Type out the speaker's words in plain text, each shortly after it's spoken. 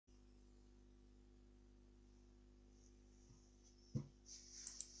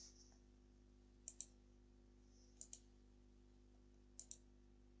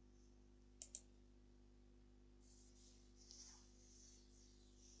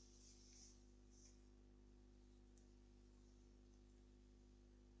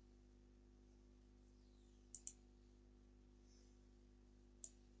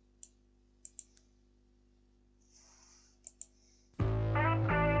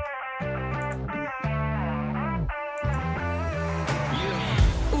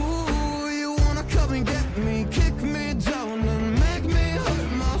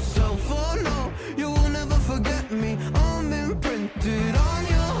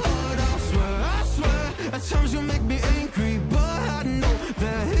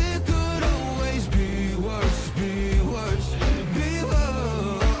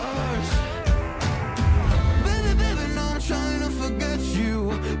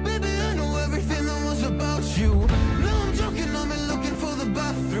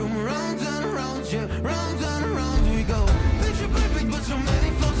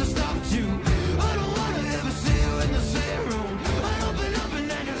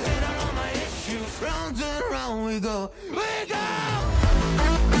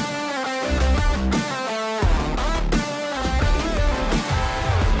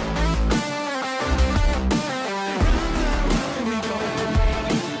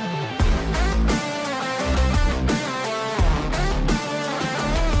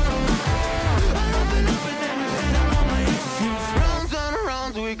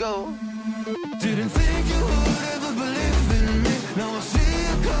we go. Didn't think you would ever believe in me. Now I see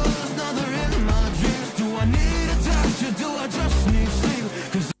your colors, now they're in my dreams. Do I need a doctor? Do I just need sleep?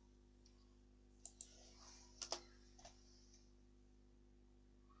 'Cause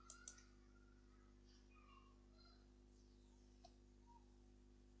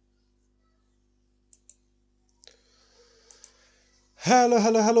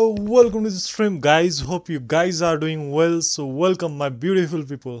Hello, welcome to the stream, guys. Hope you guys are doing well. So welcome my beautiful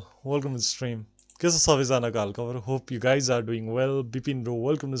people, welcome to the stream. के छ सबैजनाको हालखबर? Hope you guys are doing well. Bipin bro,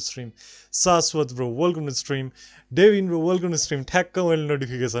 welcome to the stream. Saswat bro, welcome to the stream. Devin bro, welcome to the stream. ठ्याक्क मैले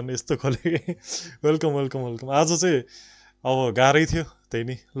notification यस्तो खोले. Welcome आज चाहिँ अब गाह्रै थियो त्यही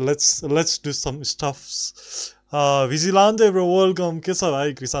नि. Let's do some stuffs. Vigilante bro, welcome. के छ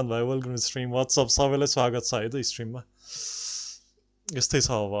भाइ? कृषान्त भाइ, welcome to the stream. What's up? सबैलाई स्वागत छ है त स्ट्रिममा. यस्तै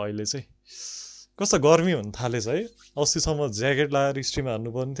छ अब अहिले चाहिँ कस्तो गर्मी हुन थालेछ है. अस्तिसम्म ज्याकेट लगाएर स्ट्रिम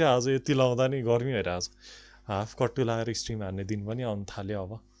हान्नुपर्ने थियो, आज यति लाउँदा नि गर्मी भइरहेछ. हाफ कट्टु लगाएर स्ट्रिम हान्ने दिन पनि आउन थाल्यो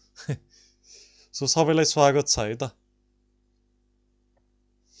अब. सो सबैलाई स्वागत छ है त.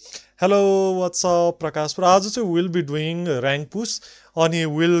 हेलो व्हाट्स अप प्रकाश ब्रो. आज चाहिँ will be doing rank push अनि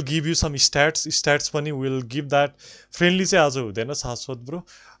will give you some stats पनि विल गिभ द्याट. फ्रेन्डली चाहिँ आज हुँदैन शाश्वत bro.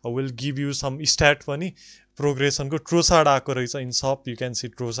 Will give you some stat पनि. प्रोग्रेसन को ट्रोसार्ड आएको रहेछ in shop. You can C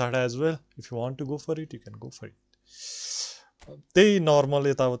Trossard as well. If you want to go for it you can go for it. त्यही normal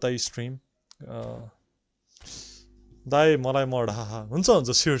यताउता स्ट्रिम. दाइ मलाई मढा हुन्छ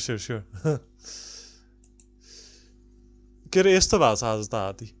स्योर. के अरे यस्तो भएको छ आज त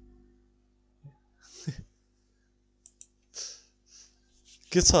हाती.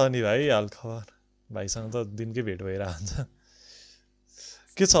 के छ अनि भाइ हाल खबर? भाइसँग त दिनकै भेट भइरहेको हुन्छ.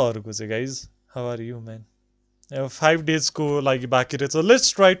 के छ अरूको चाहिँ guys? How are you man? 5 days को लागि बाँकी रहेछ.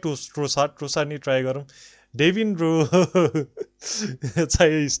 लेट्स ट्राई ट्रोसार्ड नि ट्राई गरौँ. डेभिन ब्रो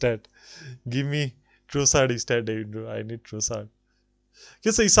चाहियो stat. Give me Trossard stat Devin bro. I need Trossard.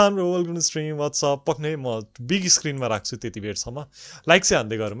 के छ इसान bro, welcome to stream. WhatsApp पक्नै म बिग स्क्रिनमा राख्छु त्यति बेरसम्म. लाइक चाहिँ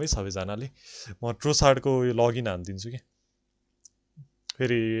हान्दै गरौँ है सबैजनाले. म ट्रोसार्डको यो लगइन हानिदिन्छु कि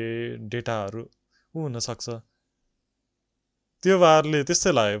फेरि डेटाहरू हुनसक्छ. त्यो बारले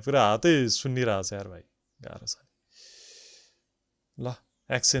त्यस्तै लाग्यो, पुरा हातै सुन्निरहेको छ यार भाइ. गाह्रो छ नि. ल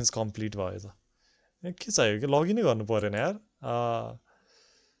एक्सचेन्ज कम्प्लिट भयो त. के चाहियो कि लगइनै गर्नु परेन यार.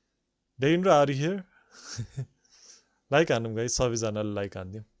 डेन र आर हियर. लाइक हान्नु गाइस, सबैजनाले like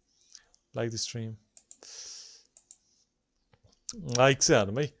हानिदिउँ. Like the stream. Like चाहिँ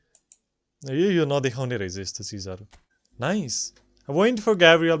हानौँ है. यो नदेखाउने रहेछ यस्तो चिजहरू. Nice. Went for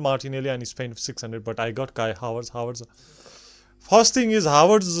Gabriel Martinelli and spend 600 but I got Kai हावर्ड्स. First thing is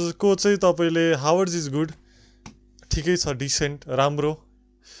हावर्ड्सको चाहिँ तपाईँले हावर्ड्स इज गुड. ठिकै छ, डिसेन्ट, राम्रो.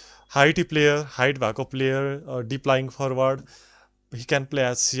 हाइटी प्लेयर, हाइट भएको player, डिप्लाइङ forward. Hee can play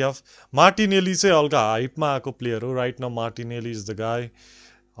as सिएफ. Martinelli चाहिँ हल्का हाइपमा आएको प्लेयर हो. Right now Martinelli is the guy.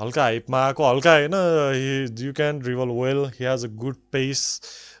 हल्का हाइपमा आएको, हल्का होइन, you can dribble well. He has a good पेस.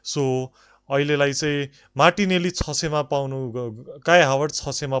 सो अहिलेलाई चाहिँ मार्टिनेली 600मा पाउनु, काई हावर्ड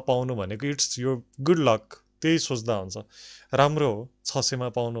 600मा पाउनु भनेको इट्स यो गुड लक. त्यही सोच्दा हुन्छ. राम्रो हो 600मा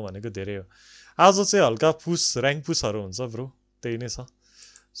पाउनु भनेको, धेरै हो. आज चाहिँ हल्का र्याङ्क पुसहरू हुन्छ ब्रो, त्यही नै छ.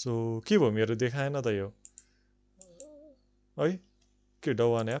 सो के भयो मेरो देखाएन त यो है. के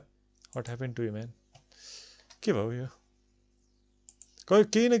डवान app, what happen to you man? के भयो यो?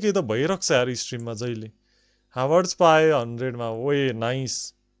 केही न केही त भइरहेको छ यार स्ट्रिममा जहिले. हावर्ड्स पायो 100मा. ओए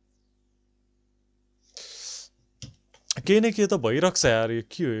नाइस. केही न केही त भइरहेको छ यार. यो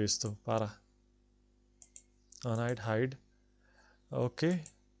के हो यस्तो पारा? हाइड. Okay,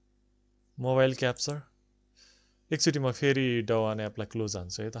 mobile capture. एकचोटि म फेरि डवान एपलाई क्लोज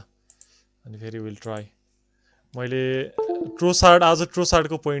हान्छु है त. अनि फेरि विल ट्राई. मैले ट्रोसार्ड, आज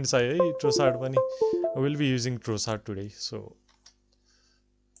ट्रोसार्डको पोइन्ट चाहियो है. ट्रोसार्ड पनि will be using Trossard today. So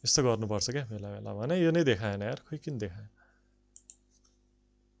यस्तो गर्नुपर्छ क्या बेला भने. यो नै देखाएन यार, खोइ किन देखाएन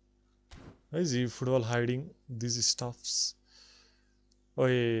है. जी फुटबल हाइडिङ दिज स्टफ्स.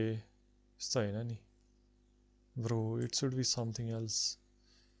 ओए यस्तो होइन नि bro, it should be something else.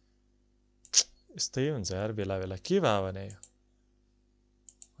 यस्तै हुन्छ यार बेला के भयो भने यो.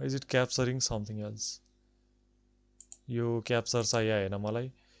 Is it capturing something else? यो क्याप्चर चाहियो होइन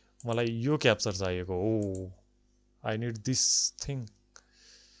मलाई यो क्याप्चर चाहिएको हो. I need this thing.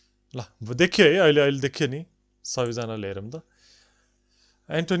 ल देखियो है, अहिले देखियो नि. सबैजनाले हेरौँ त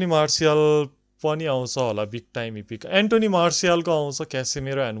एन्टोनी मार्सियल पनि आउँछ होला बिग टाइम इपिक एन्टोनी मार्सियलको आउँछ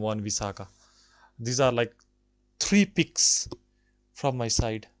क्यासेमेरो and one Visaka these are like 3 pics from my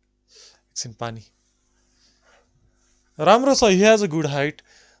side एकछिन पानी राम्रो छ he has a good height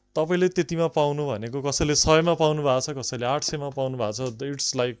तपाईँले त्यतिमा पाउनु भनेको कसैले 100 मा पाउनु भएको छ कसैले 800 मा पाउनु भएको छ इट्स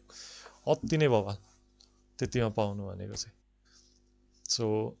लाइक अति नै बवाल त्यतिमा पाउनु भनेको चाहिँ सो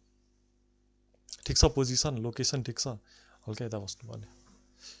ठिक छ पोजिसन लोकेसन ठिक छ हल्का यता बस्नु पर्ने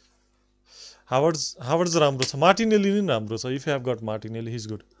हावर्ड्स राम्रो छ मार्टिनेली नि राम्रो छ if you have got Martinelli he is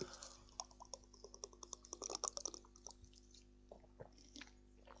good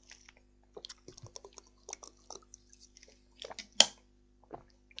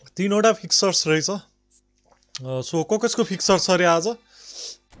तीनवटा फिक्सर्स रहेछ सो कसको फिक्सर छ अरे आज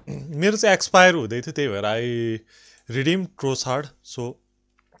मेरो चाहिँ एक्सपायर हुँदै थियो त्यही भएर आई रिडिम ट्रोसार्ड सो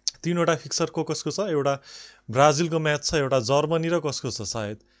तीनवटा फिक्सर कसको छ एउटा ब्राजिलको म्याच छ एउटा जर्मनी र कसको छ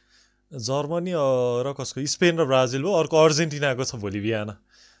सायद जर्मनी र कसको स्पेन र ब्राजिल हो अर्को अर्जेन्टिनाको छ भोलि बिहान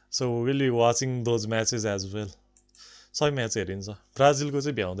so will be watching those matches as well सबै म्याच हेरिन्छ ब्राजिलको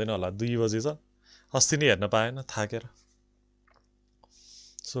चाहिँ भ्याउँदैन होला 2 बजे छ अस्ति नै हेर्न पाएन थाकेर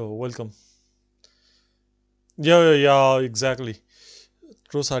सो वेलकम या एक्ज्याक्टली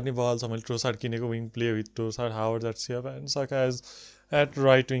ट्रोसार्ड नि बल छ मैले ट्रोसार्ड किनेको wing play with Trossard Howard at safe and सका as at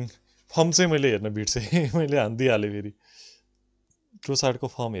right wing form चाहिँ मैले हेर्न बिर्सेँ मैले हानिदिइहालेँ फेरि ट्रोसार्डको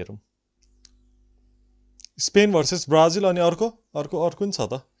फर्म हेरौँ स्पेन भर्सेस ब्राजिल अनि अर्को नि छ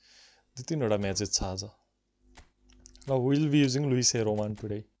त 2-3वटा म्याचेस छ आज will be using Louis Roman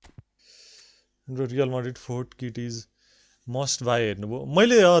today real Madrid fort kit is must by हेर्नुभयो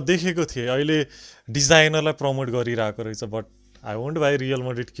मैले देखेको थिएँ अहिले डिजाइनरलाई प्रमोट गरिरहेको रहेछ but I won't by real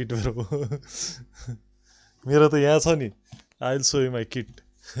Madrid किट मेरो त यहाँ छ नि I will so you my kit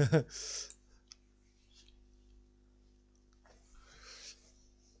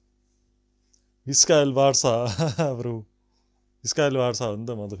स्काइल Barca bro स्काइल Barca हो नि त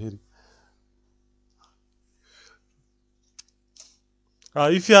म त फेरि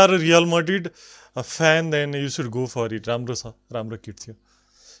if you are real Madrid fan then you should go for it राम्रो छ राम्रो किट थियो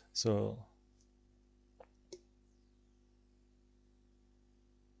सो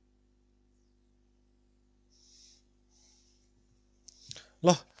ल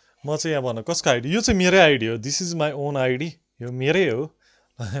म चाहिँ यहाँ भन कसको आइडी यो चाहिँ मेरै आइडी हो this is my own ID यो मेरै हो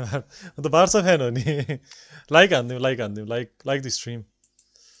म त बार्सा फ्यान हो नि लाइक हानिदिउँ लाइक द स्ट्रिम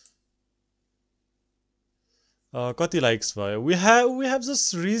कति लाइक्स भयो we have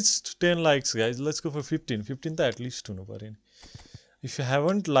just reached 10 likes guys let's go for 15 त एटलिस्ट हुनु पऱ्यो नि if you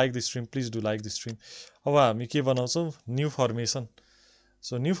haven't like the stream please do like the stream अब हामी के बनाउँछौँ new formation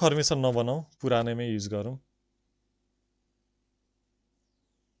so new formation नबनाऊ पुरानैमै use गरौँ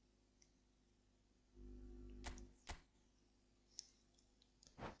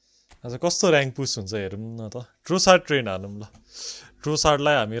आज कस्तो ऱ्याङ्क पुस हुन्छ हेरौँ न त ट्रोसार्ड ट्रेन हानौँ ल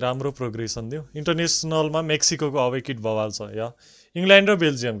ट्रोसार्डलाई हामी राम्रो प्रोग्रेसन दिउँ इन्टरनेसनलमा मेक्सिकोको अब किट बवाल छ या इङ्ल्यान्ड र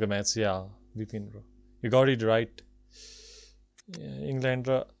बेल्जियमको match yeah Vipin bro you got it right England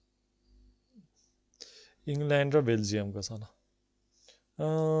र बेल्जियमको छ ल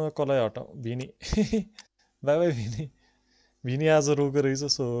कसलाई हटाऊ भिनी बाई बाई भिनी आज रोको रहेछ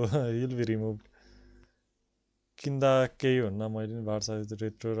सो विल बी रिमुभ किन्दा केही हुन्न मैले नि बार्सा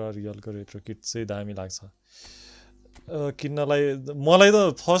रेट्रो र रियलको रेट्रो किट चाहिँ दामी लाग्छ किन्नलाई मलाई त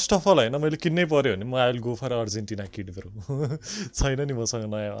फर्स्ट अफ अल होइन मैले किन्नै पऱ्यो भने म I will go for Argentina kit bro छैन नि मसँग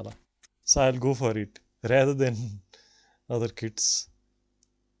नयाँवाला so I will go for it rather than other kits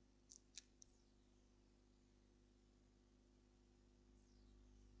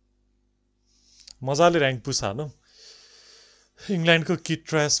मजाले ऱ्याङ्क पुस हालौँ इङ्ल्यान्डको किट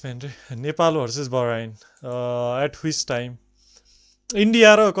ट्रास म्यान रे Nepal versus Bahrain at which time India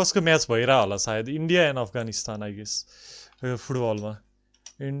र कसको म्याच भइरह होला सायद India and Afghanistan I guess फुटबलमा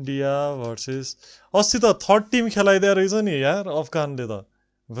इन्डिया भर्सेस अस्ति त थर्ड टिम खेलाइदिएको रहेछ नि यार अफगानले त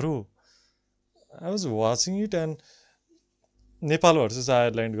bro I was watching it and Nepal versus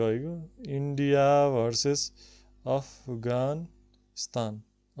Ireland गएको इन्डिया भर्सेस अफगानिस्तान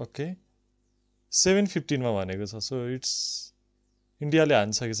ओके 7:15 भनेको छ सो इट्स इन्डियाले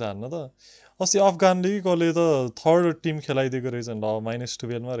हान्छ कि हान्न त अस्ति अफगानले कि कसले त थर्ड टिम खेलाइदिएको रहेछ नि ल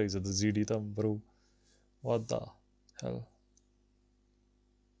 -12 मा रहेछ त जिडी त bro what the hell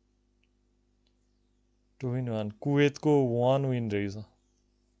 2-1 कुवेतको 1 win रहेछ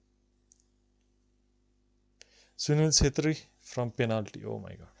Sunil Chhetri from penalty oh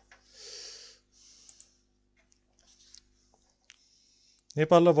my God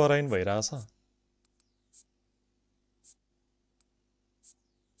Nepal र बहराइन भइरहेछ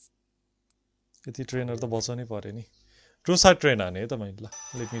यति ट्रेनर त बचाउनै पर्यो नि ट्रोसार्ड ट्रेन हाने है त मैले ल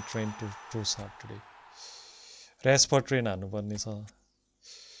let me train to Trossard today ऱ्यासफोर्ड train हान्नुपर्ने छ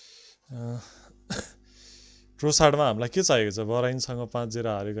ट्रोसार्डमा हामीलाई के चाहिएको छ बराइनसँग 5-0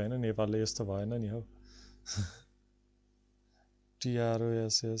 हारेको होइन नेपालले यस्तो भएन नि हौ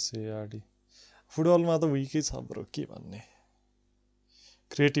TROSSARD फुटबलमा त विकै छ ब्रो के भन्ने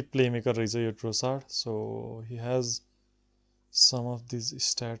क्रिएटिभ प्लेमेकर रहेछ यो Trossard so he has some of these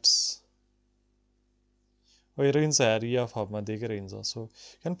stats रहेछ यार EF हबमा दिएकै रहन्छ सो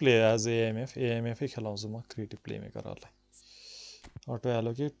क्यान प्ले एज AMFै खेलाउँछु म क्रिएटिभ प्लेमेकरहरूलाई अटो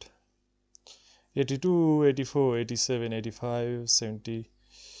एलोकेट 82 84 87 85 70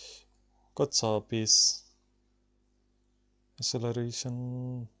 कति छ पेस एक्सेलरेसन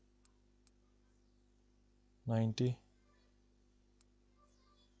 90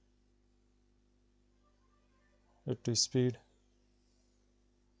 to speed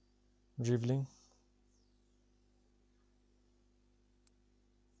dribbling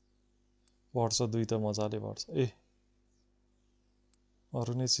बढ्छ 2 त मजाले बढ्छ ए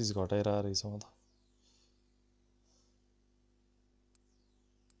अरु नै चीज घटाइरहेको रहेछ म त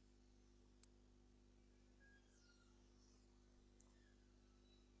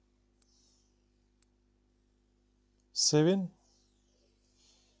सेभेन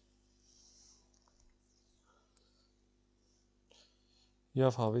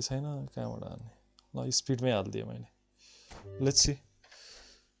EF हबै छैन कहाँबाट हान्ने ल स्पिडमै हाल्दिएँ मैले let's see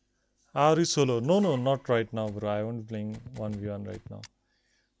Are you solo? No, not right now, bro. I won't playing 1v1 right now.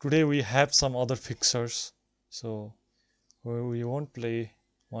 Today we have some other fixers, so we won't play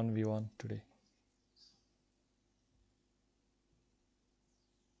 1v1 today.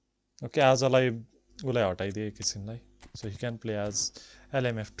 Okay, आजलाई उलाई हटाइदिए एकैछिनलाई, so he can play as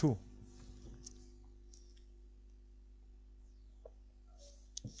LMF2.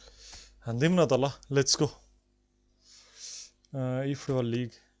 हान्दिम न त ल, let's go. eFOOTBALL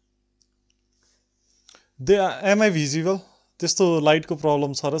League. Am I visible? त्यस्तो लाइटको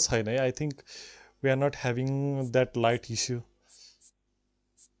problem छ र छैन है I think we are not having that light issue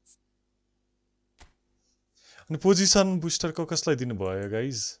अनि पोजिसन बुस्टरको कसलाई दिनु भयो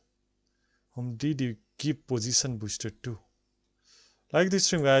गाइज हम did you give position booster to like this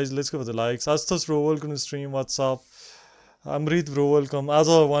stream guys let's go for the likes आस्थोस bro welcome to stream WhatsApp Amrit bro welcome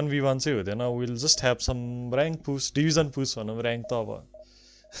आज 1v1 चाहिँ हुँदैन will just have some rank push division push भनौँ rank त अब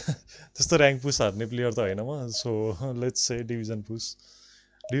त्यस्तो rank push हार्ने player त होइन म so let's say division push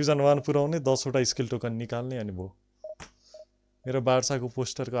division 1 पुऱ्याउने 10 वटा स्किल टोकन निकाल्ने अनि भयो मेरो बार्साको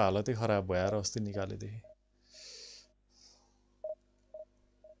पोस्टरको हालतै खराब भएर अस्ति निकालेदेखि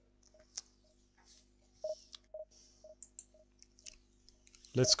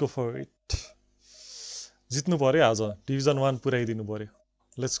लेट्स गो फर इट जित्नु पर्यो आज डिभिजन 1 पुऱ्याइदिनु पर्यो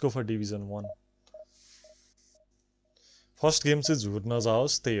let's go for division 1 first game चाहिँ झुट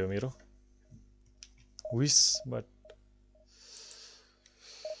नजाओस् त्यही हो मेरो wish but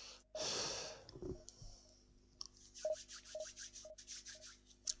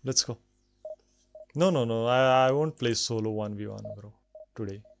let's go no I won't play solo 1v1 bro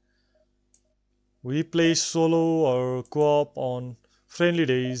today we play solo or co-op on friendly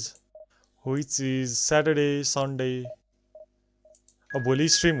days which is Saturday Sunday a volley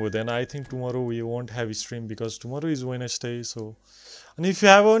stream huँदैन I think tomorrow we won't have stream because tomorrow is Wednesday so and if you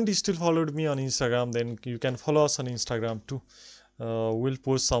haven't still followed me on Instagram then you can follow us on Instagram too we'll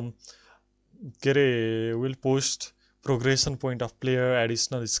post some we'll post progression point of player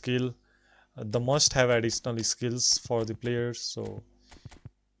additional skill the must have additional skills for the players so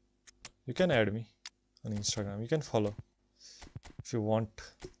you can add me on Instagram you can follow if you want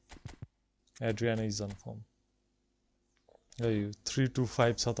Adriana is on form hey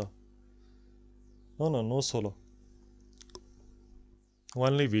 325 छ त no solo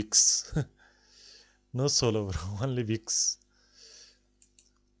only Vix no solo bro only Vix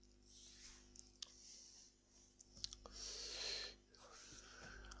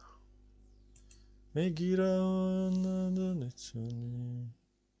ME Gvaan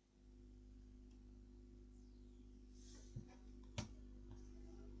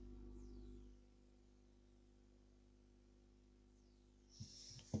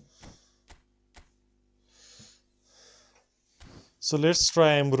So let's try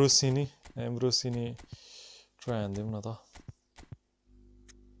Ambrosini try हान्दिम न त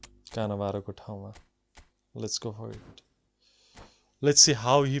कानाबारोको ठाउँमा let's go for it let's see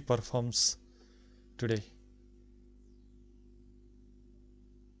how he performs today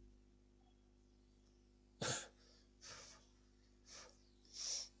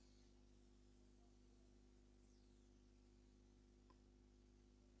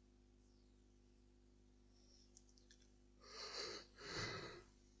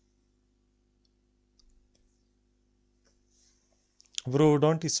Bro,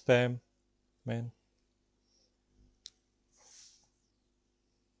 don't spam, man.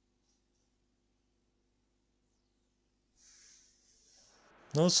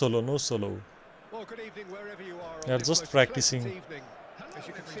 No solo, no solo. Well, good evening wherever you are. They are just practicing As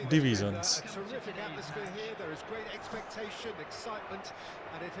you can see, divisions. a terrific atmosphere here. There is great expectation, excitement,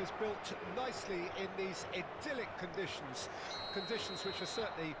 and it has built nicely in these idyllic conditions which are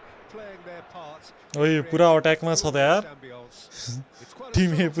certainly playing their part. ओए पूरा attack मा छ त यार team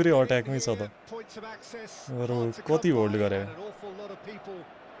ए पुरै attack मै छ त र कति होल्ड गरे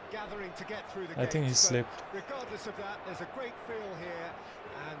I think he slept. Regardless of that, there's a great feel here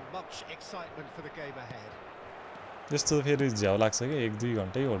and much excitement for the game ahead. त्यस्तो फेरि झ्याउ लाग्छ के 1-2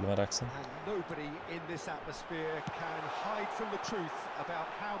 घण्टै होल्डमा राख्छन्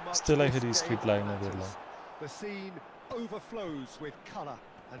त्यस्तैलाई फेरि स्क्रिप्ट लाग्न बेला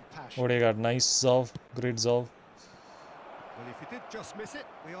ओडेगार्ड नाइस जब ग्रेट जब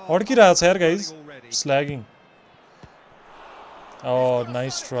अड्किरहेको छ यार guys स्ल्यागिङ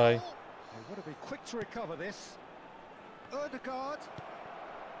nice try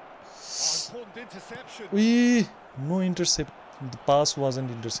No intercept. The pass wasn't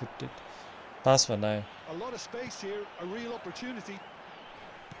intercepted. Pass one आयो. A lot of space here, a real opportunity.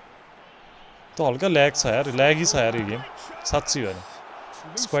 तो हल्का lag छ यार, laggy छ यार यो गेम. साच्चै हो नि.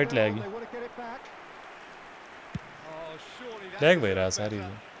 It's quite laggy. Lag भइरहेछ यार यो.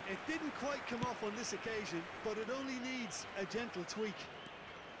 It didn't quite come off on this occasion, but it only needs a gentle tweak.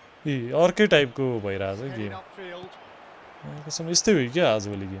 ए अर्कै टाइपको भइरहेछ गेम. कसम यस्तै हो क्या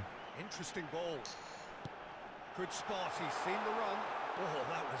आजभोलि game. Interesting ball. Good spot, he's seen the run. Oh,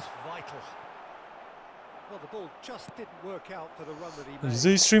 that was vital. Well, the ball just didn't work out for the run that he made.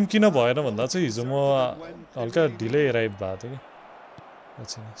 हिजो stream किन भएन भन्दा चाहिँ हिजो म हल्का ढिलै अराइभ भएको थिएँ कि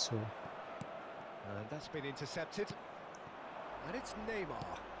अच्छा so and that's been intercepted. And it's Neymar.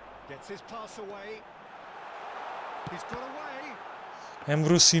 Gets his pass away. He's got away.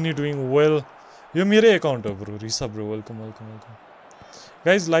 Ambrosini doing well. यो मेरै अकाउन्ट हो bro Risa bro welcome welcome welcome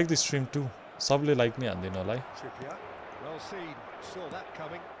guys like the stream to सबले like नै हान्दिनु होला है Well seen, saw that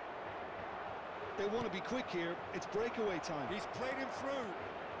coming. They want to be quick here. It's breakaway time. He's played him through,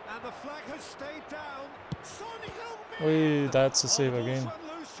 and the flag has stayed down. Son Heung-min. Oi, that's a save again.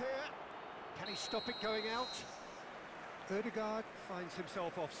 Can he stop it going out? Ødegaard finds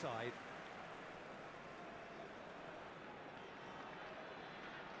himself offside.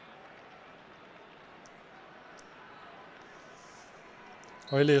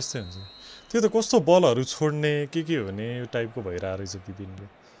 अहिले यस्तै हुन्छ त्यो त कस्तो बलहरू छोड्ने के हो भने यो टाइपको भइरहेको रहेछ विभिन्न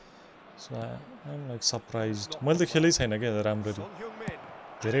so I am like surprised मैले त खेलै छैन क्या राम्ररी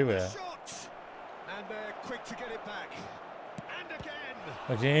धेरै भयो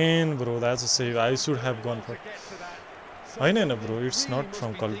again bro that's a save I should have gun for होइन होइन bro it's not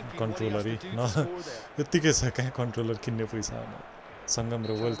from controller न यत्तिकै छ कहाँ कन्ट्रोलर किन्ने पैसा होइन सङ्गम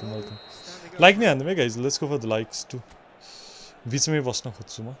ब्रो वेलकम वेलकम लाइक नै हान्दिउँ है guys let's go for the likes to बिचमै बस्न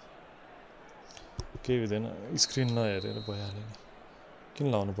खोज्छु म केही हुँदैन स्क्रिन नहेरेर भइहाल्यो नि किन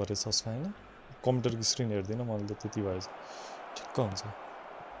लाउनु पऱ्यो चस्मा होइन कम्प्युटरको स्क्रिन हेर्दिनँ मैले त त्यति भएछ ठिक्क हुन्छ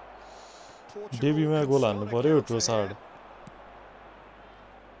डेबीमा गोल हाल्नु पऱ्यो ट्रोसार्ड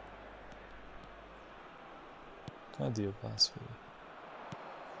कहाँ दियो पास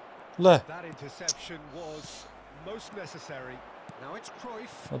ल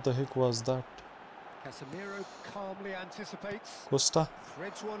What the heck was that? Casemiro calmly anticipates. Costa.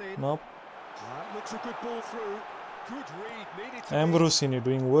 Threads one in. Nope. Looks a good ball through. Good read. Needed to. Ambrosini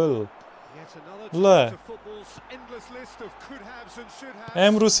doing well. Yet another to football's endless list of could haves and should haves.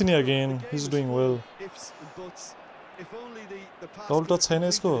 Ambrosini again. He's doing well. Ifs and buts. If only the double touch छैन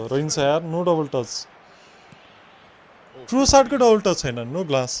यसको रोइन्छ यार no double touch Trossard को double touch छैन no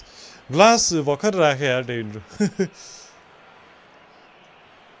glass glass भर्खर राखे यार डेन्ड्रो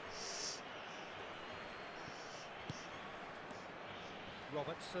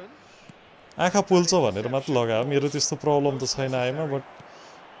आँखा पोल्छ भनेर मात्र लगायो मेरो त्यस्तो प्रब्लम त छैन आएमा बट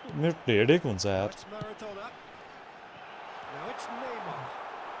मेरो हेडेक हुन्छ यार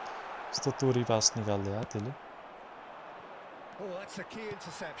यस्तो तोरी पास निकाल्दै यार त्यसले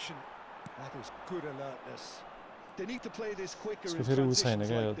फेरि उ छैन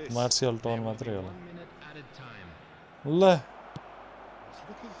क्या मार्सियल टर्न मात्रै होला ल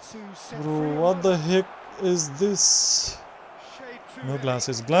bro what the heck is this no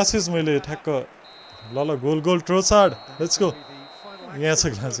glasses मैले ठ्याक्क ल goal goal Trossard let's go यहाँ छ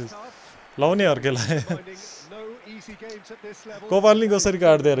ग्लासेस लाउने अर्केलाई easy games at this level. कपालनी कसरी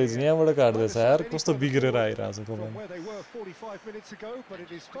काट्दै रहेछ यहाँबाट काट्दैछ यार कस्तो बिग्रेर आइरहेछ From कपाल where they were 45 minutes ago, but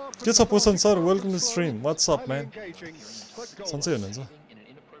it is far from के छ पोसन starting sir far welcome from to slow. Stream what's up Highly man engaging, but सन्चै goalless. हुनुहुन्छ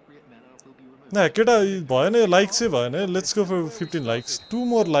न केटा भएन लाइक चाहिँ भएन let's go for 15 likes 2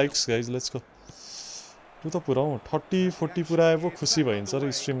 more likes guys let's go to त पुराउँ 30 40 पुराए पो खुसी भइन्छ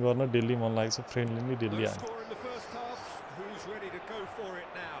र स्ट्रिम गर्न डेली मन लाग्छ फ्रेन्डली नि डेली No हाल्छ score in the first half. Who's ready to go for it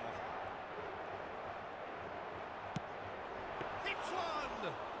now? It's one!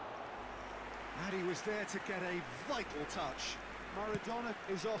 And he was there to get a vital touch. Maradona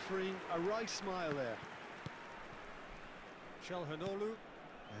is offering a wry smile there. Çalhanoğlu,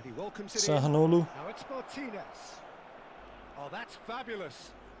 and he welcomes it in. Çalhanoğlu Now it's Martinez. Oh, that's fabulous.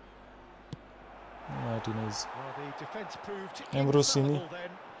 Martinez Well, the defence proved Ambrosini. infallible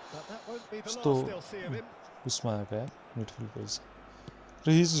then, but that won't be the Sto- last they'll see of him. उसमा आएको यार midfield page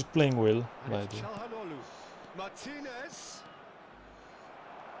र he is playing well And by it's the Çalhanoğlu. Martinez.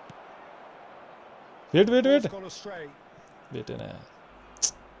 Weight weight weight Ball's gone astray. भेटेन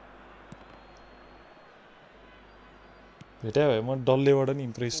भेट्या भए म डल्लेबाट नि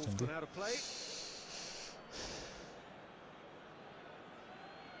impressed Ball's हुन्थेँ gone out of play.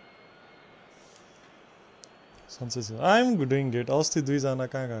 सन्चै छ आई एम डुइङ ग्रेट अस्ति दुईजना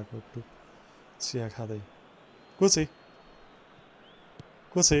कहाँ गएको टु चिया खाँदै को चाहिँ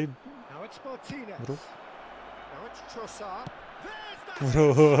Now it's Martinez. Bro. Now it's Trossard. There's that.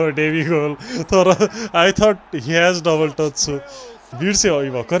 Bro डेभी goal तर I thought he has double touch so बिर्स्यो अघि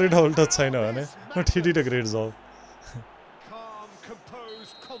भर्खरै डबल टच छैन भने but he did a great job Calm,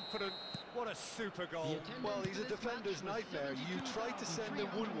 composed, confident. What a super goal. Well, he's a defender's nightmare. You try to send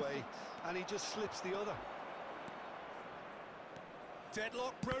him one way, and he just slips the other.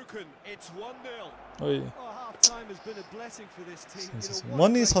 Deadlock broken. It's 1-0. ओइ Oh, half-time has been a blessing for this team. You know, म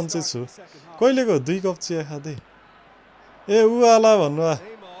what a नि great सन्चै start छु to the second half. कहिलेको 2 cup चिया खाँदै ए ऊ आला भन्नु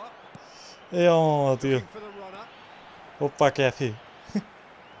Neymar ए त्यो looking for the runner. ओप्पा cafe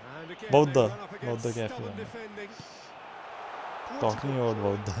And again, Bauddha. they run up against Bauddha cafe, stubborn yeah. defending. Talking about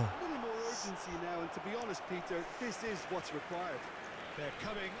बौद्ध A little more urgency now, and to be honest, Peter, this is what's required. They're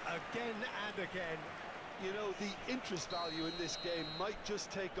coming again and again. You know, the interest value in this game might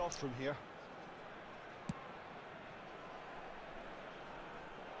just take off from here.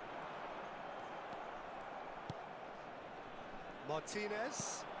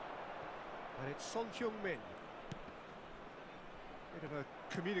 Martinez. And it's Son Heung-min. Bit of a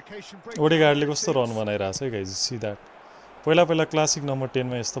communication break. ओडेगार्डले कस्तो run बनाइरहेछ है guys see that पहिला पहिला classic number 10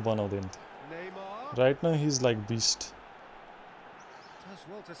 मा यस्तो बनाउँदैन थियो Neymar right now he is like Bisht does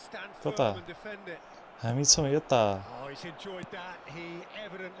well to stand Kata. firm and defend it. हामी छौँ यता Oh, he's enjoyed that. He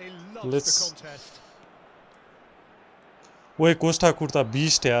evidently loves Let's- the contest. ओए कोस्टा कुर्ता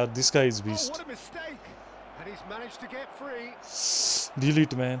बिस्ट यार this guy is Oh, Bisht what a mistake! And he's managed to get free.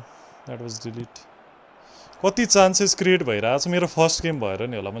 Delete man that was delete कति chances create भइरहेछ मेरो first game भएर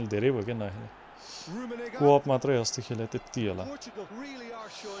नि होला मैले धेरै भयो क्या नखेले Rummenigge. कोअप मात्रै अस्ति खेले त्यति होला Portugal really are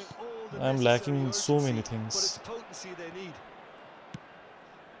showing all the I'm necessary lacking so many urgency, things. but it's potency they need.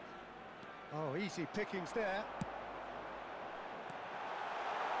 Oh, easy pickings there.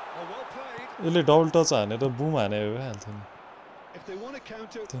 Oh, well played. यसले डबल टच हानेर बुम हाने भइहाल्थ्यो नि If they want to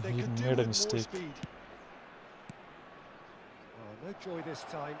counter, Then they he could do made a with more mistake. speed. Oh, no joy this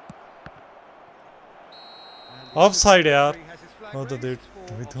time. And the Offside, referee यार has his flag हो त raised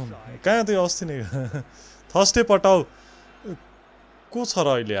त्यो for धुम offside. कहाँ त्यो अस्ति नै Thursday Patau को छ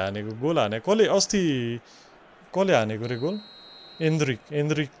र अहिले हानेको गोल हाने कसले अस्ति कसले हानेको रे गोल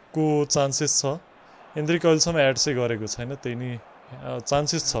एन्द्रिकको चान्सेस छ एन्द्रिक अहिलेसम्म एड चाहिँ गरेको छैन त्यही नि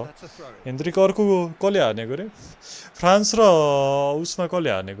चान्सेस छ That's a throw. एन्द्रिक अर्को कसले हानेको रे फ्रान्स र उसमा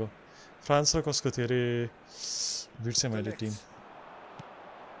कसले हानेको फ्रान्स र कसको थियो अरे बिर्सेँ मैले team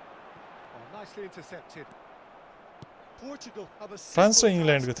Oh, nicely intercepted. Portugal have a France र simple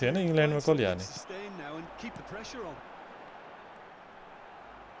इङ्ल्यान्डको task थियो होइन to इङ्ल्यान्डमा find कसले something हाने to sustain now and keep the pressure on.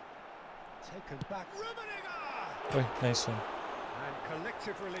 Taken back. Rummenigge! ओइ nice one And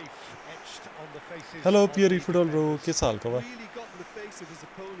collective relief etched on the faces. Hello of peer the इफुटबल bro defenders. के छ हालको बा Really got in the face of his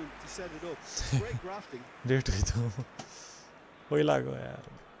opponent to set it up. Great grafting. Date हुई पहिलाको यार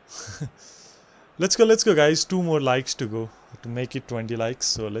let's go guys 2 more likes to go to make it 20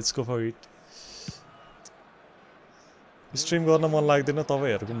 likes so let's go for it stream गर्न मन लाग्दैन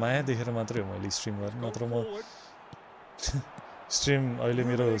तपाईहरुको माया देखेर मात्रै हो मैले स्ट्रिम गर्ने नत्र म Forward. स्ट्रिम अहिले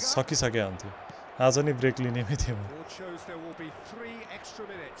मेरो सकिसक्यो हुन्थ्यो आज नि ब्रेक लिनेमै थिएँ म Board shows there will be 3 extra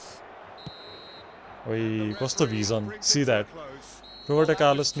minutes. ओइ The कस्तो referee vision brings C it to a that close. कोबाट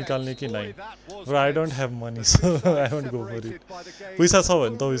कालोस निकाल्ने कि नाइ Bro, I don't have money, so I won't go for it. पैसा छ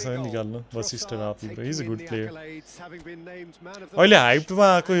भने तपाईँसँग निकाल्नु वशिष्ठ मापी bro, he's a good player. अहिले हाइपमा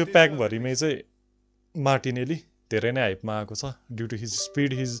आएको यो प्याक भरिमै चाहिँ मार्टिनेली धेरै नै हाइपमा आएको छ due to his speed,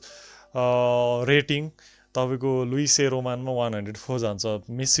 his rating. तपाईँको लुइस रोमानमा 104 जान्छ,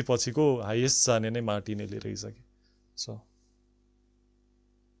 मेस्सी पछिको हाइएस्ट जाने नै मार्टिनेली रहेछ कि. सो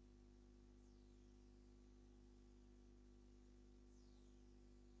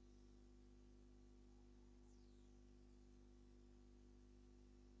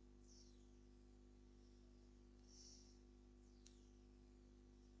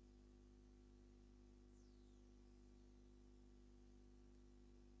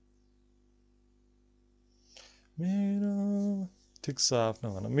मेरो ठिक छ आफ्नो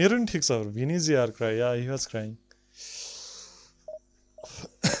भन. मेरो नि ठिक छ. भिनिजी are cry, yeah he was crying.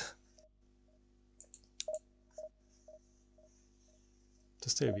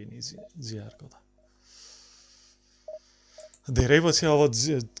 त्यस्तै भिनिजी जिआरको त धेरै पछि अब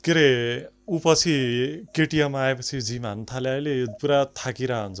के अरे ऊ पछि केटिएम आएपछि जिम हान्न थाले. अहिले पुरा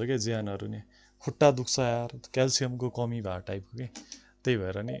थाकिरहेको हुन्छ क्या जियानहरू नि, खुट्टा दुख्छ यार, क्याल्सियमको कमी भएको टाइपको के. त्यही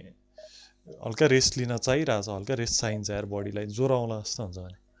भएर नि हल्का रेस्ट लिन चाहिरहेछ, हल्का रेस्ट चाहिन्छ यार बडीलाई, ज्वरो आउला जस्तो हुन्छ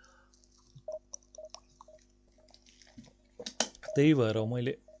भने. त्यही भएर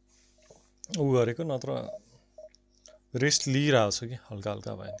मैले ऊ गरेको, नत्र रेस्ट लिइरहेको छु कि हल्का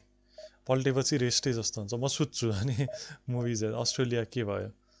हल्का भयो नि. पल्टेपछि रेस्टै जस्तो हुन्छ. म सुत्छु अनि मुभिज अस्ट्रेलिया के भयो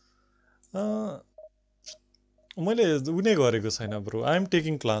मैले उनी गरेको छैन bro. I am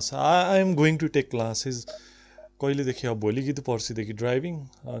taking class, I am going to take classes. कहिलेदेखि अब भोलि कि त पर्सिदेखि ड्राइभिङ,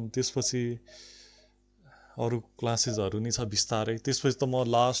 अनि त्यसपछि अरू क्लासेसहरू नि छ बिस्तारै. त्यसपछि त म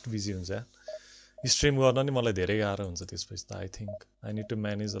लास्ट बिजी हुन्छ यार. स्ट्रिम गर्न नि मलाई धेरै गाह्रो हुन्छ त्यसपछि त. I think I need to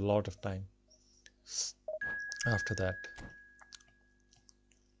manage a lot of time after that.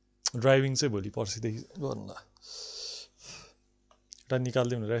 Driving चाहिँ भोलि पर्सिदेखि गर्नु एउटा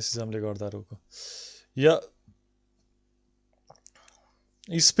निकालिदिउँ न, रेसिजमले गर्दा रोको. या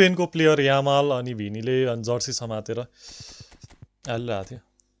स्पेनको प्लेयर यामाल अनि भिनीले अनि जर्सी समातेर हालिरहेको थियो.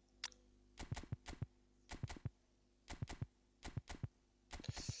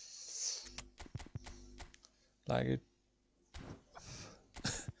 लाग्यो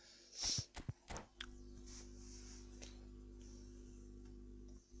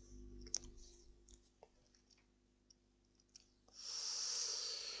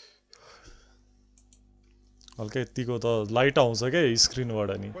हल्का यतिको त लाइट आउँछ क्या स्क्रिनबाट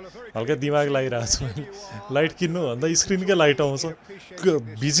नि, हल्का दिमाग लागिरहेको छ. लाइट किन्नु भन्दा स्क्रिनकै लाइट आउँछ.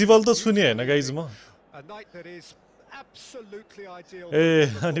 भिजिबल त छुने होइन गाइज म.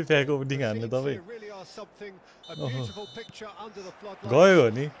 ए अनि प्याक ओपनिङ हान्ने तपाईँ गयो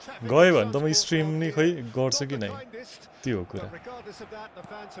नि, गयो भने त म स्ट्रिम नि खोइ गर्छु कि नै, त्यो हो कुरा.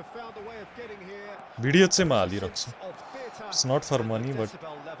 भिडियो चाहिँ म हालिराख्छु. It's not for money but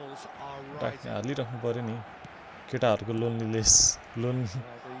हालिराख्नु पऱ्यो नि केटाहरूको लोनलिनेस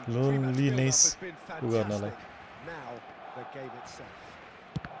उ गर्नलाई.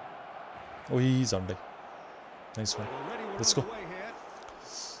 ओही झन्डै नाइस वान, लेट्स गो.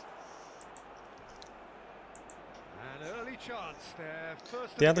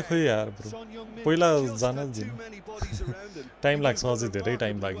 त्यहाँ त खोइ यार ब्रो, पहिला जान दिनु, टाइम लाग्छ, अझै धेरै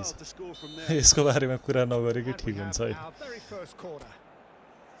टाइम लागि छ. यसको बारेमा कुरा नगरेकै ठिक हुन्छ है.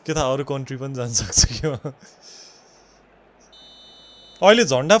 के थाहा अरू कन्ट्री पनि जान सक्छ कि. अहिले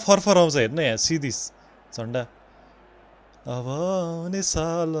झन्डा फरफराउँछ हेर्न यहाँ, सिधिस झन्डा. अब आउने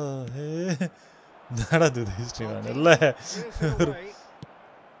साल हे डाँडा धुँदै स्ट्रिम हानेर ल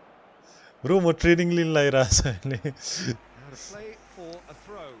ब्रो. म ट्रेनिङ लिन लागिरहेको छु अहिले.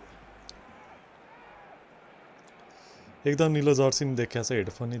 एकदम निलो जर्सी नि देखिया छ,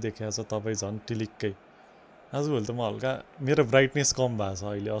 हेडफोन नि देखिया छ. तपाईँ झन् टिलिक्कै. आजभोलि त म हल्का मेरो ब्राइटनेस कम भएको छ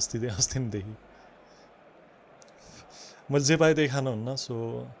अहिले, अस्तिदेखि. मैले जे पाएँ त्यही खानुहुन्न, सो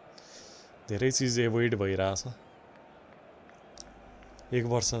धेरै चिज एभोइड भइरहेछ. 1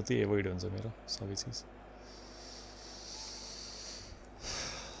 वर्ष जति एभोइड हुन्छ मेरो सबै चिज.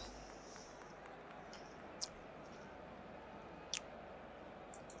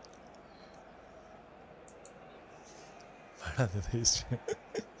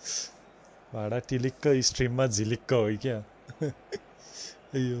 भाडा टिलिक्क स्ट्रिममा झिलिक्क हो क्या.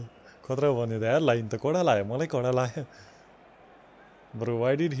 यो खतरा भन्यो त यार, लाइन त कडा लाग्यो, मलाई कडा लाग्यो. Bro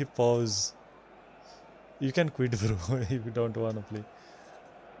why did he pause. You can quit bro if you don't want play.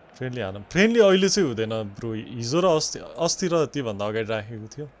 Friendly हानौँ. Friendly अहिले चाहिँ हुँदैन ब्रो. हिजो र अस्ति र त्योभन्दा अगाडि राखेको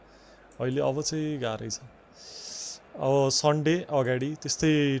थियो. अहिले अब चाहिँ गाह्रै छ. अब सन्डे अगाडि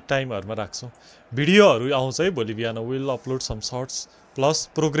त्यस्तै टाइमहरुमा राख्छौं भिडियोहरु आउँछ है भोलि बिहान will upload some shirts plus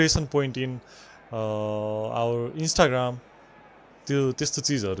progression point in our Instagram त्यो त्यस्तो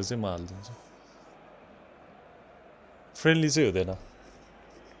चीजहरु चाहिँ म हाल्दिन्छु फ्रेन्डली चाहिँ हुँदैन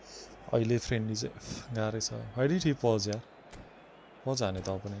अहिले फ्रेन्डली चाहिँ गाह्रै छ why did he pause यार पज हाने त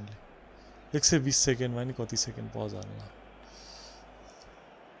अपोनेन्टले 120 सेकेन्डमा नि कति सेकेन्ड पज हाने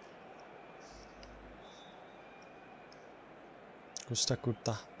Costa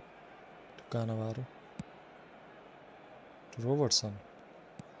Curta to Cannavaro to Robertson.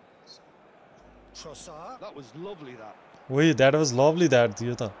 That was lovely, that. Wait, that was lovely, that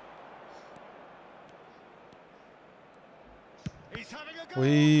diyo ta. He's having a go.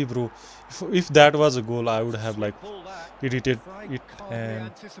 Wait, bro. If that was a goal, I would have like edited it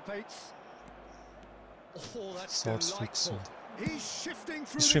and short fix. He's shifting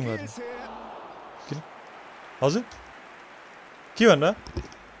through Stream the gears here. Hazır? के भन्नु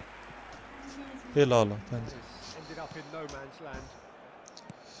ए ल ल Ended up in no man's land.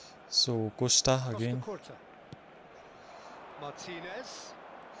 So Costa again Martinez.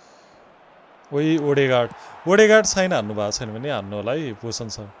 ओइ Odegaard छैन हान्नु भएको छैन भने हान्नु होला है पोजिसन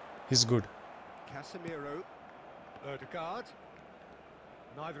छ हिज good Casemiro. Odegaard.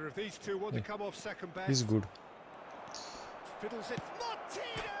 Neither of these two want to come off second best. His good Fiddles it.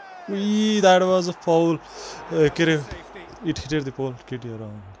 Martinez. We that was a foul के रे it heated the pole kid your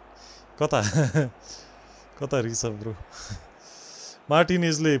कता रिस ब्रो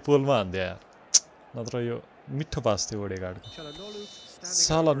मार्टिनेजले पोलमा हान्दियो यार नत्र यो मिठो pass थियो ओडेगार्डको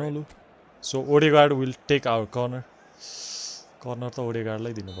साला नोलु so Odegaard will take our corner त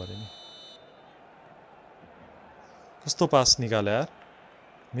ओडेगार्डलाई दिनु पर्यो नि कस्तो पास निकाल्यो यार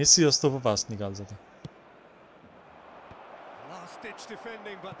मेसी जस्तो पो पास निकाल्छ त Last ditch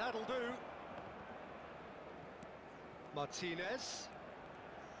defending, but that'll do. Martinez.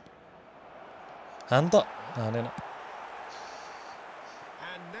 हान त हानेन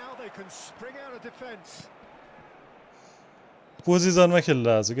And now they can spring out of defense. पोजिसनमा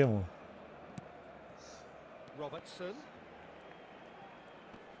खेलिरहेको छु क्या म Robertson.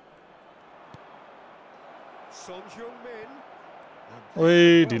 Son Heung-min.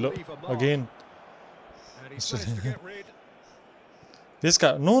 ओइ ढिलो again And he's managed to get rid. बेसका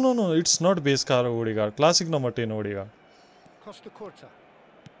no it's not बेसकार Odegaard classic number 10 Odegaard Costa Curta.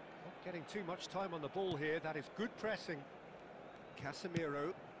 Not getting too much time on the ball here. That is good pressing. Casemiro.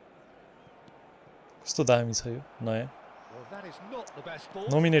 कस्तो दामी छ यो नयाँ Well, that is not the best ball.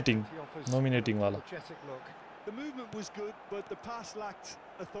 नोमिनेटिङ He offers नोमिनेटिङ वाला energetic look. The movement was good, but the pass lacked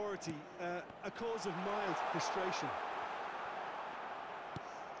authority, a cause of mild frustration.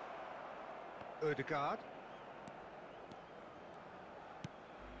 Odegaard.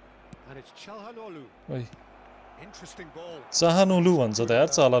 And it's Çalhanoğlu. ओइ Interesting ball. चाहनोलु भन्छ त यार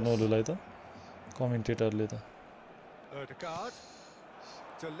चालानोलुलाई त कमेन्टेटरले त Odegaard.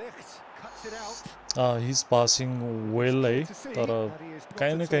 De Ligt cuts it out. His passing well है तर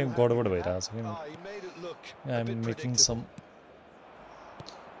काहीँ न काहीँ गडबड भइरहेछ कि He made it look I a am bit making some predictable.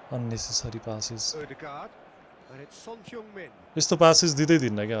 Unnecessary passes Odegaard. And it's Son Heung-min. यस्तो पासेस दिँदै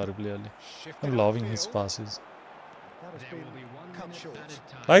दिन्न क्या अरू प्लेयरले Shifted I'm loving his upfield. passes. That has been cut short.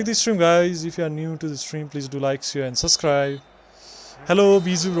 Like this stream, guys. If you are new to the stream, please do like, share, and subscribe. Hello,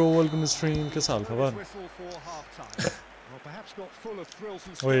 Bizu bro. Welcome to the stream. कैसा हाल खबर? Whistle for half-time. Well, perhaps not full of thrills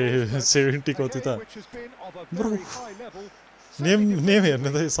and ओए spills, but 70 a कति game त which has been of a Bro. very high level. Name Certainly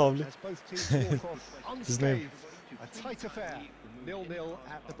हेर्नु त सबले as both teams walk off His name. unscathed. A tight affair. 0-0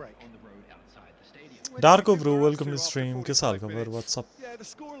 at the break. Darko bro, welcome to the stream. कैसा हाल खबर? What's up? Yeah, the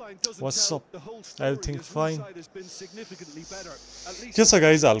scoreline doesn't What's tell up? the whole story. Everything as one fine? side has been significantly better. At least के छ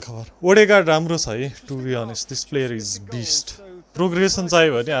guys हाल खबर? Odegaard राम्रो छ है to be honest this player is Bisht progression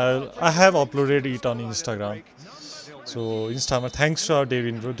चाहियो भने I have uploaded it on Instagram so इन्स्टामा thanks to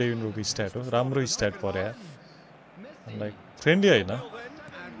Devin ब्रोको stat हो राम्रो स्ट्याट पऱ्यो यार लाइक फ्रेन्डली होइन Well then,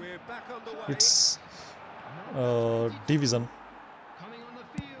 and we're back underway. It's division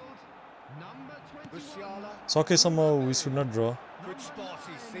Musiala. सकेसम्म we should not draw Good spot.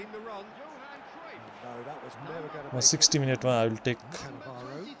 He's seen the run. No, that was never going to म make 60 मिनटमा I will take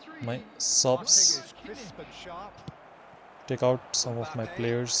Cannavaro. My Passing subs is crisp and sharp. Take out some of my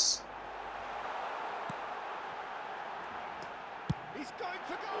players He's going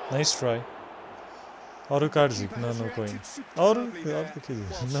for goal. Nice try अरू card झिक्न no point अरू त के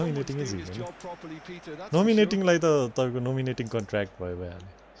नोमिनेटिङै झिक्नु नोमिनेटिङलाई त तपाईँको नोमिनेटिङ contract भयो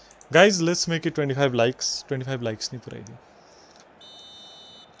भइहाल्यो guys let's make it 25 likes नि पुऱ्याइदिउँ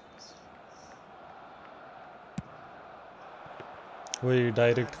ओइ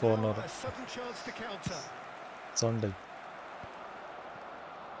direct corner A sudden chance to counter. झन्डै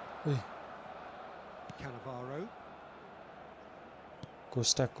ए Cannavaro.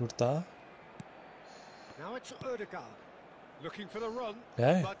 Costa kurta Now it's Odegaard. Looking for the run.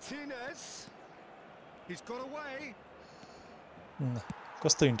 Yeah. Martinez. He's got away.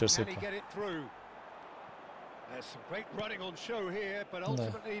 कस्तो Can he intercept get it through? There's some great running on show here, but No.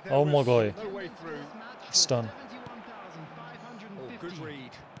 ultimately there Oh was my God. no way through. It's done. Oh, good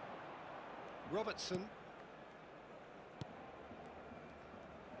read. Robertson.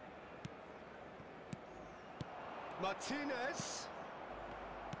 Martinez.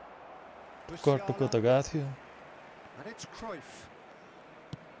 कटुको त गएको थियो And it's Cruyff.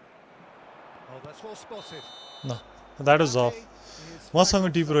 Oh, that's well spotted. न that is of Here's मसँग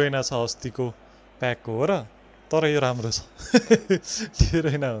Frank De Bruyne छ अस्तिको प्याकको हो र तर यो राम्रो छ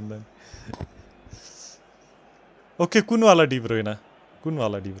डिब्रोइना भन्दा ओके कुनवाला डिब्रोइना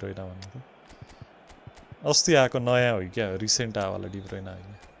भन्नु त अस्ति आएको नयाँ हो क्या रिसेन्ट आवाला डिब्रोइना होइन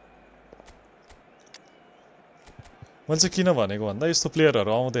मैले चाहिँ किन भनेको भन्दा यस्तो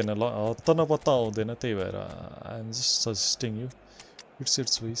प्लेयरहरू आउँदैन ल हत्त नपत्ता आउँदैन त्यही भएर I am just सजेस्टिङ you it's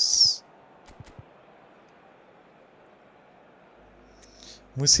choice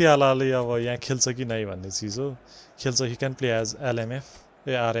मुसियालाले अब यहाँ खेल्छ कि नै भन्ने चिज हो खेल्छ he can play as एलएमएफ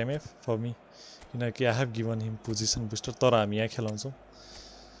RMF for me किनकि I have given him position booster तर हामी यहाँ खेलाउँछौँ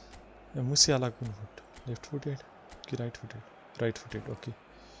मुसियाला कुन फुट लेफ्ट फुटेड कि right footed okay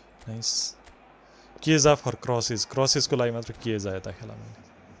nice केजा for क्रसेसको लागि मात्र केजा यता खेला मैले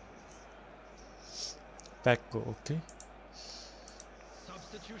प्याकको ओके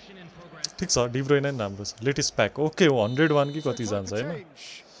ठिक छ डिब्रोइना नि राम्रो छ लेटेस्ट प्याक ओके हो 101 कि कति जान्छ हैन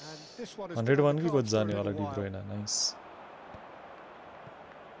 101 कि कति जाने वाला De Bruyne nice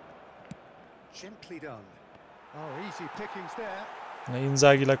Gently done. Oh, easy pickings there.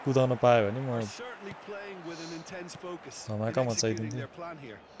 इन्जागीलाई कुदाउन पायो भने म Certainly playing with an intense focus. धमाका in executing मचाइदिन्थे Oh, their plan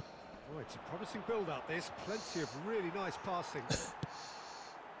here. it's a promising build-up. There's plenty of really nice passing.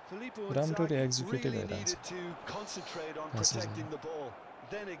 Filippo राम्ररी Inzaghi एक्जिक्युटै really भइरहेछ needed to concentrate on Passes protecting the ball.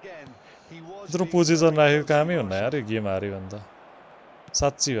 Then again, he was यत्रो being position very राखेको close to कामै हुन्न Martial. यार game हार्यो भने त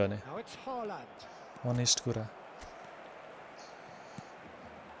साँच्ची भने Now it's Haaland. अनेस्ट कुरा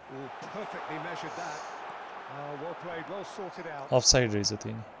Oh, perfectly measured that. Oh, well played, well sorted out. Offside रहेछ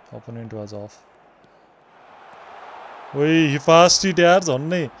त्यही नि अपोनेन्ट वाज अफ ओइ हि पास्ड इट यार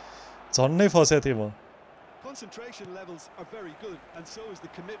झन्नै फसेको थिएँ म Concentration levels are very good, and so is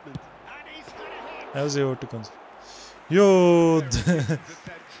the commitment. And he's got it in. As ever to cons यो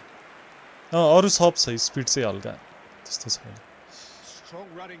अरू सब छ स्पिड चाहिँ हल्का त्यस्तो छैन Strong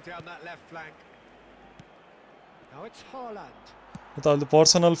running down that left flank. Now it's Haaland. यो त अहिले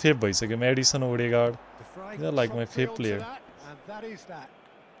पर्सनल फेभ भइसक्यो medicine Odegaard The fry They're like my chopped fave onto player. that, and that is that.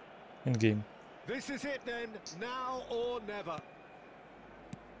 In game This is it then, now or never.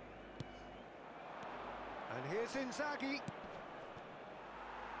 And here's Inzaghi.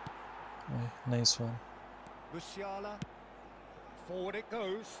 Nice one Musiala. Forward it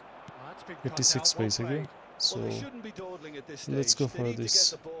goes. Oh, that's been cut 86 out, well भइसक्यो played. So Well, they shouldn't be dawdling at this stage. let's go They for need to this. get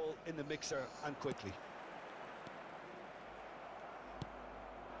the ball in the mixer and quickly.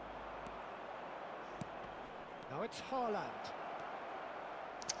 Now it's Haaland.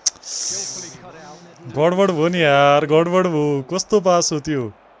 Skillfully cut out. गडबड भयो नि यार गडबड भयो कस्तो pass हो त्यो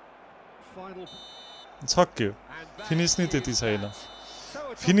Final. छक्क्यो And that finish नै त्यति is छैन that. So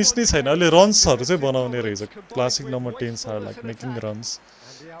a finish top नै one छैन अहिले defense, रन्सहरू चाहिँ defensive बनाउने knowledge रहेछ combined classic with number 10 are wastefulness like in making attack. Runs And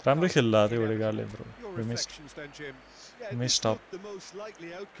the राम्रै outcome खेल्ला थियो inevitable. ओडेगार्डले bro Your we missed reflections then, Jim. Yeah, Missed this up. looked the most likely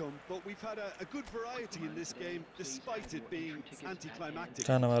outcome, but we've had a good variety in this game, despite it being anticlimactic.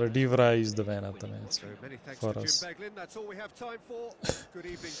 खान हमारा डिवरा is the man of the match So many thanks For to us. Jim Beglin. That's all we have time for. Good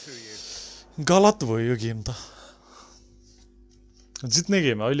evening to you. गलत भयो यो game त जित्ने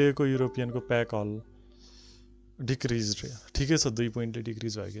game अहिलेको युरोपियनको pack हल decrease ठिकै छ 2 पोइन्टले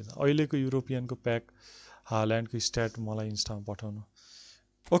decrease भयो कि अहिलेको युरोपियनको प्याक हाल्यान्डको स्ट्याट मलाई इन्स्टामा पठाउनु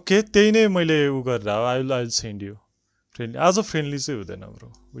ओके त्यही नै मैले उ गरेर I will send you friendly आज फ्रेन्डली चाहिँ हुँदैन bro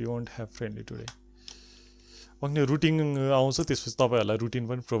we want have friendly today अनि रुटिन आउँछ त्यसपछि तपाईँहरूलाई रुटिन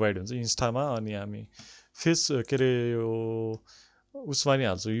पनि प्रोभाइड हुन्छ इन्स्टामा अनि हामी फेस के अरे यो उसमा नि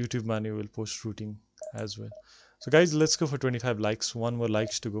हाल्छौँ युट्युबमा नि will post routine as well so guys let's go for 25 likes one more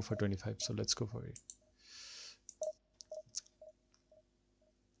likes to go for 25 so let's go for it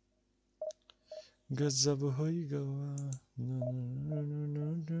गजब होइगवा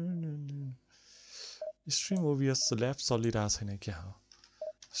स्ट्रिम ओबिएस ल्याब चलिरहेको छैन क्या हो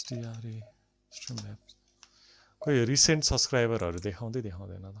अस्ति अरे स्ट्रिम ल्याब कोही रिसेन्ट सब्सक्राइबरहरू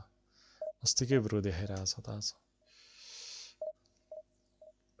देखाउँदैन त अस्तिकै ब्रो देखाइरहेछ त आज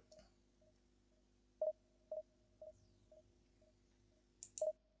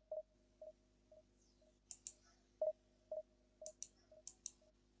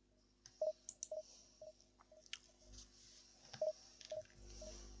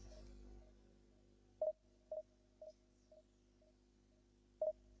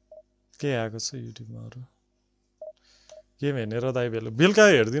के आएको छ युट्युबमा अरु गेम हेर्ने र दाइ बेलुका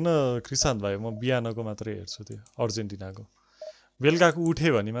हेर्दिन कृषान्त भाइ म बिहानको मात्रै हेर्छु त्यो अर्जेन्टिनाको बेलुकाको उठे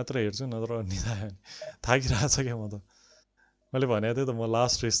भने मात्र हेर्छु नत्र निदायो भने थाकिरहेछ के म त मैले भनेको थिएँ त म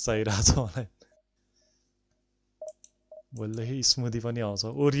लास्ट रेस चाहिरहेछ मलाई भोलिदेखि स्मुदी पनि आउँछ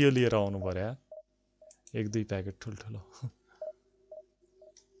ओरियो लिएर आउनु पर्यो 1-2 प्याकेट ठुल्ठुलो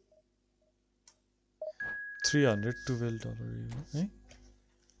 $312 है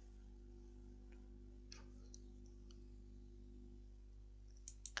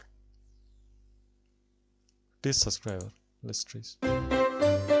Test subscriber. Let's trace.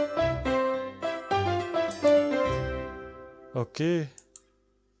 Okay.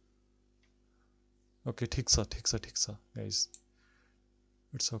 Okay, ठिक छ guys.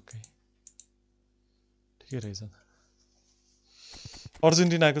 It's okay. ठिकै रहेछ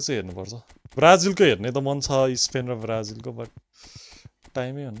अर्जेन्टिनाको चाहिँ हेर्नुपर्छ ब्राजिलको हेर्ने त मन छ स्पेन र ब्राजिलको बट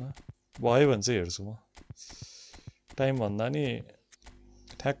टाइमै हुन्न भयो भने चाहिँ हेर्छु म टाइम भन्दा नि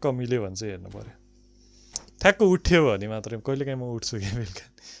ठ्याक्क मिल्यो भने चाहिँ हेर्नु पर्यो ठ्याक्क उठ्यो भने मात्रै कहिलेकाहीँ म उठ्छु के बेलुका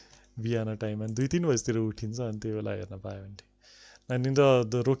बिहान टाइममा 2-3 बजीतिर उठिन्छ अनि त्यो बेला हेर्न पायो भने अनि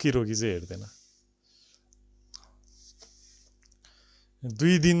त रोकी चाहिँ हेर्दैन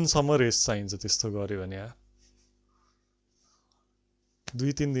 2 दिनसम्म रेस्ट चाहिन्छ त्यस्तो गर्यो भने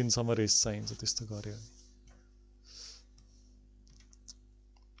 2-3 दिनसम्म रेस्ट चाहिन्छ त्यस्तो गर्यो भने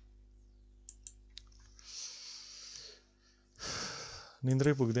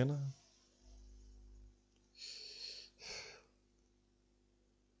निन्द्रै पुग्दैन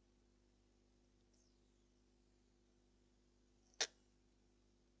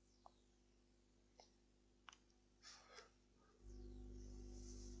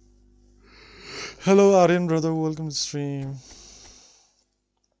Hello Aryan brother, welcome to stream.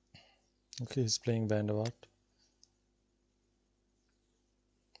 Okay, he's playing Behaviour.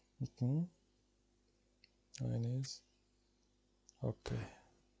 Mine is okay.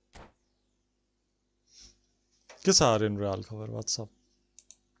 के छ Aryan bro हाल खबर? What's up?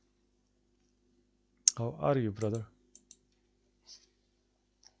 How are you brother?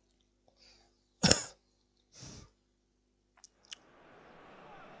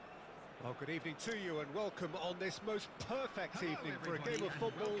 Well, good evening to you and welcome on this most perfect evening for a game of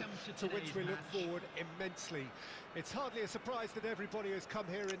football to which we look forward immensely. It's hardly a surprise that everybody has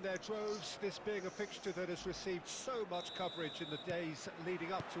come here in their droves, this being a fixture that has received so much coverage in the days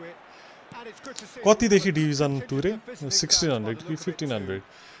leading up to it. And it's good to see कतिदेखि division 2 रे 1600 कि 1500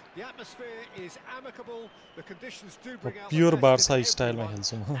 The atmosphere is amicable, the conditions do bring out pure the Barca best in स्टाइलमा everyone,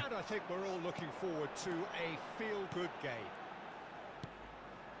 खेल्छु म and I think we're all looking forward to a feel-good game.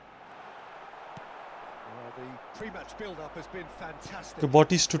 Well, the pre-match build-up has been fantastic. त्यो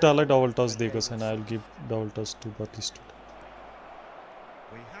बटिस्टुटालाई double touch दिएको छैन I will give double touch to बटिस्टुटा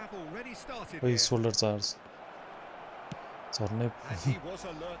We have already started ओइ here. Shoulder charge झर्ने And he was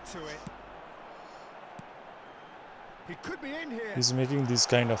alert to it. He could be in here. He's making these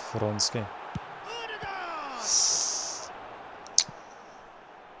kind of runs के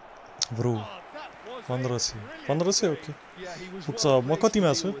bro 1500 okay पुग्छ म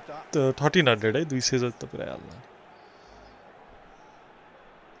कतिमा छु 1300 है 200 जति त पुरै हाल्ला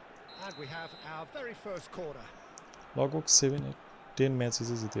And we have our very first corner. लगभग 7-10 म्याचेस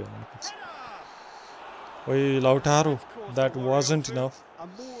जित्यो भने पुग्छ ओइ Lautaro that wasn't enough A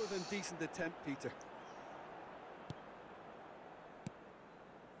more than decent attempt, Peter.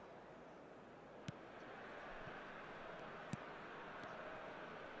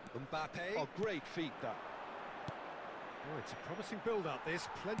 Mbappe. Oh, great feat that. Oh, it's a promising build-up. There's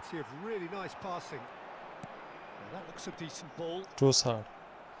plenty of really nice passing. Well, that looks a decent ball. Trossard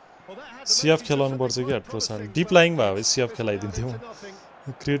Well, that had the सिएफ makings of खेलाउनु something पर्छ क्या quite Trossard promising, deep but lying भयो भए it's सिएफ fizzled खेलाइदिन्थ्यो out म into nothing.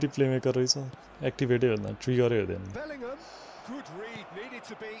 Creative playmaker रहेछ एक्टिभेटै हुँदैन ट्रिगरै हुँदैन Bellingham, good read, needed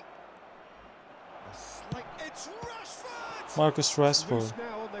to be. A slight. It's Rashford. Marcus It's Rashford loose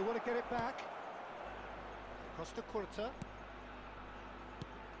now, and they want to get it back. Costa Curta.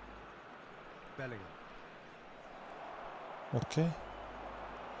 Bellingham. Okay Now,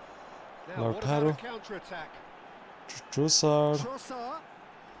 what about Lautaro. a counter-attack? Trossard Trossard.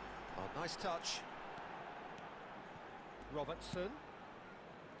 Oh, nice touch. Robertson.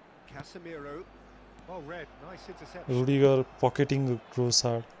 Casemiro. Oh, red. Nice interception. Rudiger पकेटिङ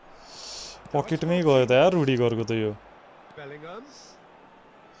Trossard पकेटमै गयो त यार रुडिगरको त यो Bellingham.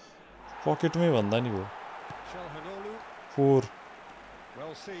 पकेटमै भन्दा नि हो Calhanoglu. 4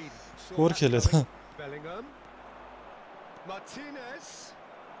 Well seen. Saw 4 that खेल्यो त coming. Bellingham. Martinez.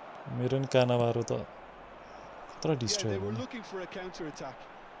 मेरो नि कानामारो त कत्रो Yeah, डिस्ट्रोय they were भयो looking for a counter-attack.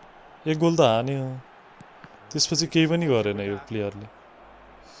 एक गोल त हान्यो त्यसपछि केही पनि गरेन यो प्लेयरले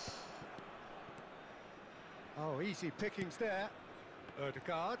Oh, easy pickings there.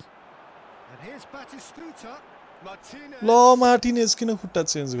 Ødegaard. And here's Batistuta. Martinez. ल मार्टिनेज किन खुट्टा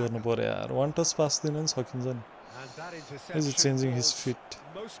चेन्ज गर्नु पर्यो यार वान टच पास दिन नि सकिन्छ नि And that Is interception it changing his was feet?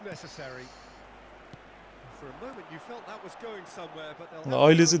 most necessary. For a moment you felt that was going somewhere, but they'll ल have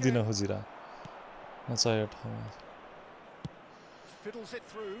अहिले to चाहिँ go दिन again. खोजिरा नचाहिँ ठाउँमा Fiddles it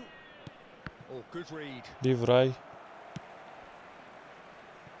through. Oh, good read. Div Rai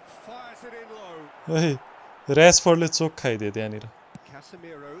Fires it in low. ए ऱ्यासफोर्डले चोक खाइदियो त्यहाँनिर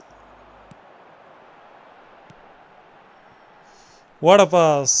Casemiro. What a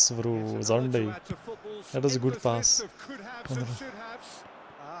pass bro Here's another झन्डै to add to football's That was a good endless pass. list of could haves and should haves.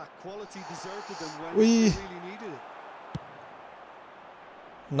 Ah, quality deserted them when Ui. they really needed it.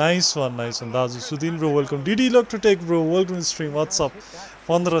 Nice one दाजु सुदिन bro welcome DD lock to take bro welcome stream WhatsApp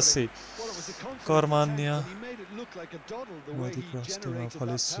 1500 Well, it was a confident कर्मान्य attempt, and he made it look like a doddle the way नदी he क्रस्टिमा generated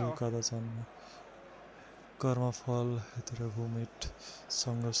फलेसु that power. कदा छन् कर्मफल हेतुर भूमिट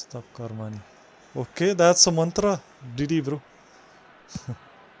संगस्त कर्मानी okay that's a मन्त्र DD bro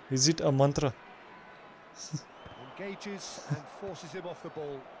is it a मन्त्र Engages and forces him off the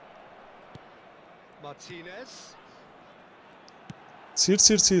ball. Martinez.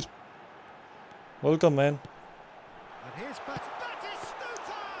 Sir. Welcome, man. And here's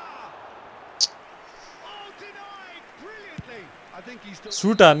Batistuta! Oh, denied brilliantly. I think he's done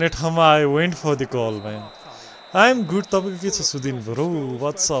Shoot on it, Hama. I went for the call, man. I'm good. Tapako ke cha Sudin, bro?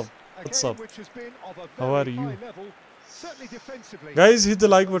 What's up? A What's game up? which has been of a How very are you? high level, certainly defensively. Guys, hit the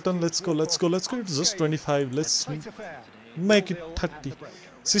like button. Let's go. It's just 25. Let's Tight affair. make it 30.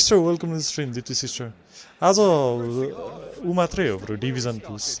 Sister, welcome to the stream, DT sister. आज ऊ मात्रै हो bro division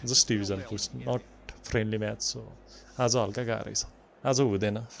push just division push not friendly match हो आज हल्का गाह्रै छ आज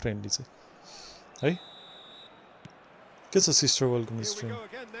हुँदैन फ्रेन्डली चाहिँ है के छ sister welcome to Here we stream go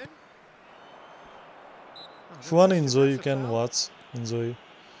again then. If you one enjoy you can watch enjoy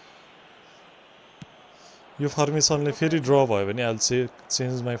यो फर्मेसनले फेरि ड्र भयो भने आइल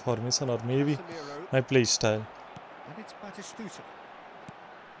change my formation or maybe Casemiro. My play style And it's Batistuta.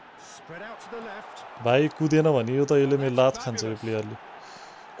 Spread out to the left. भाइ कुदेन भने यो त यसले मेरो लात खान्छ यो प्लेयरले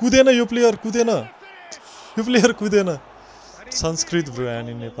कुदेन यो प्लेयर कुदेन Finish. यो player कुदेन And he Sanskrit really bro went and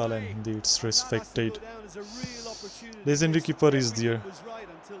in all the Nepal and way. Hindi it's That has to respected. go down as a real opportunity. Legendary Yes, keeper is everything there. was right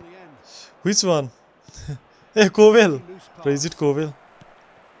until the end. Which one? Hey Kovel. Loose pass. Bro, is it Kovel?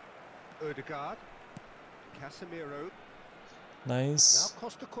 Ødegaard. Casemiro. Nice. Now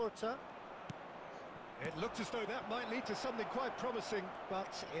Costa Corta. It looked as though that might lead to something quite promising,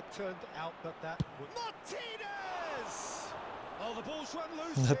 but it turned out that Martinez! Oh, the ball's run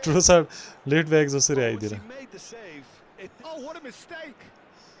loose. here. Trossard late back जसरी Once आइदिएर he made the save, it Oh, what a mistake!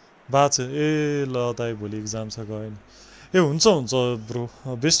 बाच ए ल दाइ भोलि exam छ गयो नि ए हुन्छ bro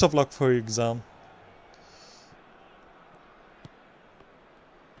best of lock for exam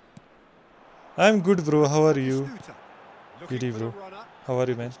I am good bro how are you Batistuta. Looking Giddy, for the bro. runner. How are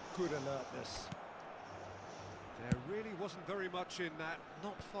you man Good alertness. There really wasn't very much in that.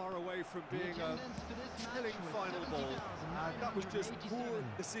 Not far away from being a telling final ball, and that was just poor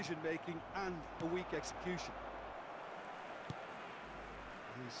decision making and a weak execution.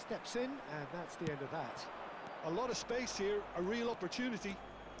 He steps in, and that's the end of that. A lot of space here, a real opportunity.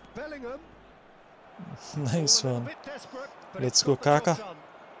 Bellingham. Nice all a little one bit desperate, but Let's it's go, got the job Kaka. done.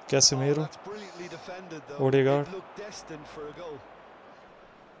 Casemiro Oh, that's brilliantly defended though. Odegaard. It looked destined for a goal.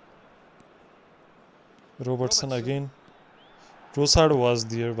 Robertson again Trossard was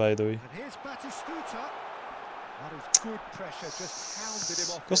there by the way And here's Batistuta. That is good pressure, just hounded him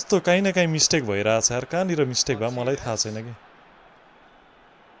off. it. कस्तो काहीँ न काहीँ mistake भइरहेछ यार कहाँनिर mistake भयो मलाई थाहा छैन कि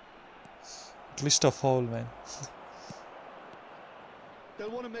at least a foul man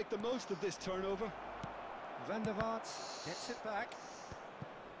They'll want to make the most of this turnover. Van der Vaart gets it back.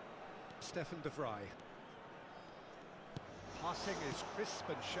 Stefan de Vrij. Passing is crisp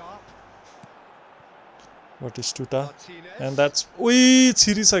and sharp. Batistuta Martinez. and that's उई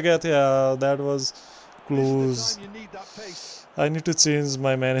छिरिसकेको थियो यार that was This is close the time you need that pace. I need to change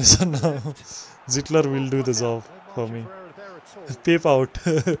my manager now Zittler will do the job No for margin me for error there at all. Pep out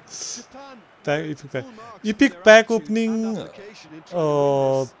Japan. Pack- epic pack. Full marks Epic for their pack attitude opening, and application in trying to win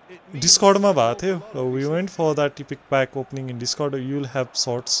this. It means डिस्कर्डमा a भएको lot थियो of we these went for that epic pack opening in discord you'll have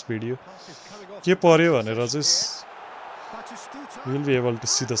shorts video Pass is coming off के the पर्यो back भनेर section चाहिँ here. Batistuta. you'll be able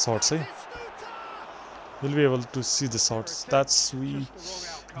to see the shorts है Batistuta! you'll be able to see the shorts that's we Just the wrong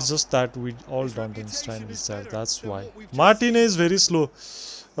outcome. it's just that we all His don't reputation understand is is that better that's than why what we've just Martin is very slow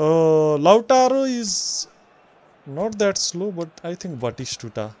Lautaro is not that slow but I think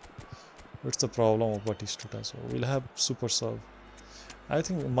Batistuta it's the problem of Batistuta so we'll have super sub I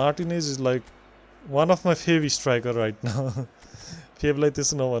think Martinez is like One of my favorite striker right now. Favorite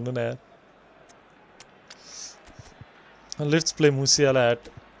this no one na. Let's play Musiala at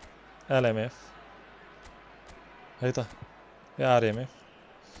LMF. Hai ta. Yeah, RMF.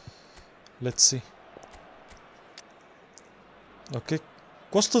 Let's see. Okay.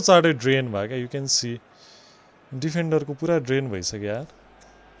 Kosto chade drain bhayo kya, you can see. Defender ko pura drain bhaisakyo yaar.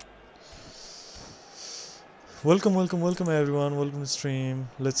 Welcome everyone. Welcome to stream.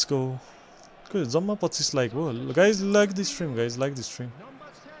 Let's go. Good. Jamma 25 like ho. Guys, like this stream, guys. Like this stream.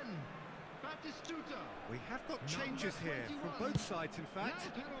 We have got changes here from both sides, in fact.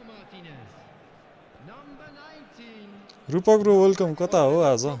 Rupak bro, welcome. Kata ho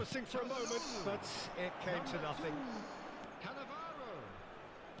aaj? Promising for a moment, but it came to nothing.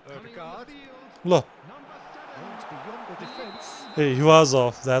 Odegaard. Lo. Runs beyond the defence. Hey, he was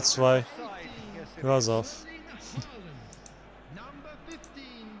off. That's why. Offside. Yes, it He was is. off. Number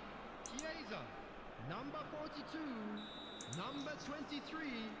 15, Chiesa. Number 42, number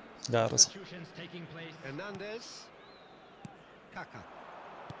 23. Gaह्रो छ. Substitutions taking place. Hernandez. Kaka.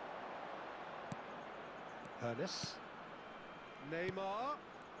 Hernes. Neymar.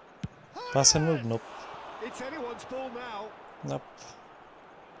 Pass and move. Nope. It's anyone's ball now. Nope.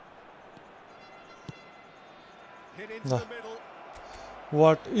 Hit into No. the middle.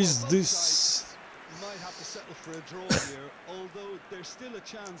 What is Both this? sides might have to settle for a draw here, although there's still a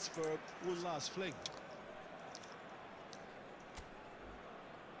chance for one last fling.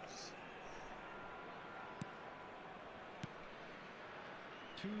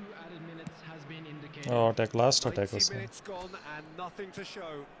 Two added minutes has been indicated. Oh, attack. Last attack 90 was. minutes gone and nothing to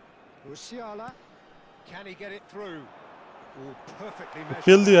show. Musiala. Can he get it through? Oh, perfectly measured.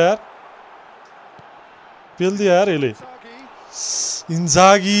 Pill दियो यार. Pill दियो यार यसले. Inzaghi.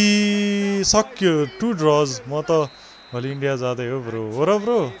 Inzaghi सक्यो. 2 draws. म त भोलि India जाँदै हो ब्रो. हो र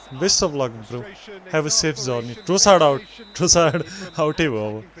bro. Best of lock bro. Have a safe journey. Trossard out. Trossard आउटै भयो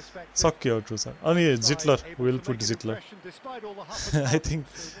अब. सक्यो Trossard. अनि Zittler. We'll put Zittler. I think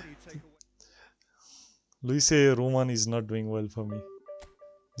Luis Roman is not doing well for me.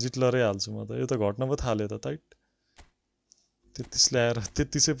 Zittler नै हाल्छु म त. यो त घट्न पो थाल्यो त टाइट. 33 ल्याएर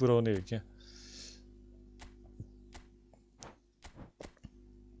 33 पुर्याउने हो क्या.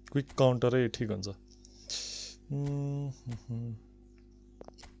 क्विक काउन्टरै ठिक हुन्छ.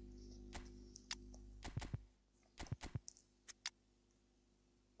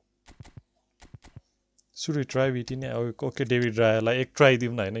 Should we try VT नै? ओके डेभिड रायलाई एक ट्राई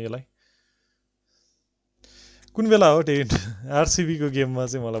दिउँ न हैन यसलाई. कुन बेला हो डेभिड? आरसीबी को गेममा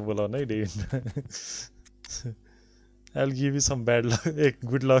चाहिँ मलाई बोलाउन है David. I'll give you some bad luck.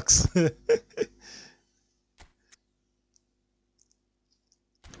 Good lucks.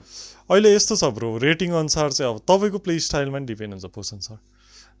 अहिले यस्तो छ ब्रो, रेटिङ अनुसार चाहिँ अब तपाईको प्ले स्टाइलमा नि डिपेन्ड हुन्छ पोसन सर.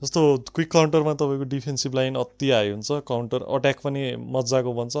 जस्तो क्विक काउन्टरमा तपाईको डिफेन्सिभ लाइन अति हाई हुन्छ, काउन्टर अट्याक पनि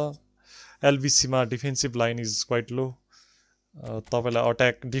मज्जाको बन्छ. एलबीसी मा defensive line is quite low. तपाईलाई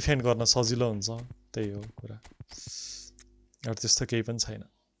अट्याक डिफेन्ड गर्न सजिलो हुन्छ. त्यही हो कुरा. अरु त्यस्तो केही पनि छैन.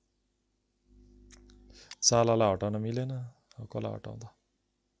 सालालाई हटाउन मिलेन. अब कसलाई हटाउँदा?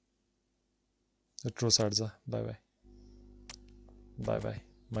 ट्रोसार्ड जा. Bye bye. Bye bye.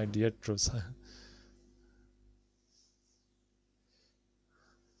 My dear Trossard.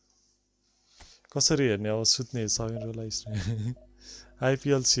 कसरी हेर्ने अब सुत्ने सबिनलाई.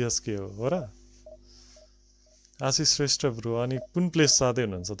 आइपिएल सीएसके हो र? आशिष श्रेष्ठ ब्रो. अनि कुन प्लेस जाँदै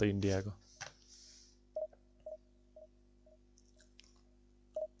हुनुहुन्छ त इन्डियाको?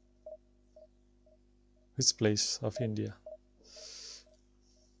 Which place of India?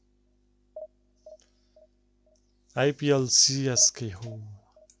 IPL CSK ho.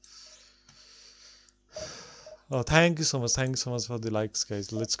 Oh, thank you so much for the likes,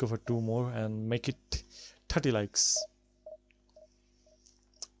 guys. Let's go for 2 more and make it 30 likes.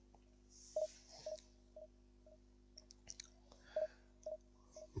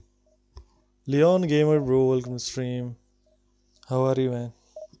 Leon Gamer bro, welcome to stream. How are you, man?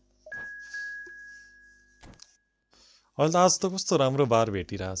 अहिले आज त कस्तो राम्रो बार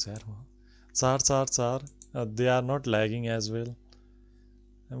भेटिरहेछ यार म. 4-4-4. They are not lagging as well.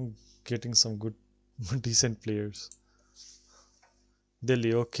 I'm getting some good decent players.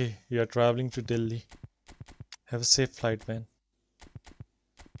 Delhi, okay. You are traveling to Delhi. Have a safe flight, man.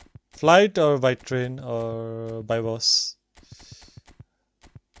 Flight or by train or by bus?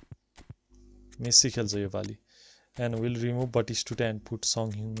 Messi खेल्छ यो पाली. And we'll remove Batistuta and put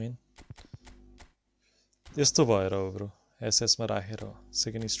Song Heung-min. यस्तो भएर हो bro. SS मा राखेर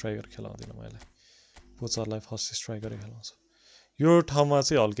second striker खेलाउँदिन मैले. पोचरलाई first स्ट्राइकरै खेलाउँछु. यो ठाउँमा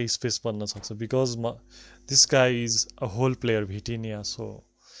चाहिँ हल्कै स्पेस बन्न सक्छ because this guy is a whole player भिटिनिया. So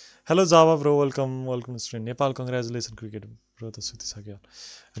Hello Java bro, welcome stream. Nepal congratulations cricket bro त सुतिसक्यो.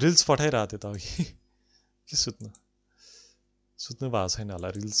 रिल्स पठाइराथे त अघि. के सुत्नु भएको छैन होला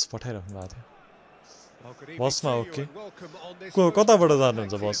रिल्स पठाइराख्नु भएको थियो. बसमा ओके. कताबाट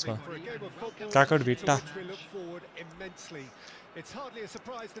जानुहुन्छ बसमा? काकड Bhitta. It's hardly a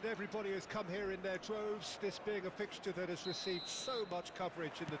surprise that everybody has come here in their droves, this being a fixture that has received so much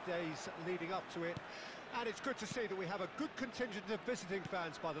coverage in the days leading up to it. And it's good to see that we have a good contingent of visiting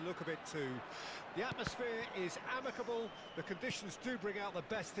fans by the look of it too. The atmosphere is amicable, the conditions do bring out the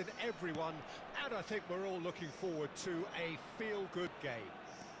best in everyone, and I think we're all looking forward to a feel-good game.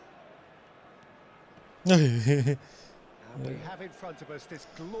 And we have in front of us this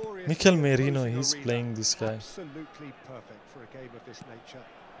glorious Mikel Merino, he's playing this guy. Absolutely perfect for a game of this nature.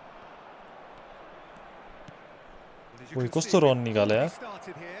 Oi, कस्तो run निकाले यार.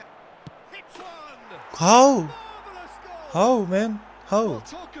 Started here. Hits one. How? Marvelous goal. How man? How? Well,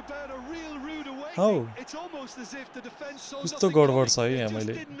 talk about a real rude awakening. How? It's almost as if the defense saw कस्तो nothing गडबड coming. छ है They यहाँ just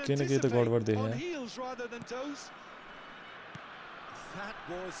मैले didn't केही न केही त गडबड anticipate. देखेँ On यहाँ. heels rather than toes. That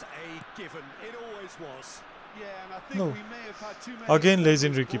was a given. It always was. Yeah, and I think No. we may have had too many Again of those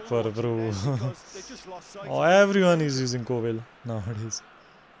legendary ball keeper, watching bro. then because they just lost sight Oh, of it. everyone is using Kovel nowadays.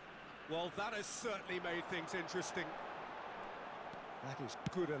 Well, that has certainly made things interesting. That is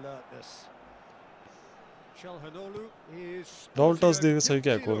good alertness. Chalhanoglu is Double toss sporting a दिएको छ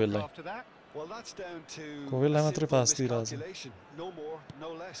क्या guilty कोवेललाई? look after that. Well, that's down to कोवेललाई a मात्रै simple pass दिइरहेछ. miscalculation. No more,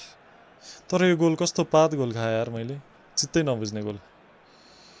 no less. तर यो goal कस्तो पात goal खाए यार मैले. चित्तै नबुझ्ने goal.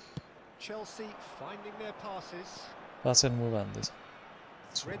 Chelsea finding their passes. Pass and move हान्दैछ.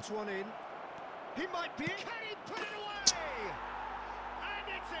 Threads one in. He might be. Can he put it away? And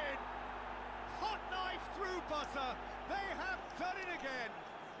it's in. Hot knife through butter. They have done it again.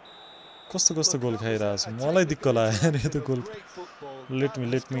 कस्तो goal खाइरहेछ. मलाई दिक्क लाग्यो नि यो goal. Great football. Let That me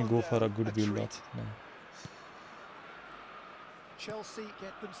has gone go for a down good build up. treat. No. Chelsea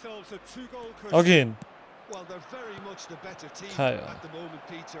get themselves a two-goal cushion. Again. Well, they're very much the better team Hi. at the moment,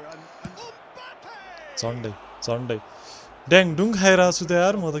 Peter. And Mbappe! झन्डै. ड्याङ डुङ खाइरहेको छु त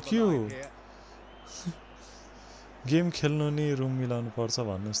यार म त के हो. गेम खेल्नु नि रुम मिलाउनु पर्छ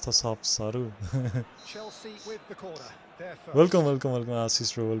भन्नुस् त सब्सहरु. Chelsea with the corner. There first. Welcome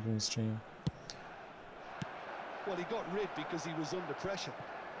Ashish bro welcome stream. well, he got rid because he was under pressure.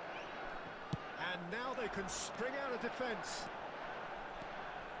 And now they can spring out of defence.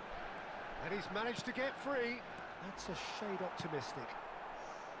 And he's managed to get free. That's a shade optimistic.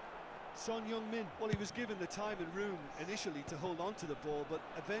 Son Heung-min, well, he was given the time and room initially to hold on to the ball, but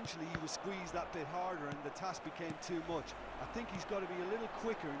eventually he was squeezed that bit harder and the task became too much. I think he's got to be a little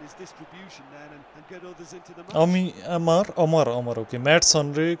quicker in his distribution then and get others into the match. Amar okay mat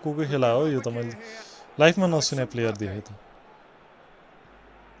सनरे को खेला हो यो त मैले लाइफमा नसुने player देखे त.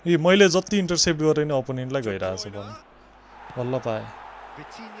 ए मैले जति इन्टरसेप्ट गरे नि अपोनेन्टलाई गइरहेछ बल. बल्ल पाए.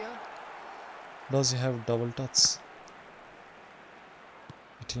 Vitinha. Does he have double touch?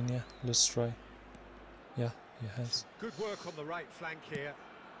 Vitinha, let's try. Yeah, he has. Good work on the right flank here.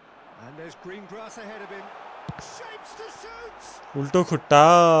 And there's green grass ahead of him. Shapes to shoot. उल्टो खुट्टा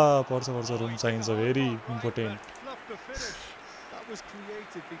पर्छ रुम चाहिन्छ very important. Fluff the finish. That was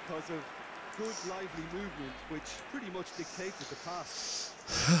created because of good lively movement which pretty much dictated the pass.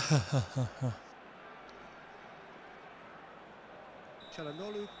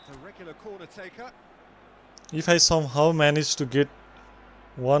 Chalhanoglu, the regular corner taker. If I somehow manage to get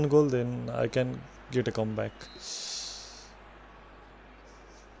one goal, then I can get a comeback.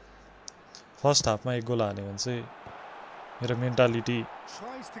 First half मा एक goal हाने भने चाहिँ मेरो mentality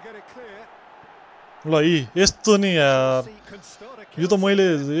Tries to get it clear. ल यस्तो नि यार. Chelsea can start a यो त मैले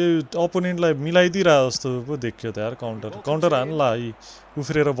अपोनेन्टलाई मिलाइदिइरहेको जस्तो पो देखियो त यार. काउन्टर हान ल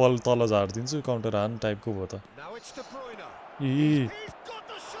उफ्रेर बल तल झार्दिन्छु काउन्टर हान टाइपको भयो त. Now it's De Bruyne. A He's got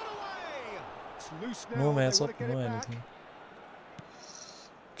the shot away. It's loose now. No They match want up to get no it back. Anything.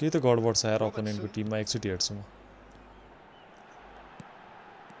 केही त गडबड छ यार अपोनेन्टको टिममा एकचोटि हेर्छु म.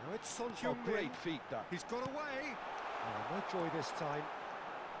 Now it's Son Oh, Heung-min. great feat that. He's got away. Oh, no joy this time.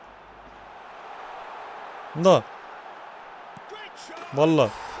 ल Great shot. बल्ल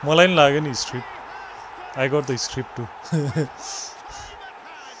मलाई नि लाग्यो नि script. I got the script to. Time at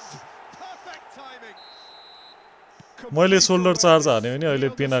hand. Perfect timing. मैले सोल्डर चार्ज Complete हाने भने अहिले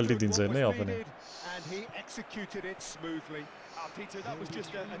awareness. पेनाल्टी He दिन्छ understood नि what was opponent. needed, and he executed it smoothly. Peter, that was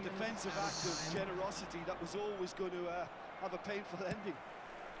just a defensive act of generosity that was always going to have a painful ending.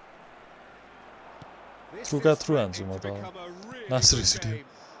 This Through is through hands, threatening to Mata. become a really Nasri good City. game.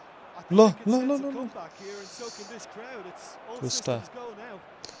 I think Lo, they can lo, sense lo, a lo, lo. comeback here and so can this crowd. It's all Twista. systems go now.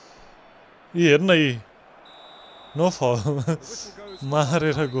 हेर्न no foul The whistle goes for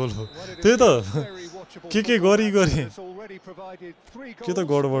मारेर half-time. Goal हो Well, it त्यही has त been very watchable के football गरी action गरी that's already provided 3 के त goals,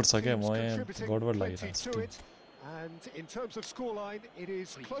 गडबड with छ क्या teams म यहाँ contributing गडबड plenty लागिरहेको to छ it. And in terms of scoreline, it is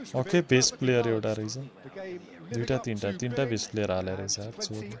close to okay being best perfectly player एउटा balanced. रहेछ The game living दुईटा up तीनटा to तीनटा billing बेस्ट प्लेयर हालेर रहेछ and यार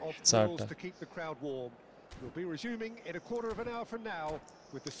plenty of thrills चारटा to keep the crowd warm. We'll be resuming in a quarter of an hour from now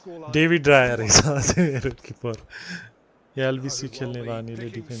with the scoreline. David राया रहेछ मेरो किपर एलबिसी Oh, well, खेल्ने the बानीले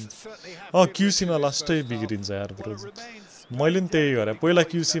pickings defence certainly have been rich क्युसीमा in this लास्टै first half. बिग्रिन्छ यार Well, bro it remains मैले very पनि त्यही गरेँ delicately पहिला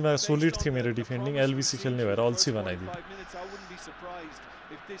poised क्युसीमा and सोलिड based थियो on मेरो the डिफेन्डिङ promise एलबिसी we've खेल्ने seen भएर through the अल्छी first बनाइदियो 45 minutes, I wouldn't be surprised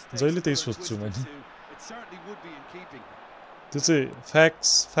if this takes जहिले a त्यही turn सोध्छु twist or मैले two. It certainly would be in keeping. त्यो चाहिँ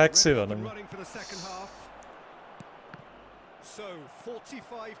फ्याक्ट्सै Ready up भनौँ and running for the second half. So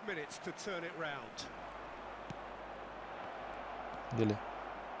 45 minutes to turn it round. यसले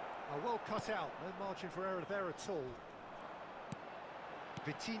Well cut out, no margin for error there at all.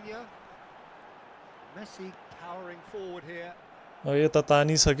 Vitinha, Messi powering forward here. यता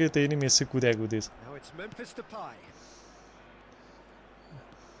तानिसक्यो त्यही नि Messi कुदेछ Now it's Memphis Depay.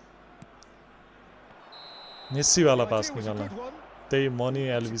 मेसीवाला The pass idea was a निकाल्न good one. त्यही money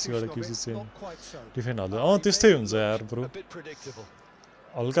The एलबिसीबाट execution of QC it, चाहिँ not quite so. Defend हाल्यो त्यस्तै हुन्छ यार ब्रो A bit predictable.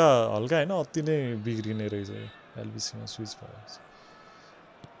 हल्का हल्का होइन अति नै बिग्रिने रहेछ एलबिसीमा स्विच भएपछि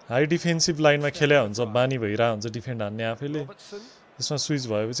हाई डिफेन्सिभ लाइनमा खेल्या हुन्छ बानी भइरहेको हुन्छ डिफेन्ड हान्ने आफैले Robertson. त्यसमा स्विच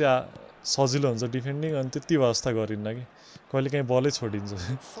भएपछि सजिलो हुन्छ डिफेन्डिङ अनि त्यति वास्ता गरिन्न कि कहिले काहीँ बलै छोडिन्छ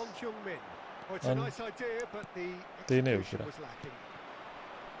And Son Heung-min. Oh, it's a And nice idea, but the त्यही नै हो execution कुरा was lacking.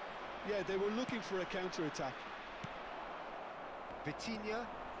 Yeah, they were looking for a counter-attack. Vitinha.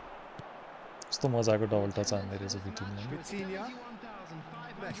 कस्तो मजाको डबल टच हान्ने रहेछ भिटिनियाले Vitinha.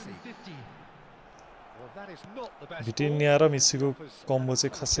 Messi. 21,550. Well, that is not the best भिटिनिया ball. र मेसीको combo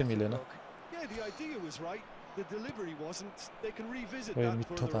चाहिँ खासै मिलेन Yeah, the idea was right. The delivery wasn't. They can revisit ओए that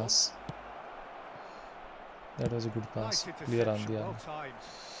मिठो further on. Pass that was a good pass Nice clear interception, हान्दियो well timed.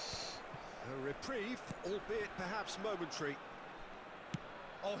 A reprieve, albeit perhaps momentary.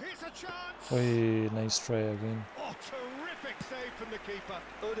 Oh, here's a chance! ओए nice try again Oh, terrific save from the keeper.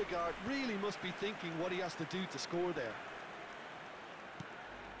 Odegaard really must be thinking what he has to do to score there.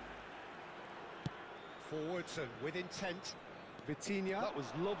 Forwards and with intent. Vitinha. That was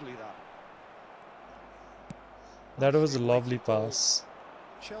lovely, that. That was a lovely pass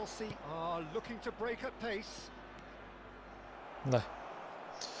Chelsea are looking to break at pace. ल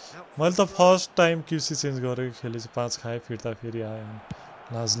Out मैले त for throw. First time QC change गरेको खेलेपछि 5 खाएँ फिर्ता फेरि आयो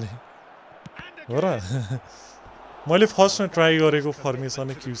लाजले And हो र again. मैले फर्स्टमा ट्राई गरेको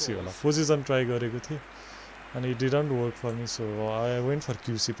फर्मेसनै क्युसी होला पोजिसन ट्राई गरेको थिएँ अनि it didn't work for me so I went for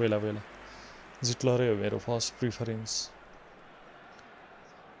QC पहिला जिटलरै हो मेरो first preference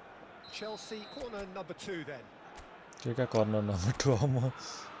Chelsea corner number 2 then. के कर्नर नम्बर 2 अब म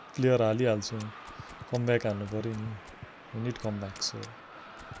प्लेयर हालिहाल्छु कमब्याक हान्नु पऱ्यो नि we need comeback so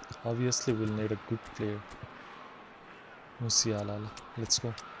obviously we'll need a good player Musiala let's go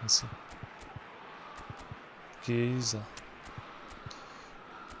Messi Chiesa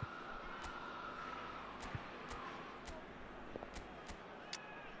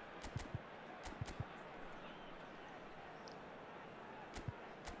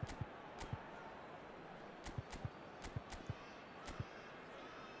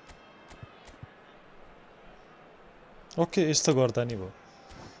okay यस्तो गर्दा नि भयो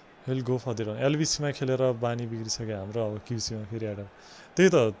will go for the run एलबिसीमा खेलेर बानी बिग्रिसक्यो हाम्रो अब क्युसीमा फेरि आएर त्यही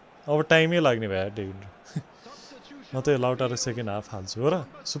त अब टाइमै लाग्ने भयो डेभिड म त लाउटारो सेकेन्ड हाफ हाल्छु हो र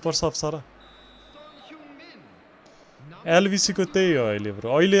सुपर सब छ र एलबिसीको त्यही हो अहिले ब्रो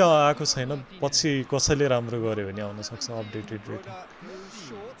अहिले आएको छैन पछि कसैले राम्रो गर्यो भने आउन सक्छ updated rating Moves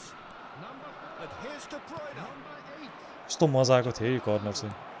short. And here's De Bruyne. कस्तो मजाको थियो है कर्नर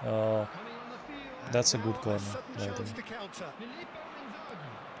चाहिँ that's a good Now a corner sudden chance to counter.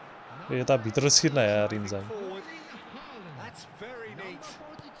 यता भित्र छिर्न यार enzyme Forward. That's very neat.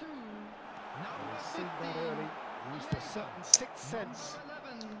 We've seen that early. Used a certain sixth sense.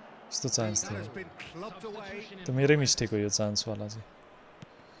 यस्तो चान्स That थियो has been clubbed away. त मेरै mistake हो यो चान्सवाला चाहिँ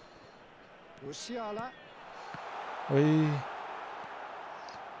Musiala. ओइ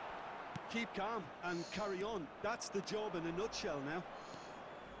Keep calm and carry on. That's the job in a nutshell now.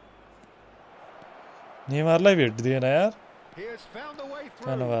 नेमारलाई भेट्दिएन यार He has found a way through.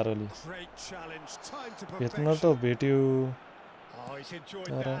 कानवारोले Great challenge. Time to भेट्न perfection. त भेट्यो Oh, he's enjoyed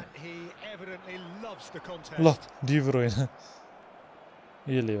Tara. that. He evidently loves the ल contest. डिब्रोइन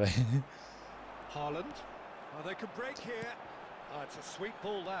यसले भाइ Haaland. Oh, they could break here. Oh, it's a sweet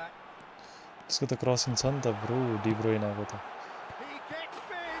ball that. त्यसको त crossing छ नि त ब्रो डिब्रोइनाको त He gets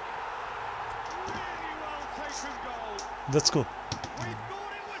big. Really well taken goal. Let's go We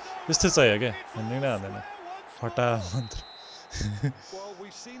thought it was over. यस्तै चाहियो क्या It's भन्ने नै हान्दैन elsewhere once फटा मन्त्र Well,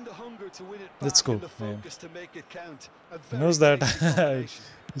 we've seen the hunger to win it Let's back go, and the man. focus to make it count. A He very knows that tasty combination.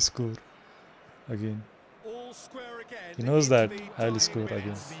 I score again. All square again. He knows into that the I'll dying score again.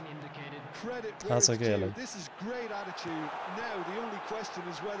 minutes. Been indicated. Credit That's where it's okay, due. like. This is great attitude. Now the only question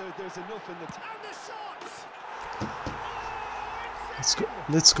is whether there's enough in the tank. And the shots! Let's go.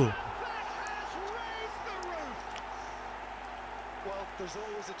 Let's go. That has raised the roof! Well, there's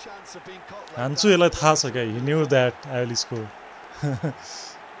always a chance of being caught like हान्छु that. यसलाई थाहा छ क्या he knew that I will score.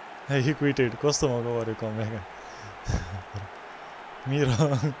 He quitted. कस्तो मौका पऱ्यो comeback मेरो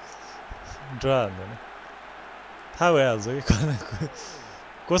draw हान्दैन थाहा भइहाल्छ कि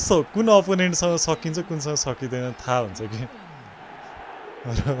कस्तो कुन अपोनेन्टसँग सकिन्छ कुनसँग सकिँदैन थाहा हुन्छ कि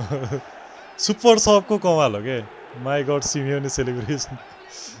सुपर सबको कमाल हो के माई गड सिमियोनी सेलिब्रेसन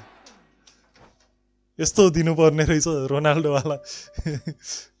यस्तो दिनुपर्ने रहेछ रोनाल्डोवाला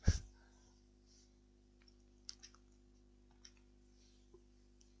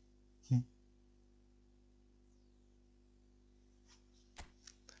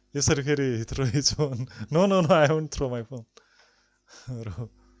यसरी फेरि through his phone no no no I won't throw my phone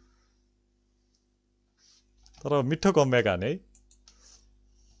तर मिठो कमब्याक हाने है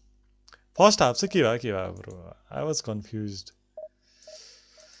फर्स्ट हाफ चाहिँ के भयो bro I was confused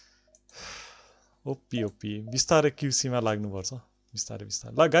OP OP बिस्तारै क्युसीमा लाग्नुपर्छ बिस्तारै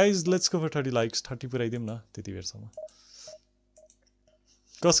बिस्तारै ल guys let's go for 30 likes 30 पुऱ्याइदिउँ न त्यति बेरसम्म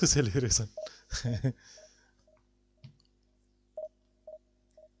कसको सेलिब्रेसन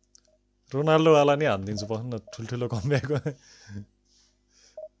रोनाल्डोवाला नै हानिदिन्छु बस्नु न ठुल्ठुलो कमब्याक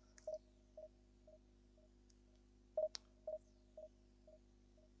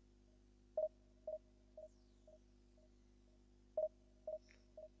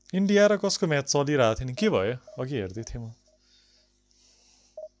इन्डिया र कसको म्याच चलिरहेको थियो नि के भयो अघि हेर्दै थिएँ म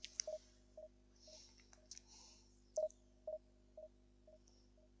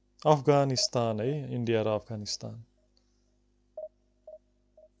अफगानिस्तान है इन्डिया र अफगानिस्तान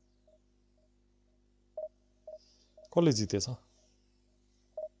कसले जितेछ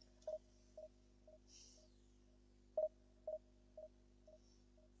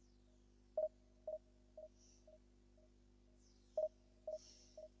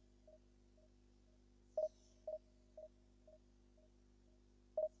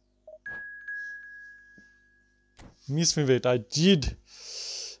Miss me, wait, I did.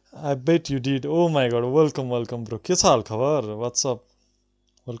 I bet you did. Oh my god, welcome, welcome, bro. के छ हाल खबर? What's up?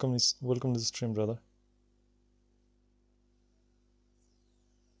 Welcome to the stream, brother.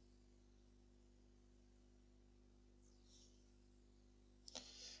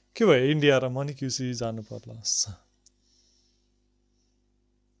 के भयो इन्डिया र मनी क्युसी जानु पर्ला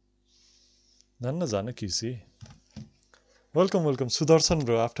जान्न QC welcome welcome Sudarshan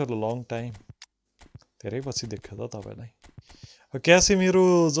bro after a long time धेरै पछि देख्यो त तपाईलाई क्यासेमिरो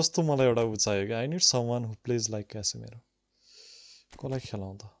जस्तो मलाई एउटा उ चाहियो कि I need someone who plays like क्यासेमिरो कसलाई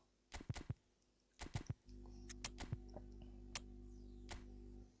खेलाउँ त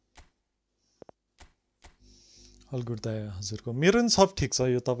अल गुड दाइ हजुरको मेरो नि सब ठिक छ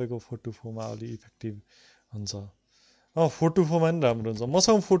यो तपाईँको 424 मा अलि इफेक्टिभ हुन्छ 424 मा नि राम्रो हुन्छ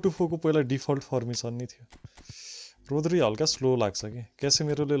मसँग 424 को पहिला डिफल्ट फर्मेसन नै थियो रोद्री हल्का स्लो लाग्छ कि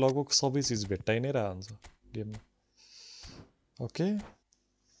क्यासेमिरोले लगभग सबै चिज भेट्टाइ नै रहा हुन्छ गेममा ओके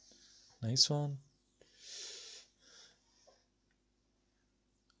नाइस वान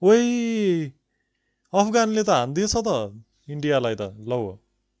ओइ अफगानले त हान्दिएछ त इन्डियालाई त लौ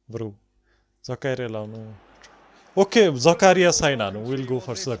ब्रो जकारिया लाउनु okay Zachariah sign हानु will go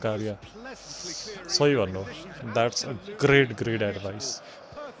for Zachariah सही भन्नु द्याट्स अ ग्रेट एडभाइस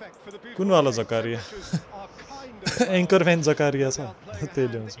कुन वाला जकारिया एङ्करम्यान जकारिया छ त्यही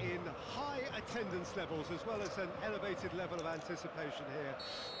ल्याउँछु attendance levels as well as an elevated level of anticipation here.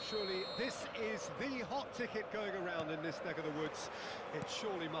 Surely this is the hot ticket going around in this neck of the woods. It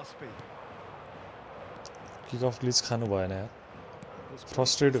surely must be. Kick off glitch खानु भएन यार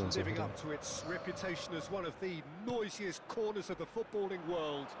frustrated हुन्छ Living up to its reputation as one of the noisiest corners of the footballing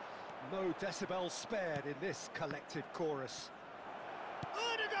world. No decibels spared in this collective chorus.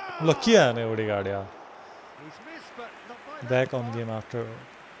 ल के हाने Odegaard यार He's missed but not by back on game after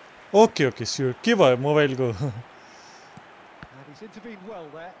okay okay sure के भयो मोबाइलको And he's intervened well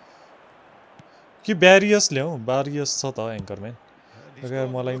there. कि ब्यारियस ल्याउँ बारियस छ त एङ्करम्यान And he's अगर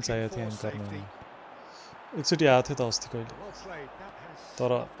gone मलाई looking चाहिएको for थियो एङ्करम्यान safety. एकचोटि आएको थियो त अस्ति कहिले Well played. That has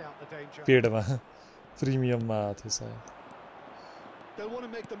तर snuffed out the danger. पेडमा प्रिमियममा आएको थियो सायद They'll want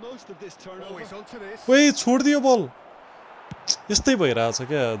to make the most of this Oh, turnover. he's onto this. ओइ छोडिदियो बल यस्तै भइरहेछ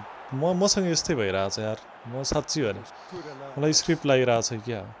क्या मसँग यस्तै भइरहेछ यार म साँच्ची भने Good alert. मलाई स्क्रिप्ट लागिरहेछ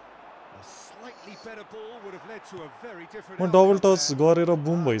क्या A slight slightly better ball would have led to a very different म डबल outcome टच there. गरेर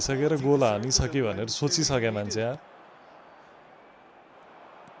बुम भइसकेर Quality गोल deserved हानिसके when भनेर really सोचिसके needed. मान्छे यार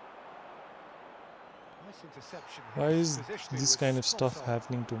Nice interception. Why His is positioning this was kind of spot stuff on.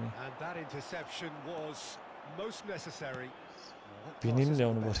 happening to me? And that interception was most necessary. What भिनिन passes are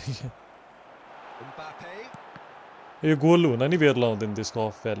ल्याउनु the best? पर्यो Mbappe. यो goal हुन नि बेर लाउँदैन त्यसको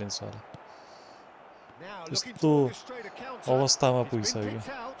of balance वाला Now looking to त्यस्तो orchestrate a counter. अवस्थामा It's been पुगिसक्यो picked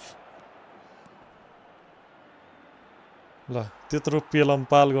out. ल त्यत्रो पेलम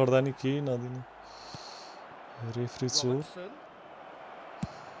पाल गर्दा नि केही नदिने रेफ्री चोर Robertson.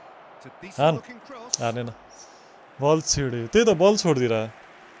 It's a decent हान looking cross. हानेन बल छिड्यो त्यही त बल छोडिदिएर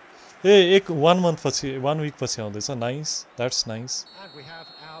ए एक 1 मन्थ पछि 1 विक पछि आउँदैछ nice that's nice And we have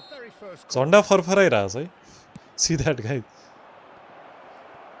our very first goal. झन्डा फरफराइरहेछ है see that guy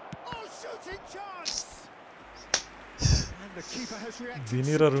Oh, shooting chance! And the keeper has reacted.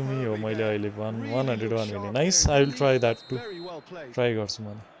 भिनी र रुमी हो superbly मैले there. अहिले 101 Really looked मिने sharp nice there. I will try that to Very well played. Try गर्छु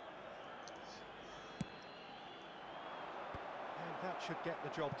मैले And that should get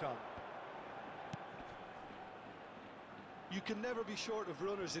the job done. You can never be short of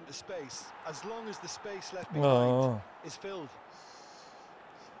runners into space, as long as the space left behind is filled.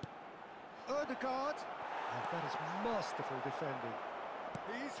 Odegaard. And that is masterful defending.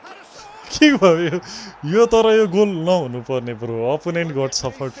 He's had a shot! के भयो यो तर यो goal नहुनु पर्ने bro opponent got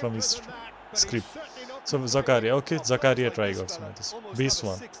suffered from his script so Zachariah okay Zachariah try गर्छु म त्यस base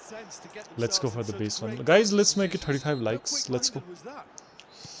 1 let's go for the base 1 guys let's make it 35 likes let's go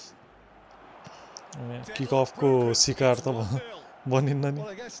kick of को शिकार त बनिन्न नि Well,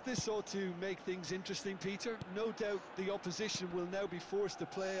 I guess this ought to make things interesting, Peter. No doubt the opposition will now be forced to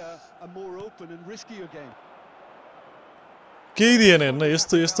play a more open and riskier game. केही दिएन हेर्न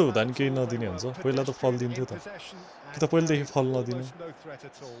यस्तो यस्तो हुँदा नि केही नदिने हुन्छ पहिला त फल दिन्थ्यो त कि त पहिलेदेखि फल नदिने No threat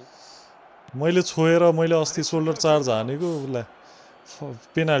at all. मैले छोएर मैले अस्ति सोल्डर चार्ज हानेको उसलाई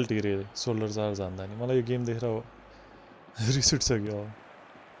पेनाल्टी रे सोल्डर चार्ज हान्दा नि मलाई यो गेम देखेर रिस उठ्सक्यो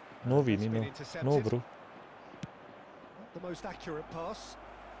no mini no bro Not the most accurate pass.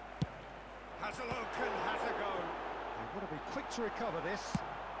 Has a look and has a go. They've got to be quick to recover this.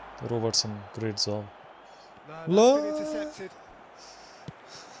 Robertson great job No, that's been intercepted.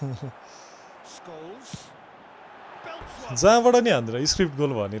 Scholes. Belts one. जहाँबाट नि हान्दैन script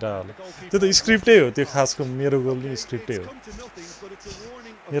goal भनिरह होला त्यो त स्क्रिप्टै हो त्यो खासको मेरो goal नि स्क्रिप्टै हो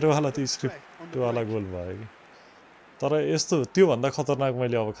मेरो वाला त्यो स्क्रिप्ट वाला गोल भयो कि तर यस्तो त्योभन्दा खतरनाक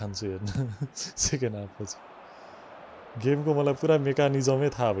मैले अब खान्छु हेर्न सेकेन्ड हाफ पछि गेमको मलाई पुरा मेकानिजमै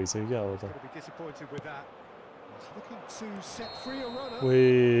थाहा भइसक्यो क्या अब त Gonna be disappointed with that. He's looking to set free a runner. Way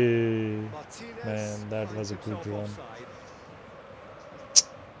Martinez Man, that was a finds good himself run. offside.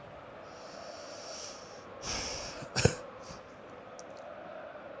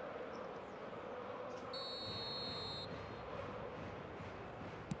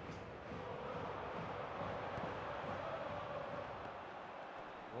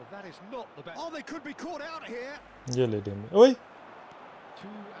 Well, that is not the best. Oh, they could be caught out here. ये ले dam ओए 2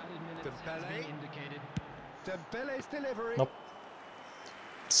 added minutes has Dembele. been indicated. Dembele's delivery. Nope.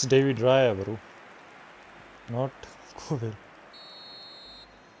 It's David Raya bro not Cowell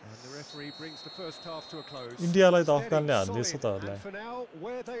And the referee brings the first half to a close. इन्डियालाई त Steady, अफगानले हान्दैछ solid, त andहरूलाई for now,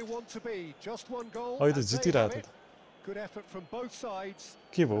 where they want to be. Just one goal. अहिले त and they जितिरहेको have थियो it. Good effort from both sides.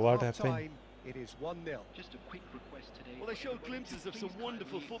 के भयो At what half-time, happen it is 1-0. Just a quick request today. Well, they showed glimpses of some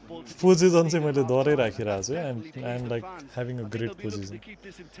wonderful football. Position चाहिँ मैले डरै राखिरहेको छु I am like having a great Looking position to keep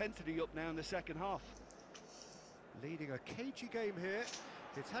this intensity up now in the second half. Leading a cagey game here.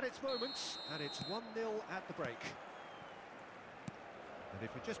 It's had its moments, and it's 1-0 at the break. And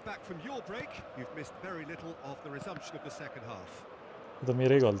if you're just back from your break, you've missed very little of the resumption of the second half. त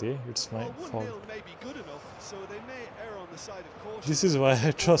मेरै गल्ती है it's my Well, fault 1-0 may be good enough, so they may err on the side of caution. This is why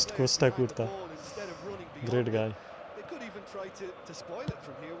I trust Players Costa behind the kurta ball instead of running beyond great it. गाई They could even try to spoil it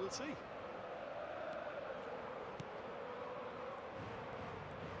from here, we'll see.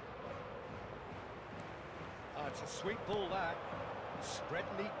 It's a sweet ball that. Spread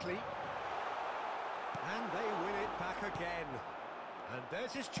neatly. And they win it back again. And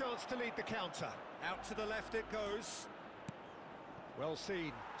there's his chance to lead the counter. Out to the left it goes. Well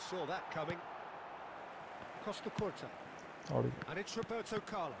seen. Saw that coming. Costa Curta. And it's Roberto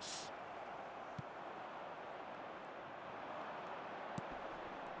Carlos.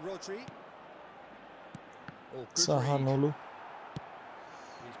 Rodri. Oh, good read. Sahanolu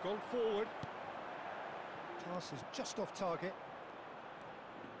He's gone forward. Pass is just off target.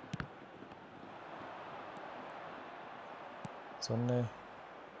 झन्नै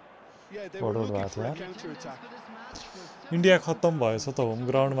Yeah, they were Forward looking back, for a yeah. counter attack. India खत्तम भएछ त home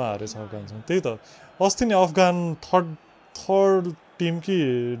ग्राउन्डमा हारेछ अफगानसँग त्यही त अस्ति नै Afghan third team कि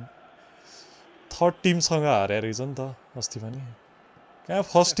थर्ड टिमसँग हारे रहेछ नि त अस्ति पनि कहाँ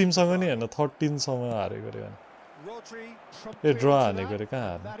फर्स्ट टिमसँग नि हैन थर्ड टिमसँग हारेको रे भने Rodri ए promptly ड्र onto हानेको that. रे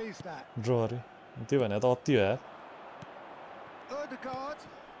कहाँ That हार्ने is that. ड्र अरे त्यो भने त अति हो यार Odegaard.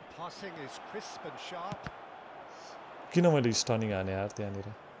 Passing is crisp and sharp. किन मैले स्टनिङ हाने यार त्यहाँनिर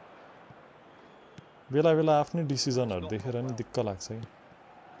बेला बेला आफ्नै डिसिजनहरु देखेर नि दिक्क लाग्छ कि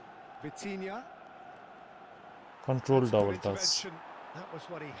Vitinha. Control That's good double touch intervention. That was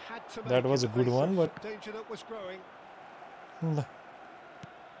what he had to That make was in a the good face one, of but- some danger that was growing.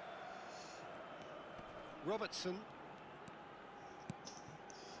 Robertson.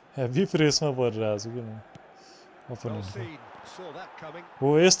 Heavy प्रेसमा परिरहेको छु कि म Well अपोनेन्टको seen. Saw that coming.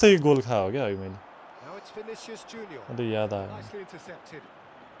 हो यस्तै goal खायो क्या है मैले Now it's Vinicius Junior. अहिले याद आयो Nicely intercepted.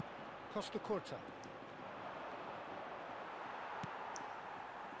 Costa Curta.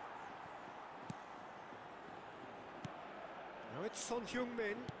 Now it's Son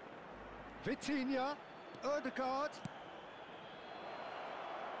Heung-min. Vitinha. Odegaard.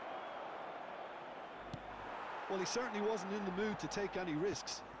 Well, he certainly wasn't in the mood to take any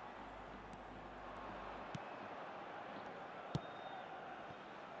risks.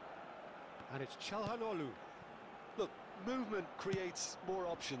 And it's Çalhanoğlu. Look, movement creates more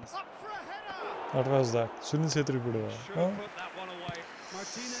options. Up for a header! What was that? Sunil Chhetri बुढो Should हो have put that one away.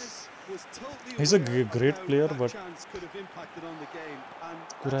 Martinez was totally He's a aware of great how player, that but- chance could have impacted on the game,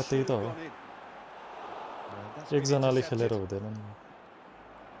 and कुरा that त्यही should त have हो gone in. Well, that's been एकजनाले intercepted. खेलेर हुँदैन नि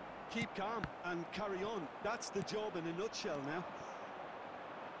Keep calm and carry on. That's the job in a nutshell now.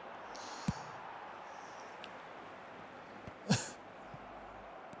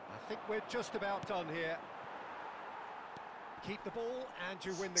 I think we're just about done here. Keep the ball and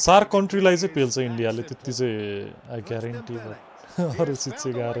you win the सार game. कन्ट्रीलाई चाहिँ It's पेल्छ that इन्डियाले simple. त्यति चाहिँ I That's guarantee Dembele. अरू He चिज has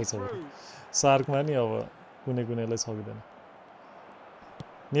चाहिँ found a गाह्रो way छ बरु through. सार्कमा नि अब कुनै कुनैलाई सक्दैन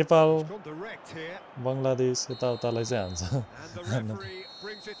Nepal He's gone direct here. Bangladesh यताउतालाई चाहिँ हान्छ And the referee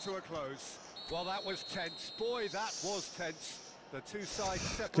brings it to a close. Well, that was tense. Boy, that was tense. The two sides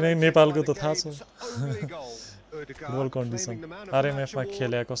separated by नेपालको the त थाहा छ game's only goal. Football Odegaard condition claiming the man of the आरएमएफमा match award.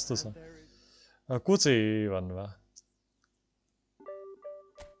 खेले कस्तो छ And there is- को चाहिँ भन्नुभयो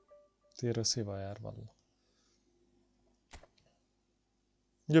 1300 भयो यार बल्ल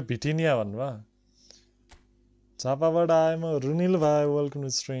यो भिटिनिया भन्नुभयो झापाबाट आए म रुनिल भाइ welcome to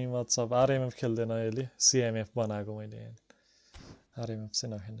stream WhatsApp RMF खेल्दैन अहिले सिएमएफ बनाएको मैले आरएमएफ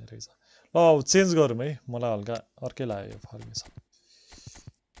चाहिँ नखेल्ने रहेछ ल अब चेन्ज गरौँ है मलाई हल्का अर्कै लाग्यो यो फर्मेसन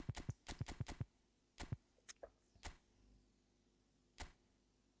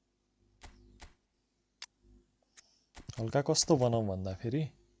हल्का कस्तो बनाऊँ भन्दा फेरि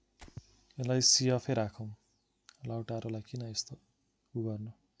यसलाई सिएफै राखौँ लाउटारोलाई किन यस्तो उ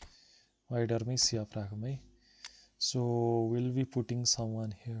गर्नु वाइडरमै सिएफ राखौँ है so will be putting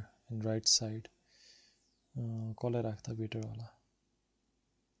someone here in right side कसलाई राख्दा बेटर होला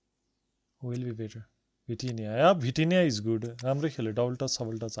will be better भिटिनिया yeah भिटिनिया is good राम्रै खेल्यो डबल टच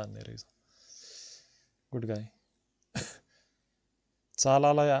सबल टच हान्ने रहेछ गुड गाई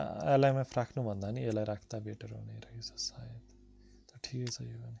चालालाई एलएमएफ राख्नु भन्दा नि यसलाई राख्दा बेटर हुने रहेछ सायद त ठिकै छ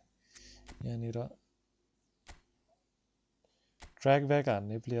यो भने यहाँनिर ट्र्याक ब्याक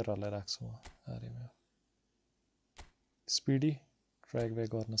हान्ने प्लेयरहरूलाई राख्छु म आरएमएफ स्पिडी ट्र्याक ब्याक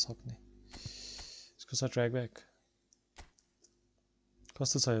गर्न सक्ने यसको छ ट्र्याक ब्याक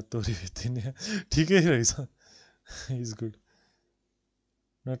कस्तो छ यो तोरी भित्तिने ठिकै रहेछ इज गुड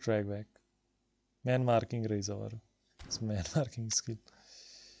न ट्र्याक ब्याक म्यान मार्किङ रहेछ बरु म्यान मार्किङ स्किल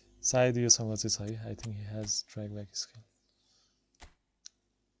सायद योसँग चाहिँ छ है I think he has track back skill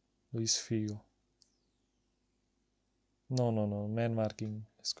Louis Figo no no no man marking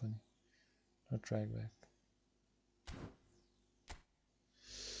यसको नि न ट्र्याक ब्याक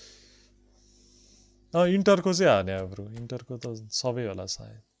इन्टरको चाहिँ हाने ब्रो इन्टरको त सबै होला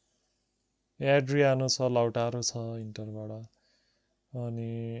सायद एड्रियानो छ लाउटारो छ इन्टरबाट अनि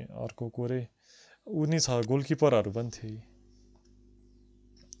अर्को कोरे उनी छ गोलकिपरहरू पनि थिए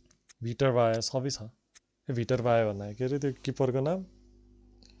भिटर बायो सबै छ भिटर बायो भन्दा के अरे त्यो किपरको नाम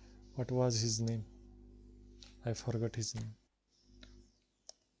what was his name I फरगट his name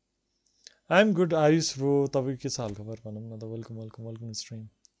I am good Ayush bro तपाईँ के छ हालखबर भनौँ न त welcome welcome welcome stream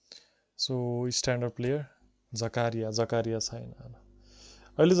so standard player Zachariah छैन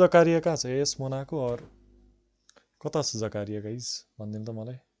अहिले जकारिया कहाँ छ एस मोनाको और कता छ जकारिया गाइज भनिदिनु त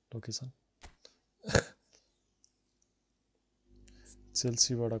मलाई लोकेसन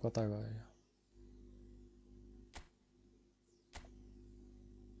चेल्सीबाट कता गयो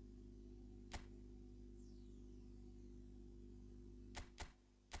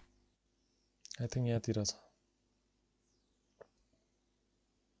आई थिंक यहाँतिर छ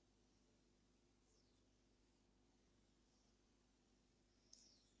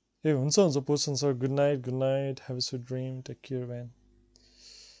ए हुन्छ पोसन sir good night have a sweet dream take care man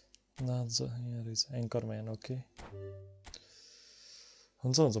यहाँ रहेछ एङ्कर म्यान ओके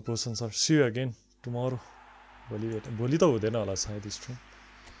हुन्छ पोसन sir C you again tomorrow भोलि त हुँदैन होला सायद स्ट्रिम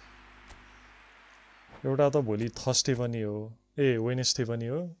एउटा त भोलि थर्सडे पनि हो ए वेडनेसडे पनि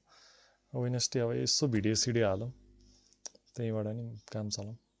हो वेडनेसडे अब यसो भिडियो सिडियो हालौँ त्यहीबाट नि काम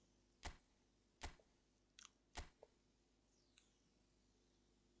चलाउँ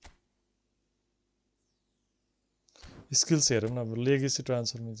स्किल्स हेरौँ न लेगेसी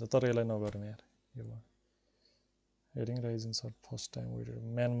ट्रान्सफर मिल्छ तर यसलाई नगरौँ यार यो heading rising short first time weighted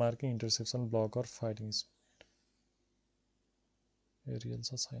man marking interception blocker fighting Ariel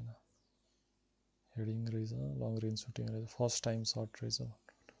छ छैन हेडिङ रहेछ लङ रेन्ज सुटिङ रहेछ फर्स्ट टाइम सर्ट रहेछ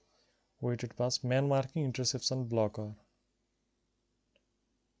weighted pass man marking interception blocker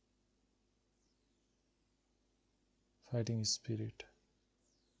fighting spirit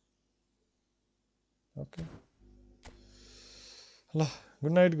okay ल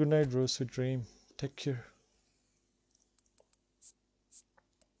good night bro sweet dream take care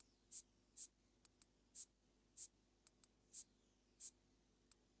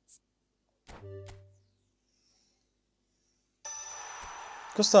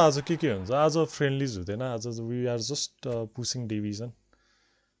कस्तो आज के हुन्छ आज फ्रेन्डलिज हुँदैन आज we are just pushing division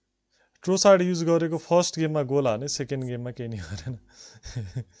Trossard use गरेको फर्स्ट गेममा गोल हाने सेकेन्ड गेममा केही नि गरेन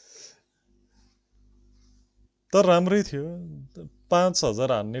तर राम्रै थियो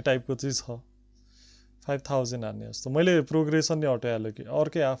 5000 हान्ने टाइपको चाहिँ छ 5000 हान्ने जस्तो मैले प्रोग्रेसन नै अटाइहाल्यो कि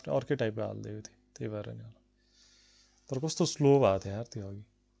अर्कै टाइपको हाल्दिएको थिएँ त्यही भएर नि होला तर कस्तो स्लो भएको थियो यार त्यो अघि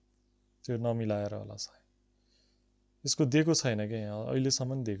त्यो नमिलाएर होला सायद यसको दिएको छैन क्या यहाँ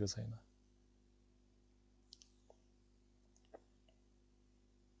अहिलेसम्म दिएको छैन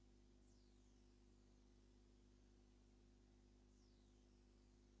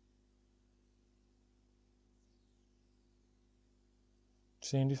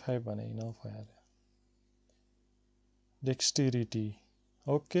 $25 भने इनफ यार dexterity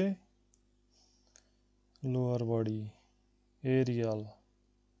okay lower body Ariel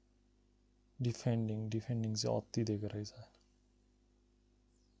defending चाहिँ अति दिएको रहेछ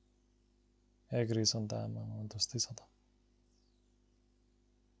एग्रेसन त आमा जस्तै छ त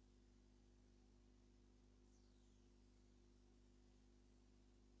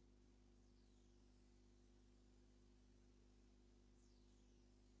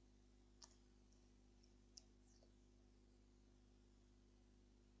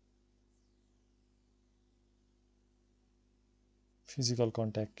फिजिकल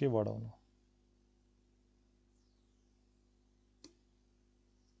कन्ट्याक्ट के बढाउनु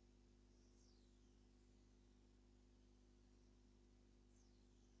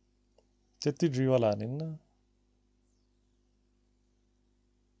त्यति ड्रिबल हानिन्न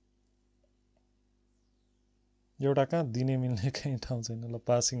एउटा कहाँ दिने मिल्ने कहीँ ठाउँ छैन ल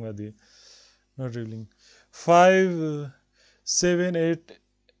पासिङमा दिए नो ड्रिबलिङ 5 7 8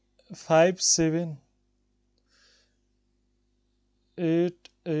 5 7 8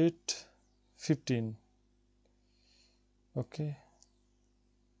 8 15 ओके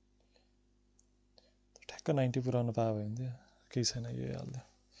ठ्याक्क 90 पुऱ्याउनु पायो भने थियो केही छैन यो हाल्दै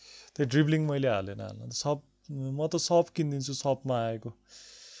त्यो ड्रिबलिङ मैले हालेन हाल्न सब म त सब किनिदिन्छु सबमा आएको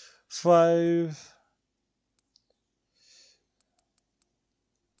 5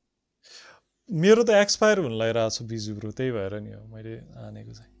 मेरो त एक्सपायर हुन लागिरहेको छ बिजु ब्रो त्यही भएर नि हो मैले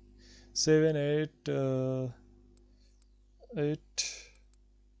हानेको चाहिँ 7 8 8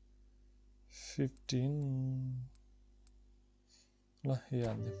 15 ल यो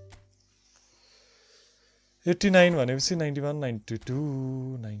हाल्दिउँ 89 भनेपछि 91 92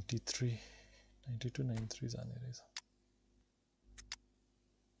 93 92 93 जाने रहेछ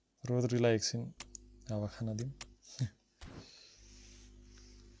रोद्रीलाई एकछिन हावा खान दिउँ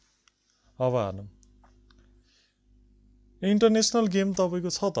अब हानौँ इन्टरनेसनल गेम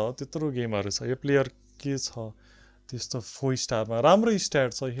तपाईँको छ त त्यत्रो गेमहरू छ यो प्लेयर के छ त्यस्तो 4 स्टारमा राम्रो स्ट्याट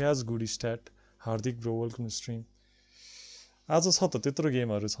छ हि हेज गुड स्ट्याट हार्दिक ब्रो वेलकम स्ट्रिम आज छ त त्यत्रो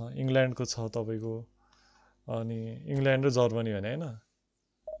गेमहरू छ इङ्ल्यान्डको छ तपाईँको अनि इङ्ल्यान्ड र जर्मनी भने हैन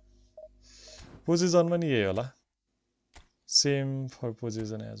पोजिसन पनि यही होला same for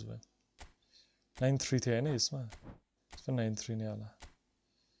position as well 93 थियो हैन यसमा 93 नै होला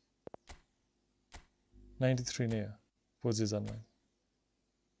 93 नै हो पोजिसनमा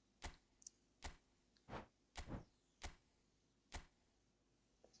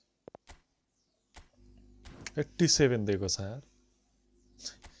 87 दिएको छ यार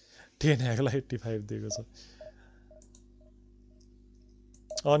 10 ह्यागलाई 85 दिएको छ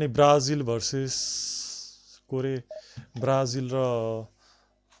अनि ब्राजिल भर्सेस ब्राजिल र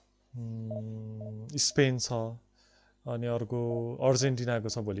स्पेन छ अनि अर्को अर्जेन्टिनाको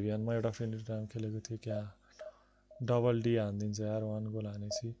छ भोलि बिहान म एउटा फ्रेन्डली टाइम खेलेको थिएँ क्या डबल डी हान्दिन्छ यार 1 गोल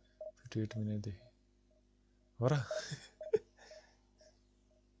हानेपछि 58 मिनेट देखि हो र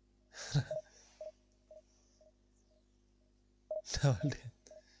डबल डी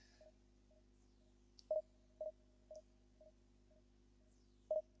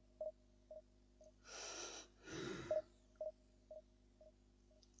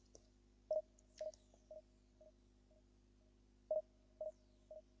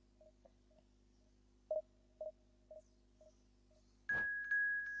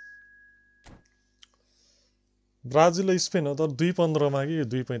ब्राजिल र स्पेन हो तर 2:15 मा कि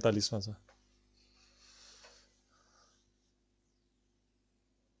 2:45 मा छ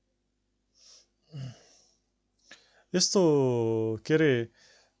यस्तो के रे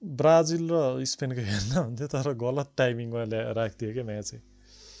ब्राजिल र स्पेनको हेर्न हुन्थ्यो तर गलत टाइमिङमा राखिदियो के म्याच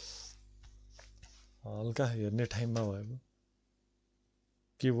हल्का हेर्ने टाइममा भयो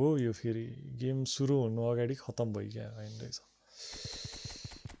के हो यो फेरि गेम सुरु हुनु अगाडि खतम भइगयो रहेछ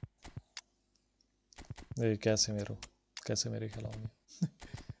ए क्यासेमेरो खेलाउने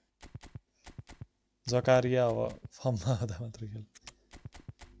जकारिया अब फर्ममा आउँदा मात्र खेल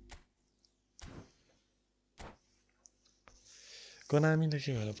कोनामीले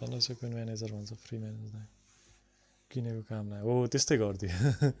के गर्यो 15 सेकेन्ड म्यानेजर भन्छ फ्री म्यानेजर किनेको काम न हो त्यस्तै गर्दियो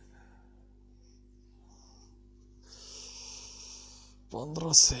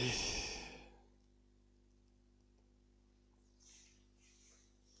 1500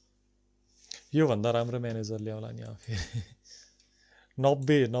 यो भन्दा राम्रो म्यानेजर ल्याउला नि अब फेरि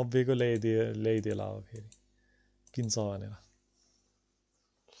 90 को ल्याइदिएला अब फेरि किन्छ भनेर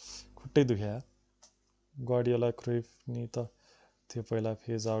खुट्टै दुख्या गार्डियोला क्रुइफ नि त त्यो पहिला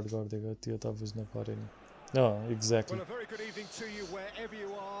फेज आउट गर्दिएको त्यो त बुझ्नु पर्यो नि एक्ज्याक्टली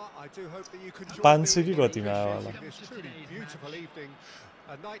 500 कि कतिमा आयो होला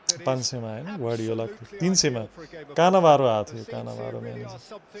 500 मा हैन गार्डियोला 300 मा कानाबारो आएको थियो कानाबारो म्यानेजर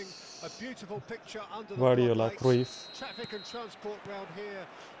गार्डियोला क्रुइफ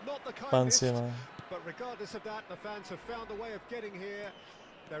 500 मा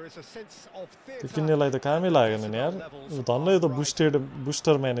त्यो किन्नेलाई त कामै लागेन नि यार धन्नै त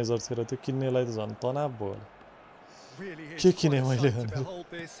बुस्टर म्यानेजर थियो र त्यो किन्नेलाई त झन् तनाव भयो के किने मैले भने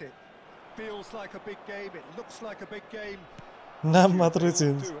नाम मात्रै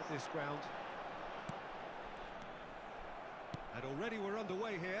change And already we're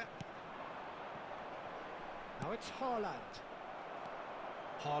underway here. Now it's Haaland.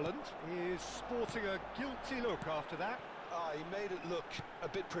 Haaland is sporting a guilty look after that. He made it look a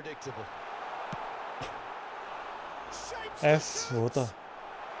bit predictable. F हो त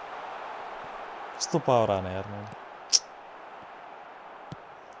कस्तो पावर आने यार मैले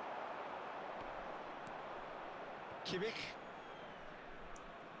Kimmich.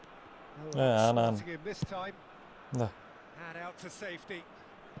 Anan. This time. ल And out to safety.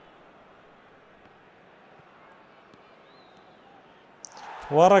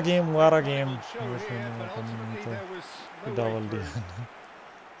 What a game. Double D.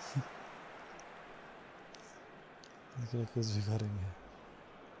 कुछ भी करेंगे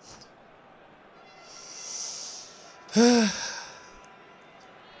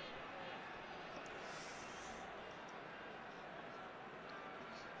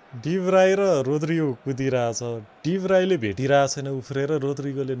डिभराई र रोद्रिगो कुदिरहेछ डिभराईले भेटिरहेछ छैन उफ्रेर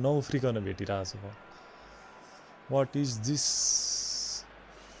रोद्रिगोले नउफ्रिकन भेटिरहेछ what is this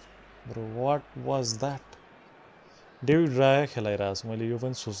bro what was that David राया खेलाइरहेछ मैले यो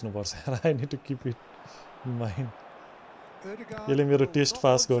पनि सोच्नुपर्छ I need to keep it in mind यसले मेरो टेस्ट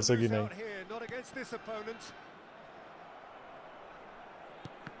पास गर्छ कि नै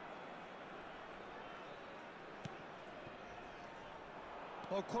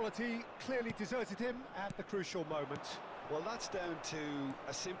Well, quality clearly deserted him at the crucial moment. Well, that's down to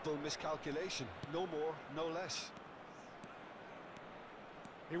a simple miscalculation. No more, no less.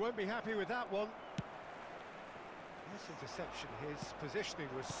 He won't be happy with that one. Nice interception. His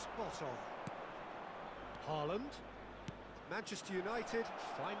positioning was spot on. Haaland. Manchester United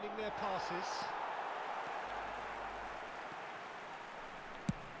finding their passes.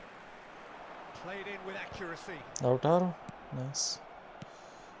 Played in with accuracy. Lautaro, nice.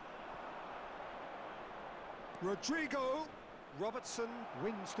 Rodrigo. Robertson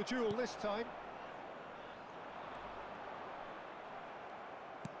wins the duel this time.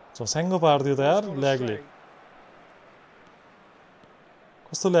 So Sango पार्दियो त यार ल्यागले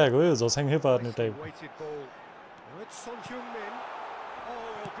कस्तो lag हो यो झस्याङै पार्ने type Weighted ball. Now it's Son Heung-min. Oh,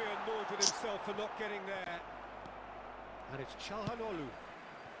 he'll be annoyed with himself for not getting there. And it's Chalhanoglu.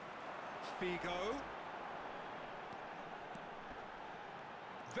 Figo.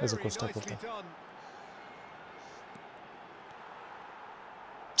 There's a Very Costa nicely Curta. done.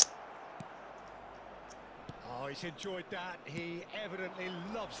 Oh, he's enjoyed that. He evidently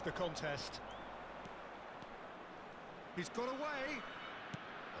loves the contest. He's got away.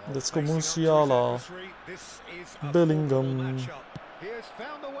 Oh, Let's go facing up to his Musiala. adversary. This is a Bellingham. formidable matchup. He has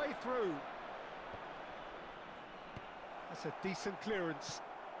found a way through. That's a decent clearance.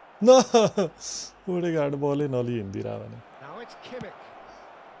 No! Odegaard ball nali hindira भने Now it's Kimmich.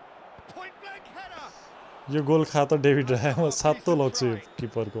 Point blank header. यो goal खा त David Raima 7 तो लाग्छ यो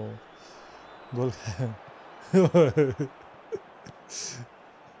किपरको goal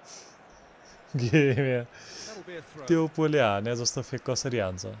game यार That'll be a throw. त्यो पोले हाने जस्तो फेक कसरी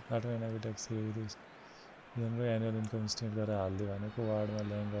हान्छ 8 महिनाको ट्याक्स दिँदैछ हाम्रो एनुअल इन्कम स्टेटमेन्ट गरेर हाल्दै भनेको वार्डमा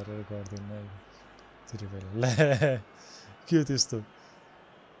ल्याङ गरेर गर्दिन है तिरी बेला ला के हो त्यस्तो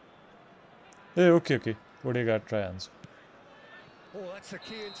ए ओके ओके ओडेगार्ड ट्राई हान्छु Oh, that's a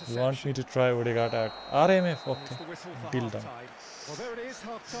key You want interception. me to try Odegaard at RMF? There's Okay. the whistle for Deal done. half-time. Well, there it is,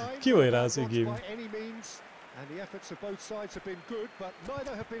 half-time. के Not भइरहेछ bad यो game by any means, and the efforts of both sides have been good, but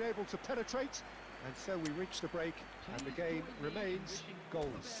neither have been able to penetrate, and so we reach the break, and the game remains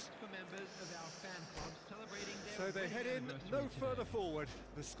goals. So they head in no further forward.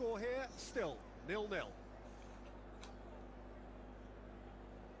 The score here still 0-0.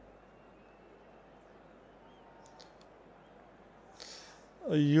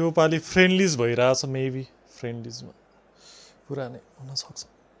 यो पालि फ्रेन्डलिज भइरहेछ maybe फ्रेन्डलिजमा पुरानै हुन सक्छ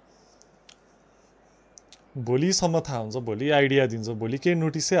भोलिसम्म थाहा हुन्छ भोलि आइडिया दिन्छ भोलि केही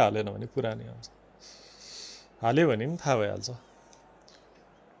नोटिसै हालेन भने पुरानै आउँछ हाल्यो भने पनि थाहा भइहाल्छ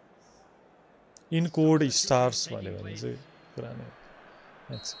इन कोड स्टार्स भन्यो भने चाहिँ पुरानै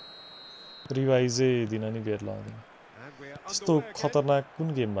रिभाइजै दिन नि बेर लाग्दैन And we're त्यस्तो underway again. खतरनाक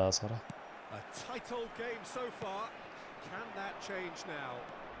कुन गेम भएको छ र A tight old game so far. Can that change now?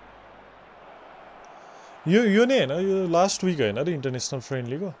 यो नै होइन यो लास्ट विक होइन र इन्टरनेसनल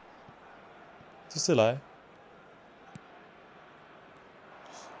फ्रेन्डलीको त्यस्तै लाग्यो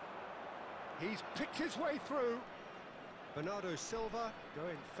He's picked his way through. Bernardo Silva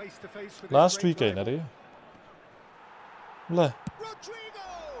going face to face with last his week great होइन rival. रे यो ल Rodrigo!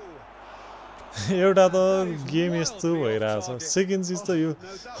 एउटा त गेम यस्तो भइरहेछ सेकेन्ड चिज त यो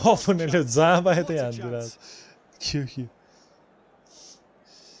अपोनेन्टले जहाँ पाए त्यही हानिदिरहेछ के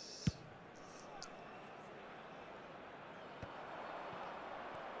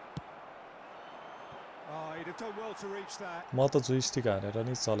Oh, he'd have done well to reach that. म त जोइस्टिक हानेर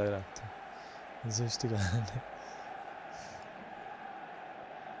नि चलाइरहेको थिएँ जोइस्टिक हाने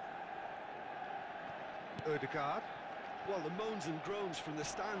Odegaard. Well, the moans and groans from the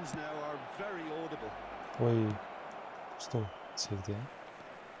stands now are very audible. ओइ कस्तो छेक्दिएँ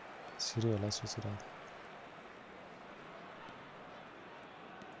सिरी होला सोचिरहेको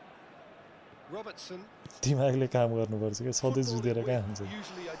Robertson. दिमागले काम गर्नुपर्छ क्या सधैँ जुधेर कहाँ हुन्छ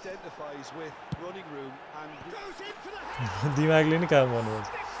Usually identifies with running room and Goes in for the head. दिमागले नि काम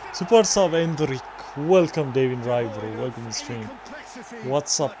गर्नुपर्छ सुपर सब एन्ड्रिक welcome Devin Rai bro welcome stream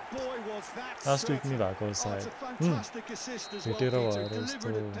What's up? Last week नि भएको हो सायद fantastic assist as well. भेटेर Peter. भएर यस्तो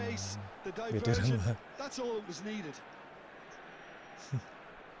Delivered at pace, the भेटेर diversion, that's all that was needed.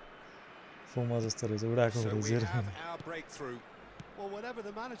 फोमा जस्तो रहेछ उडाएको So we रहेछ have our breakthrough. Well, whatever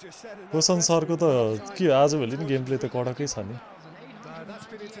the manager said in that Roshan press सरको त conference, के आजभोलि नि गेम प्ले त कडकै छ नि No, that's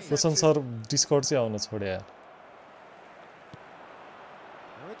been Roshan intercepted. Sir discard चाहिँ आउन छोडे यार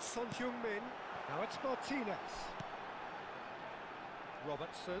Now it's Son Heung-min. Now it's Martinez.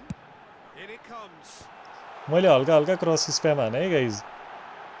 Robertson. In it comes. मैले हल्का हल्का क्रस स्प्याम हाने है गाइज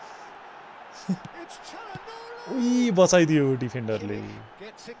It's Chalhanoglu. उही बचाइदियो डिफेन्डरले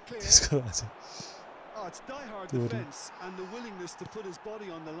Gets it clear. त्यसको बाद चाहिँ Oh, it's die-hard Sorry. defence and the willingness to put his body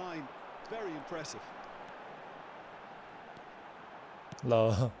on the line. Very impressive.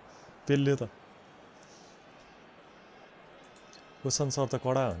 ल पेल्यो त रोशन सर त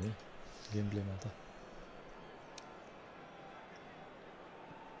कडा हो नि गेम प्लेमा त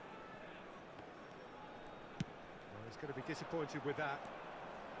Well, he's going to be disappointed with that.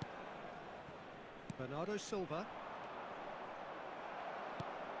 Bernardo Silva.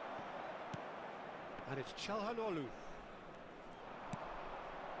 And it's Chalhanoglu.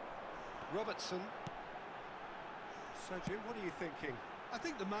 Robertson. So, Jim, what are you thinking? I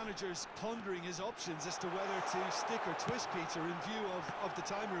think the manager's pondering his options as to whether to stick or twist Peter in view of the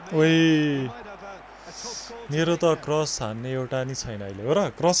time remaining. ओइ He might have a tough call to मेरो make त now. Cross हान्ने एउटा नि छैन अहिले हो र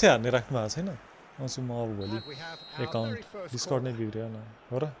क्रसै हान्ने राख्नु भएको छैन आउँछु म अब भोलि And we have our account very first discard नै corner. बिग्रियो न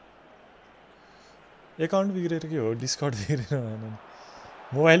हो र एकाउन्ट बिग्रेर के हो डिस्कर्ड बिग्रिनु भएन नि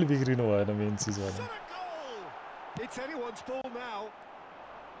मोबाइल बिग्रिनु भएन मेन चिज Shot भने a goal! It's anyone's ball now.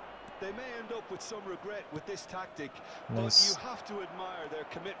 They may end up with some regret with this tactic, but Nice. you have to admire their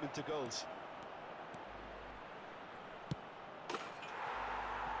commitment to goals.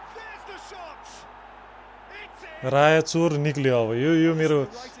 There's the shot! It's in! राय चोर निक्ल्यो अब यो मेरो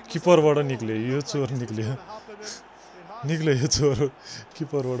किपरबाट निक्ल्यो यो चोर निक्ल्यो निक्ल्यो यो चोर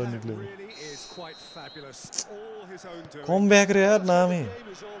किपरबाट That निक्ल्यो really is quite fabulous. All his own doing. Come back रे यार That's what नामी the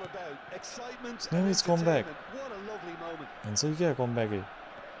game is all about. Excitement name and is comeback. entertainment. What a lovely moment. हुन्छ क्या come back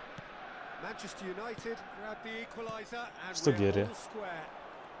Manchester United grab the equaliser and Still we're get it. all square.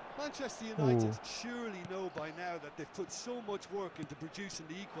 Manchester United surely know by now that they've put so much work into producing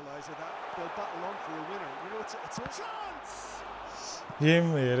the equaliser that they'll battle on for a winner. You know, it's a Chance! Game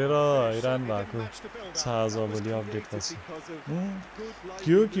हेरेर हैरान Certainly भएको didn't match the build-up. छ आज that was भोलि update created पछि because of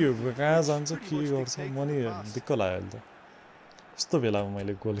good के हो lively कहाँ movement, जान्छ which के pretty much गर्छ dictated म नि the pass. दिक्क लाग्यो अहिले त यस्तो बेलामा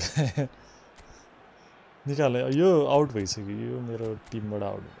मैले गोल खाएँ निकालेँ यो आउट भइसक्यो यो मेरो टिमबाट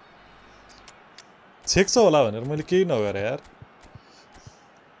आउट भयो छेक्छ होला भनेर मैले केही नगरेँ यार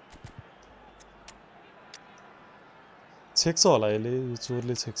छेक्छ होला अहिले यो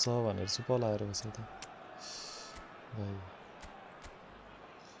चोरले छेक्छ भनेर चुप लाएर बसेँ त भाइ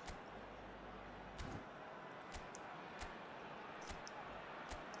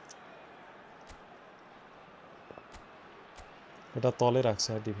एउटा तलै राख्छ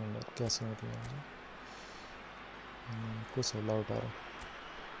यार डिफेन्डर क्यासँग डिफेन्डर को छ लाउटारो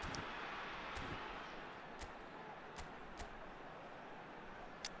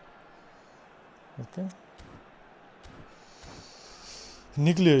ओके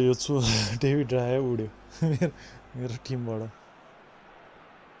निक्ल्यो यो चोर डेभिड राय उड्यो मेरो टिमबाट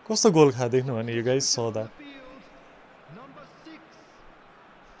कस्तो गोल खा देख्नु भने यो गाइस सदा Number 6,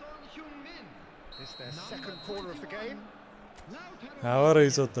 Son Heung-min. It's their second corner of the game. हावा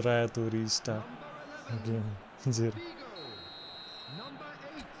रहेछ त राय तोरी star Number 11, game zero Figo. Number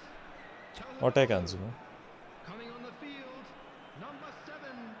 8, attack हान्छु म coming on the field. Number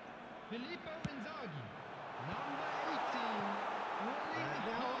 7, Filippo Inzaghi. Number 18, And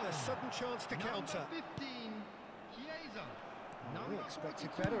now a sudden chance to counter. Number 15, Chiesa. We expected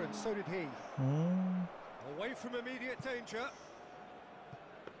better, and so did he. Away from immediate danger.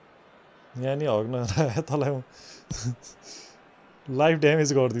 यहाँ नि हग्न राय तँलाई म life damage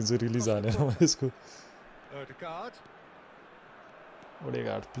गरिदिन्छु release हानेर म यसको Odegaard.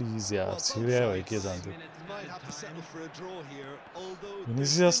 Odegaard please यार Well, both छिर्या भए sides के जान्थ्यो might have to settle for a draw here, although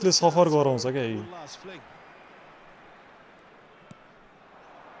Viniciusले there's still a suffer chance गराउँछ for क्या यी। one last fling.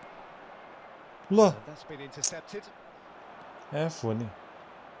 ल That's been intercepted. एफ हो नि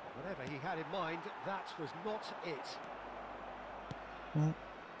Whatever he had in mind, that was not it.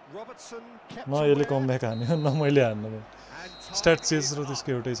 Robertson kept न यसले aware, come back हान्यो न मैले हान्नु and stat time chase is र up. त्यसको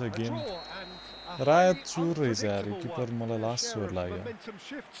एउटै छ A game draw and a Rai highly चोर रहेछ यार unpredictable किपर one. मलाई Their लास्ट share चोर of लाग्यो momentum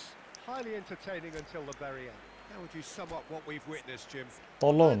shifts, highly entertaining until the very end. How would you sum up what we've witnessed, Jim?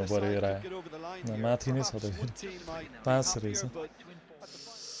 तल्ल हुनु Neither पर्यो side यो राय could get over the line न, here. माथि नै छ Perhaps त one team might be 5 happier, रहेछ but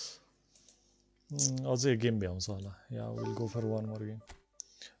अझै गेम भ्याउँछ होला या will go for one more game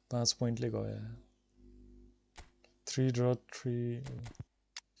 5 पोइन्टले गयो 3 ड्र 3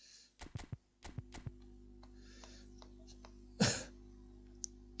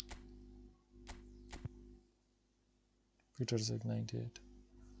 Peter's like 98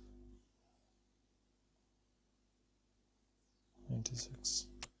 96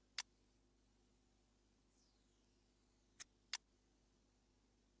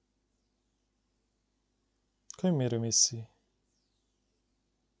 Koi मेरो Messi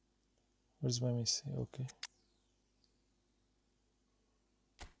Where's my Messi? Okay.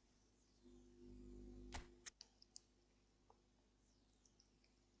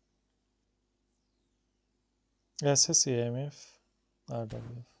 SS AMF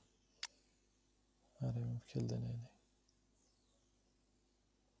RWF RMF खेल्दैन नि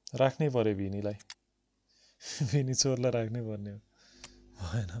राख्नै पर्यो भिनीलाई भिनी चोरलाई राख्नै पर्ने हो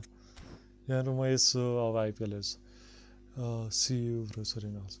हैन यहाँ म यसो अब आइपिएल हेर्छु सी यू ब्रो सरी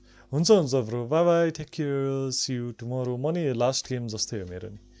हुन्छ bro by bye take care see you tomorrow म नि लास्ट गेम जस्तै हो मेरो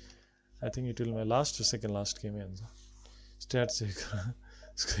नि I think it will my last र सेकेन्ड लास्ट गेमै हुन्छ स्ट्याट चेक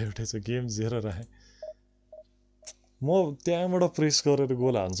एउटै छ गेम 0 राखेँ म त्यहाँबाट प्रेस गरेर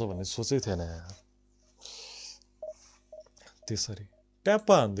गोल हान्छ भन्ने सोचै थिएन यार त्यसरी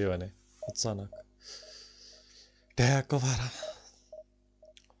ट्याप्पा हान्दियो भने अचानक ट्याक्क पारा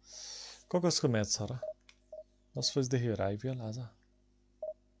कसको म्याच छ र 10 बजेदेखि हो र आइपिएल आज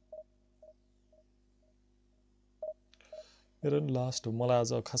मेरो नि लास्ट हो मलाई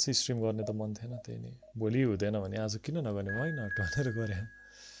आज खासै स्ट्रिम गर्ने त मन थिएन त्यही नै भोलि हुँदैन भने आज किन नगर्ने वाइ नट भनेर गरे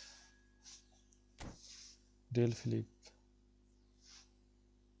डेल फिलिप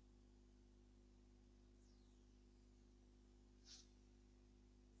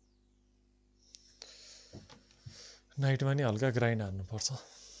नाइटमा नि हल्का ग्राइन्ड हान्नुपर्छ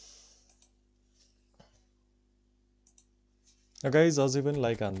guys अझै पनि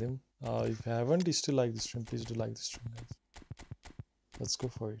like हान्दिम if you haven't still like this stream please do like this stream guys let's go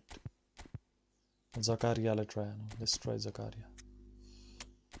for it Zakaria let's try Zakaria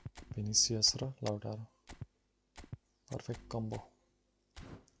Vinicius र Lautaro perfect combo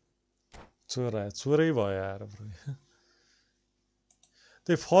चोरै भयो यार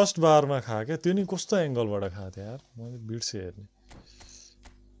त्यो फर्स्ट बारमा खा के त्यो नि कस्तो एंगलबाट खाथे यार मैले बिर्से हेर्ने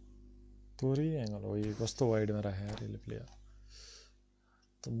तोरी एंगल हो यो कस्तो वाइडमा राखे यार यसले प्लेयर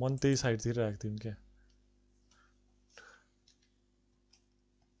त मन त्यही साइडतिर राख्दिम के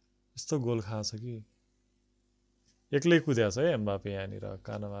यस्तो गोल खाछ कि एक्लै कुद्याछ है एम्बापे यहाँनिर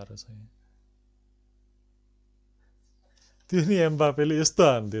कानमार छ त्यो नि एम्बापेले यस्तो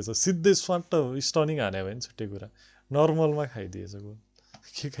हान्दिएछ सिधै स्वाट स्टनिङ हाने भने छुट्टै कुरा नर्मलमा खाइदिएछ गोल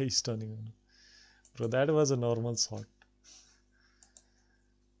के स्टनिङ हुनु bro that was a normal shut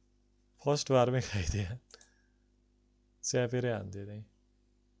first बारमै खाइदिए च्यापेरै हान्दिए त्यही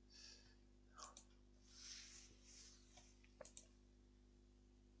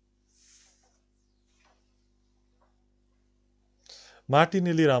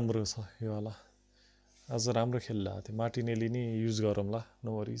मार्टिनेली राम्रो छ यो वाला आज राम्रो खेल्ला थियो मार्टिनेली नि युज गरौँला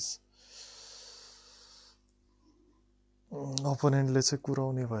नो वरिज ओपोनेन्टले चाहिँ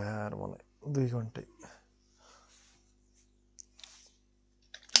कुराउने भयो यार मलाई 2 घण्टे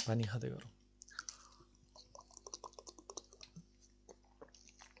पानी खाँदै गरौँ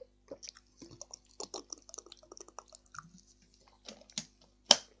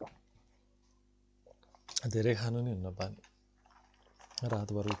धेरै खानु नि हुन्न पानी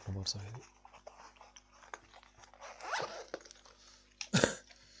रातभर उठ्नुपर्छ फेरि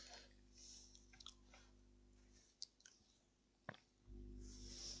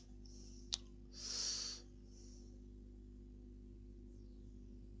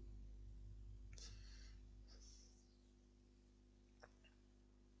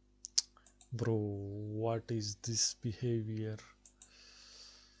Bro, what is this behavior?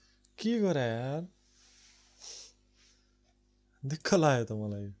 के गरे यार दिक्क लाग्यो त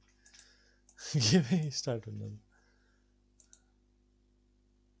मलाई गेमै स्टार्ट हुन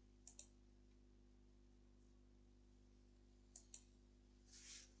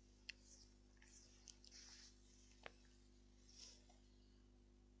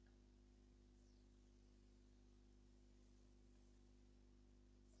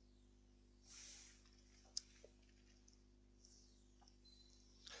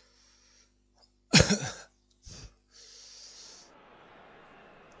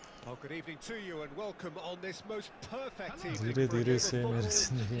Well, good evening to you and welcome on this most perfect धीरे evening for a धीरे game से of मेरे football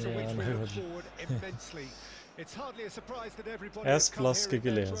जिंदगी to में which आने we look वाली forward immensely. It's hardly a surprise that everybody S has come plus here in के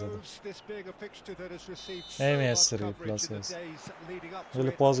their लिए droves, this being a fixture that has received so M much S रे coverage plus in the S days leading up to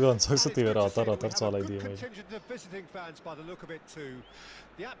मैले it. Pause गर्न And सक्छु it's त्यही good भएर to see हतार that we हतार have a good चलाइदिएँ मैले contingent of visiting fans by the look of it too.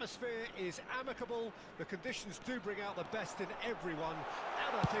 The atmosphere is amicable, the conditions do bring out the best in everyone,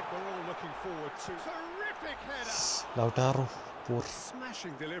 and I think we're all looking forward to terrific header. Lautaro poor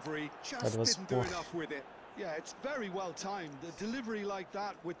Smashing delivery, that just was didn't poor do enough with it. Yeah, it's very well timed. The delivery like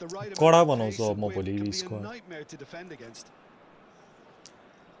that with the right कडा amount of बनाउँछु pace अब and म width भोलि can be a squad nightmare to defend against.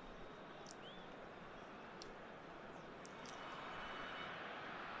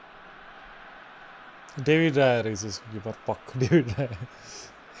 David राय रहेछ यसको किपर पक्क David राय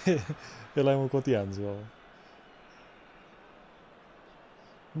यसलाई म कति हान्छु अब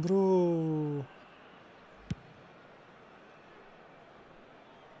ब्रो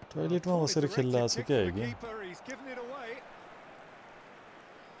टोयलेटमा बसेर खेल्दा छ क्या है game He's given it away.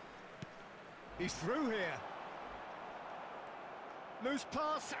 He's through here. Loose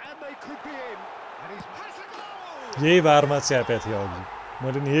pass and they could be in. And he's passing goal. यही बारमा च्यापे थियो अघि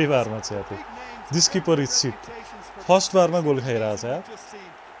मैले नि यही बारमा च्यापे this keeper is seat first बारमा गोल खाइरहेछ यार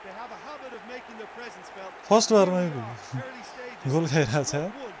फर्स्ट बारमा गोल खाइरहेछ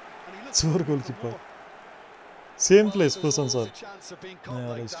यार चोर गोलकिपर सेम प्लेस पोसन सर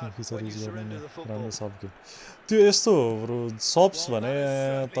नयाँ स्ट्रिम फिचर युज गर्ने नि राम्रो सब गेम त्यो यस्तो हो ब्रो सब्स भने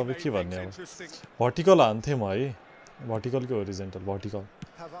तपाईँ के भन्ने अब भर्टिकल हान्थेँ म है भर्टिकल कि होरिजेन्टल भर्टिकल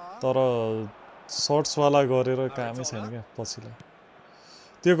Pavard. तर सर्ट्स वाला गरेर कामै छैन क्या पछिलाई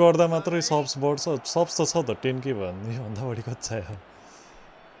त्यो गर्दा मात्रै सब्स बढ्छ सब्स त छ त 10K भयो भने भन्दा बढी कति चाहियो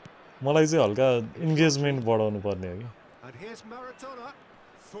मलाई चाहिँ हल्का इन्गेजमेन्ट बढाउनु पर्ने हो कि And here's Maradona.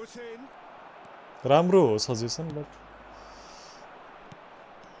 Foot in. राम्रो हो सजेसन बट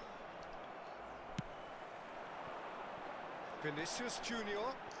Vinicius Junior.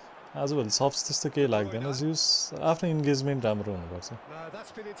 आजभोलि सब्स त्यस्तो केही लाग्दैन जिउस आफ्नो इन्गेजमेन्ट राम्रो हुनुपर्छ No,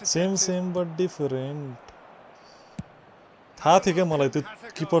 that's been same intercepted. Same but different थाहा थियो क्या मलाई त्यो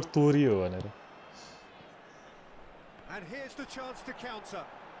किपर तोरियो भनेर And here's the chance to counter.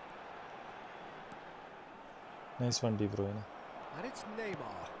 Nice one deep होइन And it's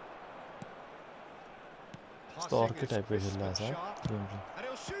Neymar. यस्तो अर्कै टाइपको खेलिरहेको छ game play And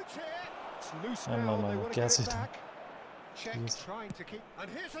he'll shoot here. It's loose I'm now. on They my want to catch get it it. back. Czech Yes. trying to keep. And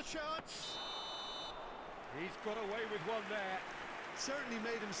here's a chance. He's got away with one there. Certainly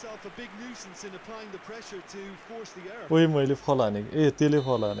made himself a big nuisance in applying the pressure to force the error. ओइ मैले फल हाने ए त्यसले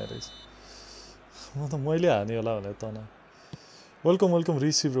फल हाने रहेछ म त मैले हाने होला भनेर तना welcome welcome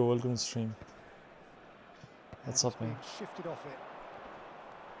receive bro welcome stream And What's it's up, man? been shifted off it.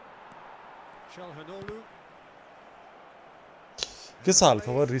 Çalhanoğlu. के छ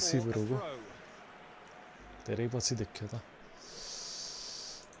हालखबर For a रिसिभरको throw. धेरै पछि देख्यो त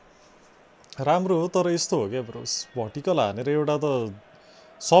राम्रो हो तर यस्तो हो क्या ब्रो भर्टिकल हानेर एउटा त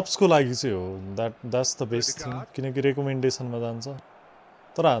सब्सको लागि चाहिँ हो द्याट्स द बेस्ट थिङ किनकि रेकमेन्डेसनमा जान्छ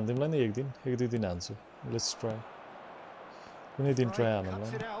तर हान्दिउँला नि एक दुई दिन हान्छु लेट्स ट्राई कुनै दिन ट्राई हाल्नु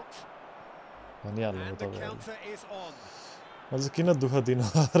Cuts होला it out. भनिहाल्नु And the तपाईँहरूले counter is on. म चाहिँ किन दुःख दिनु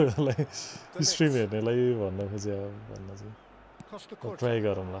अरूहरूलाई स्ट्रिम हेर्नेलाई भन्न खोजे भन्न चाहिँ Costa Curta. ट्राई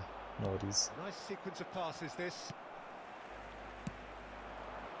गरौँला no worries Nice sequence of passes this.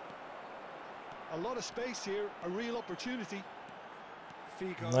 A lot of space here, a real opportunity.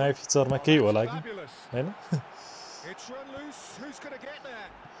 Figo. नयाँ फिचरमा Oh, केही that's होला कि fabulous. हैन It's run loose. Who's going to get there?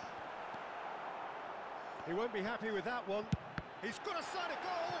 He won't be happy with that one. He's got a side of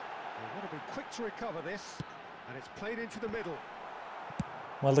goal. They've got to be quick to recover this. And it's played into the middle.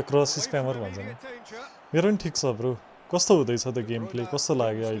 मलाई त cross Away स्प्यामर from भन्छ नि immediate danger. मेरो पनि ठिक छ bro कस्तो हुँदैछ त गेम प्ले Roma कस्तो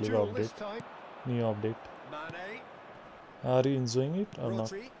लाग्यो wins the अहिलेको duel update this time. New update Mane. Are you enjoying it or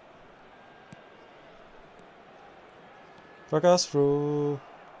not Rodri. Prakash bro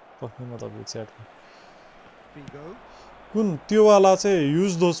पक्कै म तपाईँको च्याटमा Figo. कुन त्योवाला चाहिँ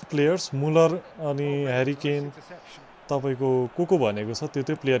युज दोज प्लेयर्स मुलर अनि ह्यारी Nice केन interception. तपाईँको को भनेको छ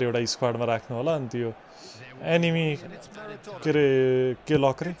त्यो प्लेयर एउटा स्क्वाडमा राख्नु होला अनि त्यो एनिमी And it's Maradona. के अरे के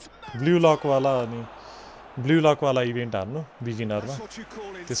लक रे ब्लू लकवाला अनि ब्लू लकवाला इभेन्ट हान्नु बिगिनरमा That's what you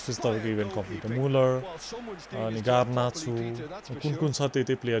call त्यसपछि inspired तपाईँको event complete goalkeeping. Müller Well, someone's doing अनि his job Garnacho properly, Peter, that's for कुन sure. कुन छ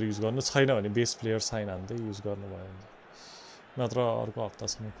त्यही प्लेयर युज गर्नु छैन भने बेस्ट प्लेयर साइन हान्दै युज गर्नुभयो भने नत्र अर्को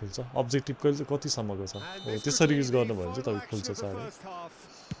हप्तासम्म खुल्छ अब्जेक्टिभ कतिसम्मको छ And हो this त्यसरी could be युज the गर्नुभयो भने चाहिँ final तपाईँको खुल्छ action of the चाँडै first half.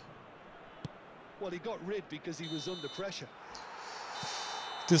 Well, he got rid because he was under pressure.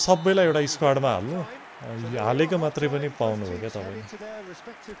 त्यो सबैलाई एउटा स्क्वाडमा हाल्नु Time. हालेको मात्रै पनि पाउनु हो क्या Teams heading तपाईँले to their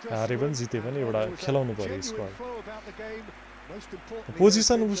respective हारे dressing पनि rooms, जिते पनि and एउटा there was a खेलाउनु पर्यो genuine squad flow about the game. Most importantly,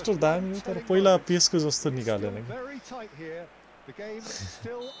 position there's been booster just दामी one हो तर telling पहिला moment. पेसको जस्तो It's निकालेन still कि very tight here. The game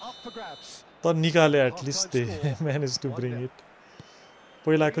still up for grabs. तर निकाले at least they Half-time score, manage to bring 1-0. It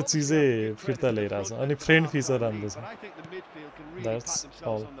पहिलाको They obviously चिजै have to give फिर्ता credit to the ल्याइरहेछ front अनि men for friend the feature half-time राम्रो lead, छ but I think the midfield can really That's pat themselves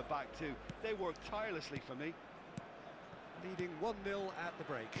all. on the back too. They worked tirelessly for me. Leading 1-0 at the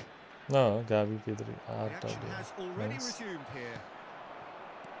break. गाबी Pedri The action has already Nice. resumed here.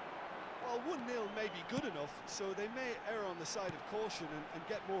 Well, 1-0 may be good enough, so they may err on the side of caution and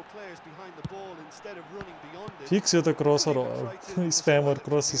get more players behind the ball instead of running beyond it. ठिक छ यो त crusher Could even try to स्प्यामर spoil it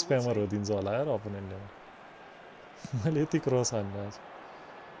cross from here, we'll स्प्यामर see. हो दिन्छ होला यार अपोनेन्टले मैले यति क्रस हानिरहेको छु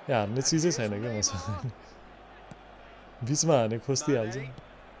यहाँ हान्ने चिजै here's छैन क्या Neymar. मसँग बिचमा हाने खोस्दिहाल्छ Mane.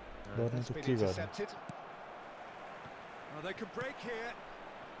 गर्नु That's त been के गर्ने intercepted. They could break here.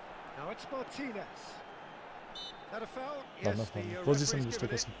 Now it's Martinez. That a foul? Yes, भन्न the पाउनु referee's position given booster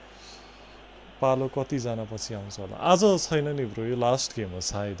it. कसो पालो कतिजना पछि आउँछ होला आज छैन नि ब्रो यो लास्ट गेम हो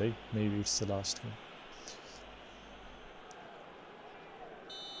सायद है maybe it's the last game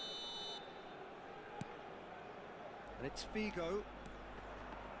And it's Figo.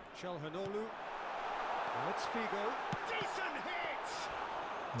 Çalhanoğlu. Now it's Figo. Decent hit!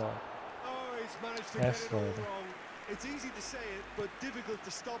 ल Oh, he's managed to get F it all word. wrong. It's easy to say it, but difficult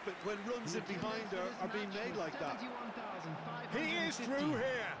to stop it when runs in behind are being made like that. He is through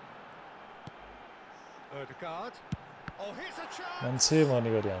here. Odegaard. Oh, here's a chance. मान्छे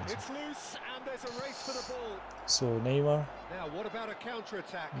मर्ने गरी हान्छ It's loose and there's a race for the ball. So Neymar Now, what about a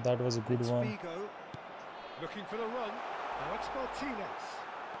counter-attack? That was a good It's one Figo. Looking for the run. Now it's Martinez.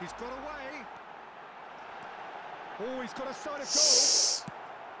 He's got away. Oh, he's got a side of goal.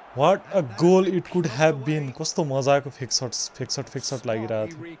 What a goal it could have been. कस्तो मजाको फिक्सट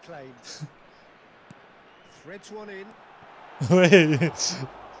लागिरहेको थियो. Reclaimed. Threads one in.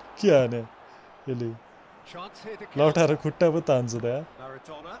 के हाने यसले Chance here to लौटाएर खुट्टा पो तान्छ त यार.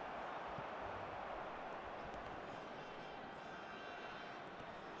 Maradona.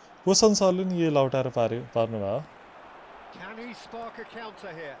 पोसन सरले नि यो लौटाएर पार्नु भयो. Can he spark a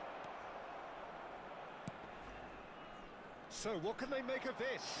counter here? So what can they make of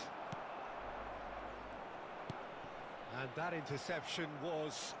this? And that interception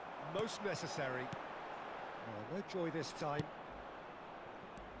was most necessary. Oh, no joy this time.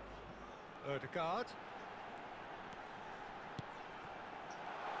 Odegaard.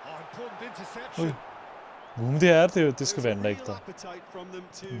 Oh, important interception. घुम्दै यार त्यसको भ्यान्डाइक त. Appetite from them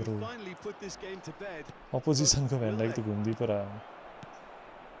to Bro. finally put this game to bed. अपोजिसनको भ्यान्डाइक त घुम्दै पो रह्यो.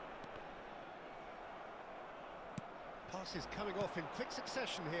 Passes coming off in quick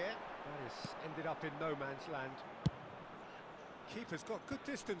succession here. That has ended up in no man's land. Keeper's got good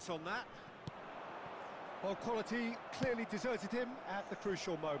distance on that. Well, quality clearly deserted him at the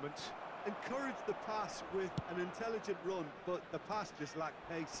crucial moment. Encouraged the pass with an intelligent run, but the pass just lacked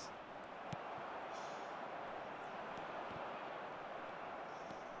pace.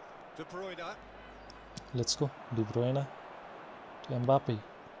 De Bruyne. Let's go. D Bruyne to Mbappe.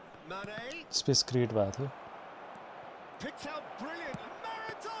 Mane. Space create भएको थियो. Picked out brilliant.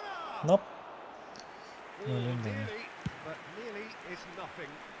 Maradona! नप. Oh, nearly, but nearly is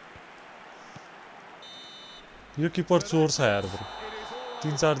nothing. यो किपर चोर छ यार bro. It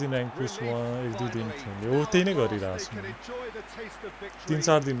is all 3-4 दिन rank पुस, 1-2 दिन friend. हो त्यही नै गरिरहेको छु. They can enjoy the taste of victory.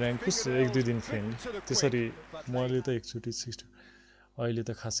 3-4 दिन र्याङ्क पुस, 1-2 दिन फ्रेन्ड. त्यसरी मैले त एकचोटि 60 अहिले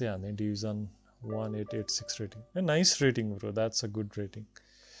त खासै हाने division 1886 rating. Nice rating bro. That's a good rating.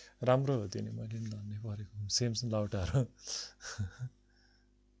 राम्रो हो त्यो नि. मैले नि धन्य परेको सेम्स लाउटाहरू.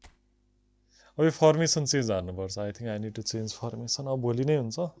 अब यो formation change हार्नुपर्छ. I think I need to change formation. अब भोलि नै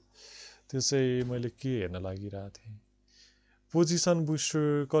हुन्छ. त्यो चाहिँ मैले के हेर्न लागिरहेको थिएँ. पोजिसन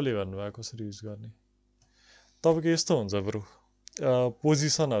बुस्टर कसले भन्नुभयो कसरी युज गर्ने. तपाईँको यस्तो हुन्छ ब्रो.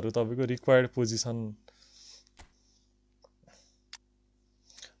 पोजिसनहरू तपाईँको रिक्वायर्ड पोजिसन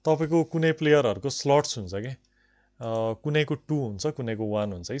तपाईँको कुनै प्लेयरहरूको स्लट्स हुन्छ कि. कुनैको 2 हुन्छ, कुनैको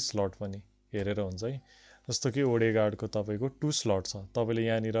 1 हुन्छ है. स्लट पनि हेरेर हुन्छ है. जस्तो कि ओडेगार्डको तपाईँको 2 स्लट छ. तपाईँले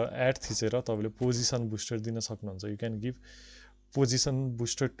यहाँनिर एड थिचेर तपाईँले पोजिसन बुस्टर दिन सक्नुहुन्छ. You can give position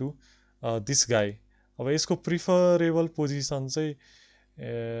booster to this guy. अब यसको प्रिफरेबल पोजिसन चाहिँ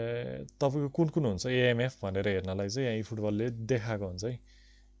तपाईँको कुन कुन हुन्छ एएमएफ भनेर हेर्नलाई चाहिँ यहाँ eFootballले देखाएको हुन्छ है.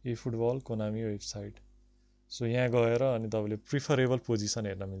 eFootball Konami website. सो यहाँ गएर अनि तपाईँले प्रिफरेबल पोजिसन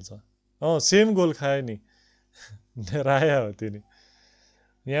हेर्न मिल्छ. सेम गोल खायो नि. राया हो त्यो नि.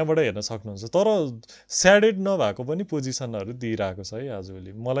 यहाँबाट हेर्न सक्नुहुन्छ. तर स्याडेड नभएको पनि पोजिसनहरू दिइरहेको छ है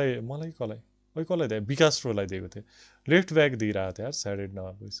आजभोलि. मलाई कसलाई दिए विकास रोलाई दिएको थियो. लेफ्ट ब्याक दिइरहेको थियो यार स्याडेड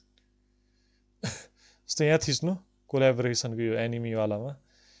नभएको. जस्तो यहाँ थिच्नु कोलाबोरेसनको यो एनिमीवालामा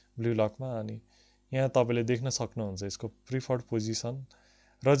ब्लू लकमा. अनि यहाँ तपाईँले देख्न सक्नुहुन्छ यसको preferred position,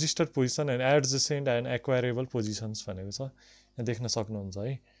 registered position and adjacent and एक्वायरेबल positions भनेको छ. यहाँ देख्न सक्नुहुन्छ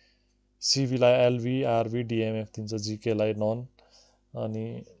है. सिभीलाई एलभी आरभी डिएमएफ दिन्छ. जिकेलाई नन. अनि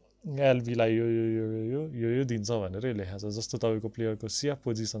एलभीलाई यो दिन्छ भनेर लेखाएको छ. जस्तो तपाईँको प्लेयरको सिएफ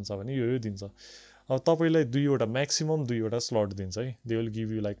पोजिसन छ भने यो दिन्छ. अब तपाईँलाई 2वटा म्याक्सिमम 2वटा स्लट दिन्छ है. They will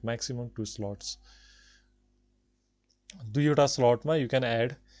give you like maximum 2 स्लट्स. 2वटा स्लटमा you can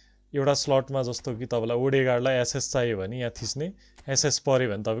add. एउटा स्लटमा जस्तो कि तपाईँलाई ओडेगार्डलाई एसएस चाहियो भने यहाँ थिच्ने. एसएस पऱ्यो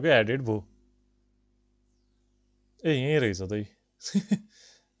भने तपाईँको एडेड भयो. यहीँ रहेछ त.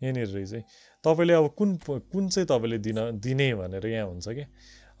 यहीँनिर रहेछ है. तपाईँले अब कुन चाहिँ तपाईँले दिने भनेर यहाँ हुन्छ कि.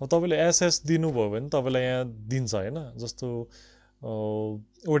 अब तपाईँले एसएस दिनुभयो भने तपाईँलाई यहाँ दिन्छ होइन. जस्तो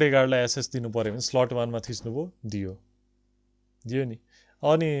ओडेगार्डलाई एसएस दिनु पऱ्यो भने स्लट 1मा थिच्नुभयो दियो नि.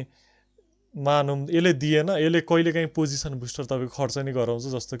 अनि मानौँ यसले दिएन. यसले कहिलेकाहीँ पोजिसन बुस्टर तपाईँको खर्च नै गराउँछ.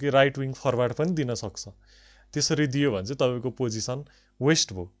 जस्तो कि राइट विङ फरवार्ड पनि दिन सक्छ. त्यसरी दियो भने चाहिँ तपाईँको पोजिसन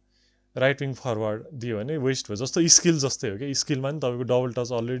वेस्ट भयो. राइट विङ फरवार्ड दियो भने वेस्ट भयो. जस्तो स्किल जस्तै हो कि. स्किलमा नि तपाईँको डबल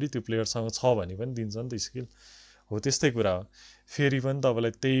टच अलरेडी त्यो प्लेयरसँग छ भने पनि दिन्छ नि त स्किल. हो त्यस्तै कुरा हो. फेरि पनि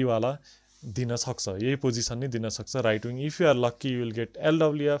तपाईँलाई त्यहीवाला दिन सक्छ. यही पोजिसन नै दिन सक्छ right wing. If you are lucky you will get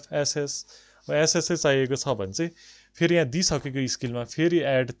एलडब्ल्युएफ SS. अब एसएसै चाहिएको छ भने चाहिँ फेरि यहाँ दिइसकेको स्किलमा फेरि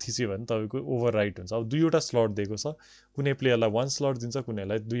एड थिच्यो भने तपाईँको ओभर राइट हुन्छ. अब 2वटा स्लट दिएको छ. कुनै प्लेयरलाई 1 स्लट दिन्छ,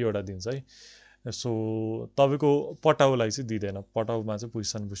 कुनैलाई 2वटा दिन्छ है. सो तपाईँको पटाउलाई चाहिँ दिँदैन. पटाउमा चाहिँ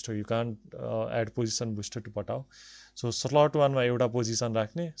position booster you can't add position booster to Patau. So slot 1मा एउटा पोजिसन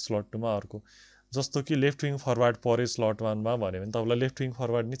राख्ने, स्लट 2मा अर्को. जस्तो कि लेफ्ट विङ फरवार्ड परे स्लट 1 मा भन्यो भने तपाईँलाई लेफ्ट विङ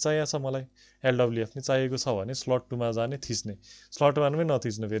फरवार्ड नि चाहिएको छ मलाई एलडब्ल्युएफ नि चाहिएको छ भने स्लट 2 मा जाने थिच्ने स्लट 1 मै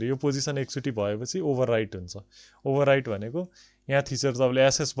नथिच्नु फेरि यो पोजिसन एकचोटि भएपछि ओभरराइट हुन्छ ओभरराइट भनेको यहाँ थिचेर तपाईँले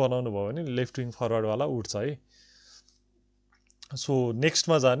एसएस बनाउनु भयो भने लेफ्ट विङ फरवार्डवाला उठ्छ है सो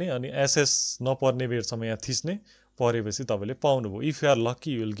नेक्स्टमा जाने अनि एसएस नपर्ने बेरसम्म यहाँ थिच्ने परेपछि तपाईँले पाउनुभयो if you are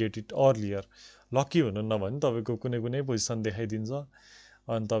lucky you will get it earlier lucky हुनुहुन्न भने तपाईँको कुनै कुनै पोजिसन देखाइदिन्छ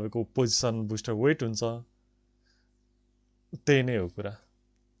अनि तपाईँको पोजिसन बुस्टर वेट हुन्छ त्यही नै हो कुरा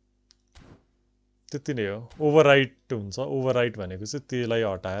त्यति नै हो ओभरराइट हुन्छ ओभरराइट भनेको चाहिँ त्यसलाई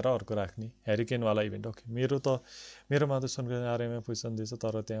हटाएर अर्को राख्ने ह्यारिकेनवाला इभेन्ट ओके मेरोमा त सुनक्रासन आरएमएफ पोजिसन दिएछ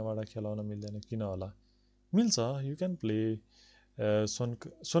तर त्यहाँबाट खेलाउन मिल्दैन किन होला मिल्छ यु क्यान प्ले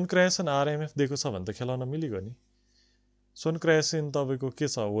सुनक्रासन आरएमएफ दिएको छ भने त खेलाउन मिलिगयो नि सुनक्रासन तपाईँको के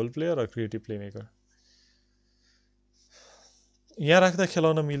छ होल प्लेयर र क्रिएटिभ प्लेमेकर यहाँ राख्दा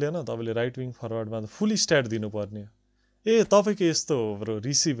खेलाउन मिलेन तपाईँले राइट विङ फरवार्डमा त फुल स्ट्याट दिनुपर्ने ए तपाईँको यस्तो हो ब्रो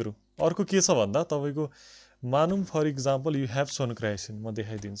ऋषि ब्रो अर्को के छ भन्दा तपाईँको मानौँ फर इक्जाम्पल यु हेभ सुनक्रासन म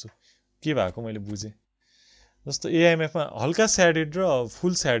देखाइदिन्छु के भएको मैले बुझेँ जस्तो एआइएमएफमा हल्का स्याडेड र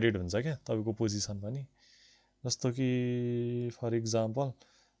फुल स्याडेड हुन्छ क्या तपाईँको पोजिसन पनि जस्तो कि फर इक्जाम्पल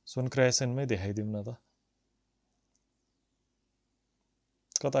सुनक्रासनमै देखाइदिउँ न त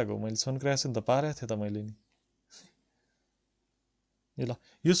कता गयो मैले सुनक्रासन त पारेको थिएँ त मैले नि ल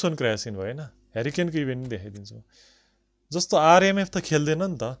यो सुनक्रासन भयो होइन ह्यारिकेनको इभेन्ट नि देखाइदिन्छु जस्तो आरएमएफ त खेल्दैन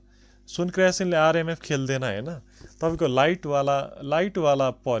नि त सुनक्रासनले आरएमएफ खेल्दैन होइन तपाईँको लाइटवाला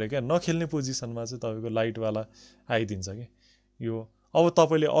पऱ्यो क्या नखेल्ने पोजिसनमा चाहिँ तपाईँको लाइटवाला आइदिन्छ क्या यो अब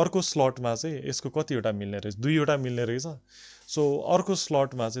तपाईँले अर्को स्लटमा चाहिँ यसको कतिवटा मिल्ने रहेछ 2वटा मिल्ने रहेछ सो अर्को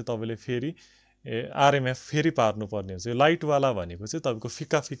स्लटमा चाहिँ तपाईँले फेरि आरएमएफ फेरि पार्नुपर्ने हुन्छ यो लाइटवाला भनेको चाहिँ तपाईँको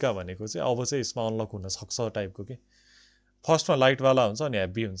फिका भनेको चाहिँ अब चाहिँ यसमा अनलक हुनसक्छ टाइपको के फर्स्टमा लाइटवाला हुन्छ अनि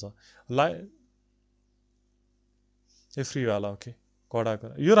हेभी हुन्छ ए फ्रीवाला ओके कडा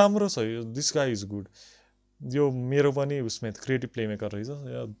यो राम्रो छ यो दिस गाई इज गुड यो मेरो पनि उसमा क्रिएटिभ प्लेमेकर रहेछ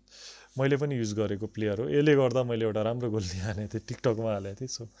मैले पनि युज गरेको प्लेयर हो यसले गर्दा मैले एउटा राम्रो गोल हानेको थिएँ टिकटकमा हालेको थिएँ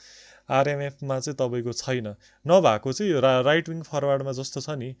सो आरएमएफमा चाहिँ तपाईँको छैन नभएको चाहिँ राइट विङ फरवार्डमा जस्तो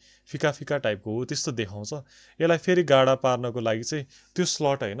छ नि फिका टाइपको हो त्यस्तो देखाउँछ यसलाई फेरि गाडा पार्नको लागि चाहिँ त्यो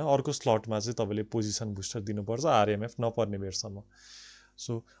स्लट होइन अर्को स्लटमा चाहिँ तपाईँले पोजिसन बुस्टर दिनुपर्छ आरएमएफ नपर्ने बेरसम्म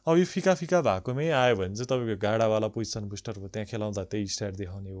सो अब यो फिका भएकोमै आयो भने चाहिँ तपाईँको गाडावाला पोजिसन बुस्टर हो त्यहाँ खेलाउँदा त्यही स्ट्याट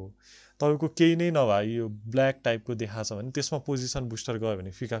देखाउने हो तपाईँको केही नै नभए यो ब्ल्याक टाइपको देखाएको छ भने त्यसमा पोजिसन बुस्टर गयो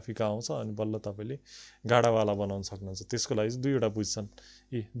भने फिका आउँछ अनि बल्ल तपाईँले गाडावाला बनाउन सक्नुहुन्छ त्यसको लागि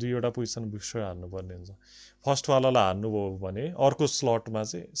चाहिँ दुईवटा पोजिसन बुस्टर हान्नुपर्ने हुन्छ फर्स्टवालालाई हान्नुभयो भने अर्को स्लटमा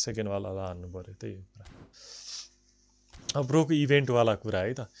चाहिँ सेकेन्डवालालाई हान्नु पऱ्यो त्यही हो कुरा अब ब्रोको इभेन्टवाला कुरा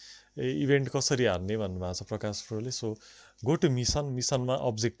है त इभेन्ट कसरी हान्ने भन्नुभएको छ प्रकाश प्रोले सो गो टु मिसनमा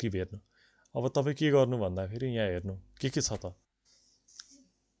अब्जेक्टिभ हेर्नु अब तपाईँ के गर्नु भन्दाखेरि यहाँ हेर्नु के छ त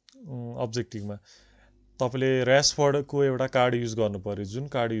अब्जेक्टिभमा तपाईँले ऱ्यासफोर्डको एउटा कार्ड युज गर्नु पर्यो जुन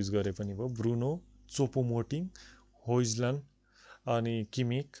कार्ड युज गरे पनि भयो ब्रुनो चोपोमोटिङ होइजल्यान्ड अनि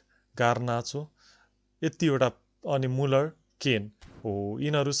किमिक गार्नाचो यतिवटा अनि मुलर केन हो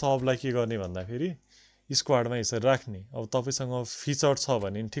यिनीहरू सबलाई के गर्ने भन्दाखेरि स्क्वाडमा यसरी राख्ने अब तपाईँसँग फिचर छ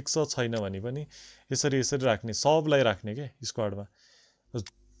भने ठिक छ छैन भने पनि यसरी राख्ने सबलाई राख्ने क्या स्क्वाडमा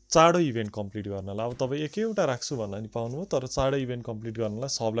चाँडो इभेन्ट कम्प्लिट गर्नलाई अब तपाईँ एकैवटा राख्छु भन्दा नि पाउनुभयो तर चाँडो इभेन्ट कम्प्लिट गर्नलाई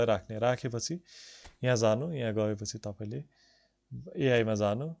सबलाई राख्ने राखेपछि यहाँ जानु यहाँ गएपछि तपाईँले एआईमा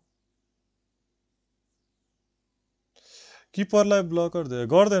जानु किपरलाई ब्लकर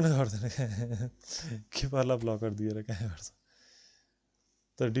गर्दैन किपरलाई ब्लकर दिएर कहाँ गर्छ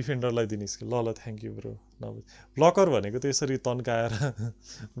तर डिफेन्डरलाई दिने स्किल ल थ्याङ्क यू ब्रो नभए ब्लकर भनेको त यसरी तन्काएर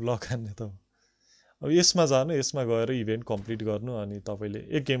ब्लक हान्ने त हो अब यसमा जानु यसमा गएर इभेन्ट कम्प्लिट गर्नु अनि तपाईँले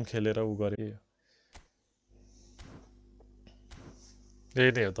एक गेम खेलेर उ गरे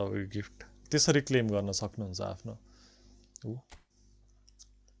यही नै हो तपाईँको गिफ्ट त्यसरी क्लेम गर्न सक्नुहुन्छ आफ्नो ऊ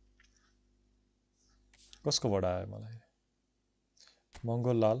कसकोबाट आयो मलाई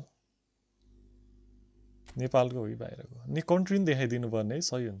मङ्गोलाल नेपालको हो कि बाहिरको नि कन्ट्री नि देखाइदिनु पर्ने है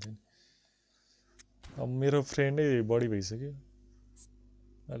सही हुन्छ नि अब मेरो फ्रेन्डै बढी भइसक्यो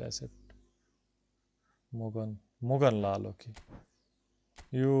अहिले एक्सेप्ट मोगन लाल हो कि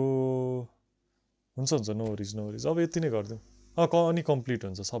यो हुन्छ नो वरिज अब यति नै गरिदिउँ अनि कम्प्लिट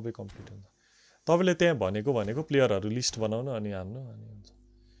हुन्छ सबै कम्प्लिट हुन्छ तपाईँले त्यहाँ भनेको प्लेयरहरू लिस्ट बनाउनु अनि हान्नु अनि हुन्छ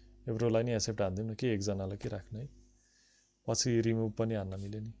एउटालाई नि एक्सेप्ट हान्दिउँ न के एकजनालाई के राख्नु है पछि रिमुभ पनि हान्न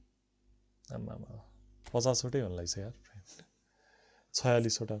मिल्यो नि आमा 50वटै हुन लाग्छ यार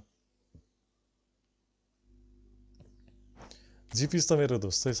 46वटा जिपिस त मेरो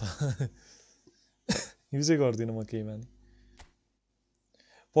दोस्तै छ युजै गर्दिनँ म केहीमा नि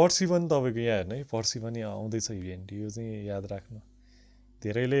पर्सि पनि तपाईँको यहाँ हेर्नु है, पर्सि पनि आउँदैछ इभेन्ट, यो चाहिँ याद राख्नु।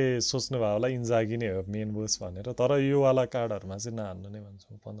 धेरैले सोच्नु भयो होला इन्जागी नै हो मेन बोस भनेर, तर यो वाला कार्डहरूमा चाहिँ नहान्नु नै भन्छु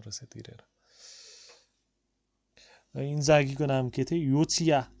 1500 तिरेर। इन्जागीको नाम के थियो?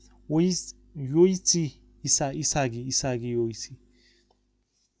 योचिया योइची इसागी योइची।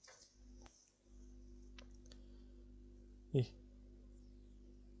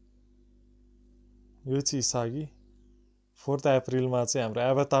 योची इसागी 4 अप्रिलमा चाहिँ हाम्रो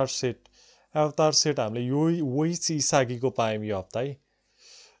एभाटार सेट हामीले योइची इसागीको पायौँ यो हप्ता है।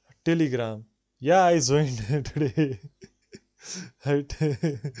 Telegram yeah I joined today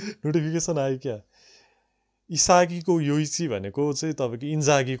notification आयो क्या। इसागीको योइची भनेको चाहिँ तपाईँको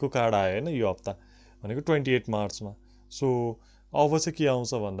इन्जागीको कार्ड आयो होइन यो हप्ता भनेको 28 मार्चमा। सो अब चाहिँ के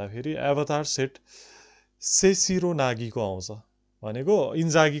आउँछ भन्दाखेरि एभाटार सेट सेसिरो नागीको आउँछ भनेको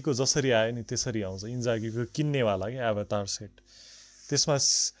इन्जागीको जसरी आयो नि त्यसरी आउँछ, इन्जागीको किन्नेवाला क्या एभाटार सेट। त्यसमा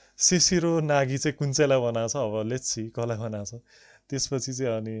सेसिरो नागी चाहिँ कुन चाहिँलाई बनाएको छ, अब लेट्स सी कसलाई बनाएको छ। त्यसपछि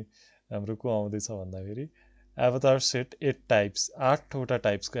चाहिँ अनि हाम्रो को आउँदैछ भन्दाखेरि एभाटार सेट 8वटा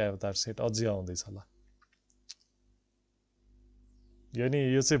टाइप्सको एभाटार सेट अझै आउँदैछ ल। यो नि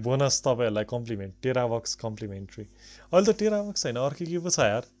यो चाहिँ बोनस तपाईँहरूलाई कम्प्लिमेन्ट, टेराबक्स कम्प्लिमेन्ट्री। अहिले त टेराबक्स होइन अर्कै के पो छ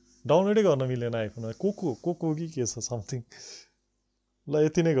यार, डाउनलोडै गर्न मिलेन आइफोनमा। को कि के छ समथिङ। ल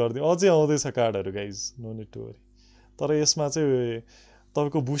यति नै गरिदिउँ, अझै आउँदैछ कार्डहरू guys, no need to worry. तर यसमा चाहिँ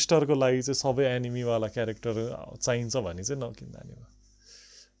तपाईँको बुस्टरको लागि चाहिँ सबै एनिमीवाला क्यारेक्टर चाहिन्छ भने चाहिँ नकिन्दा नि,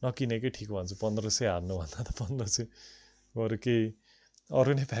 नकिनेकै ठिक भन्छु। 1500 हार्नुभन्दा त 1500 बरु केही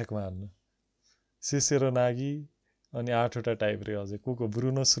अरू नै प्याकमा हार्नु। सेसेरो नागी अनि 8वटा टाइप रे अझै को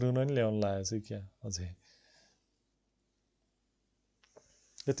ब्रुनो स्रुनो नि ल्याउनु लागेको चाहिँ क्या अझै।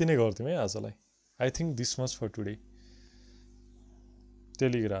 यति नै गरिदिउँ है आजलाई। I think this much for today.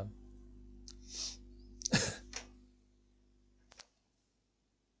 Telegram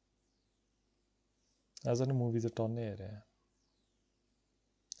आज नै मुभी त टन्नै हेरेँ।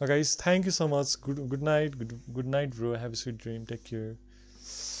 Guys thank you so much, good night bro, have a sweet dream, take care.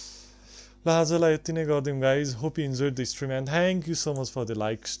 ल आजलाई यति नै गरिदिउँ guys. Hope you enjoyed the stream and thank you so much for the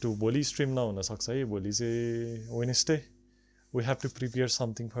likes to. भोलि स्ट्रिम नहुन सक्छ है, भोलि चाहिँ Wednesday, we have to prepare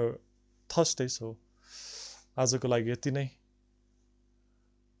something for Thursday. So आजको लागि यति नै।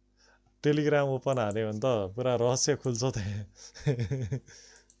 टेलिग्राम ओपन हाल्यो भने त पुरा रहस्य खुल्छ त्यहाँ।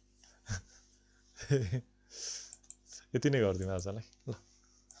 यति नै गरिदिउँ आजलाई ल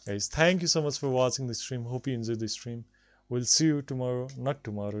guys. Thank you so much for watching the stream, hope you enjoy the stream. We'll see you tomorrow, not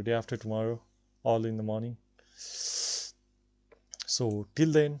tomorrow, day after tomorrow, all in the morning. So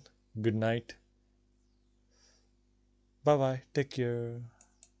till then, good night. Bye bye, take care.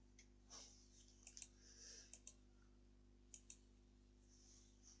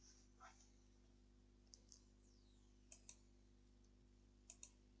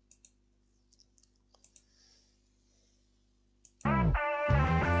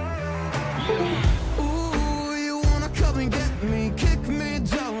 Ooh, you wanna come and get me, kick me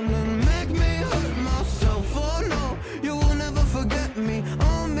down and make me hurt myself. Oh no, you will never forget me.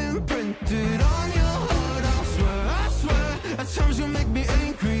 I'm imprinted on your heart, I swear. At times you make me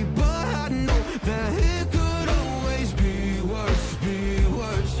angry, but I know that it could always be worse, be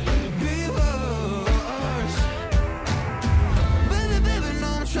worse, be worse. Baby,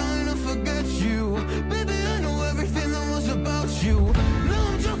 now I'm trying to forget you. Baby, I know everything that was about you. No,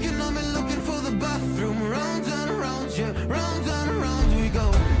 I'm joking, I've been looking for the bathroom.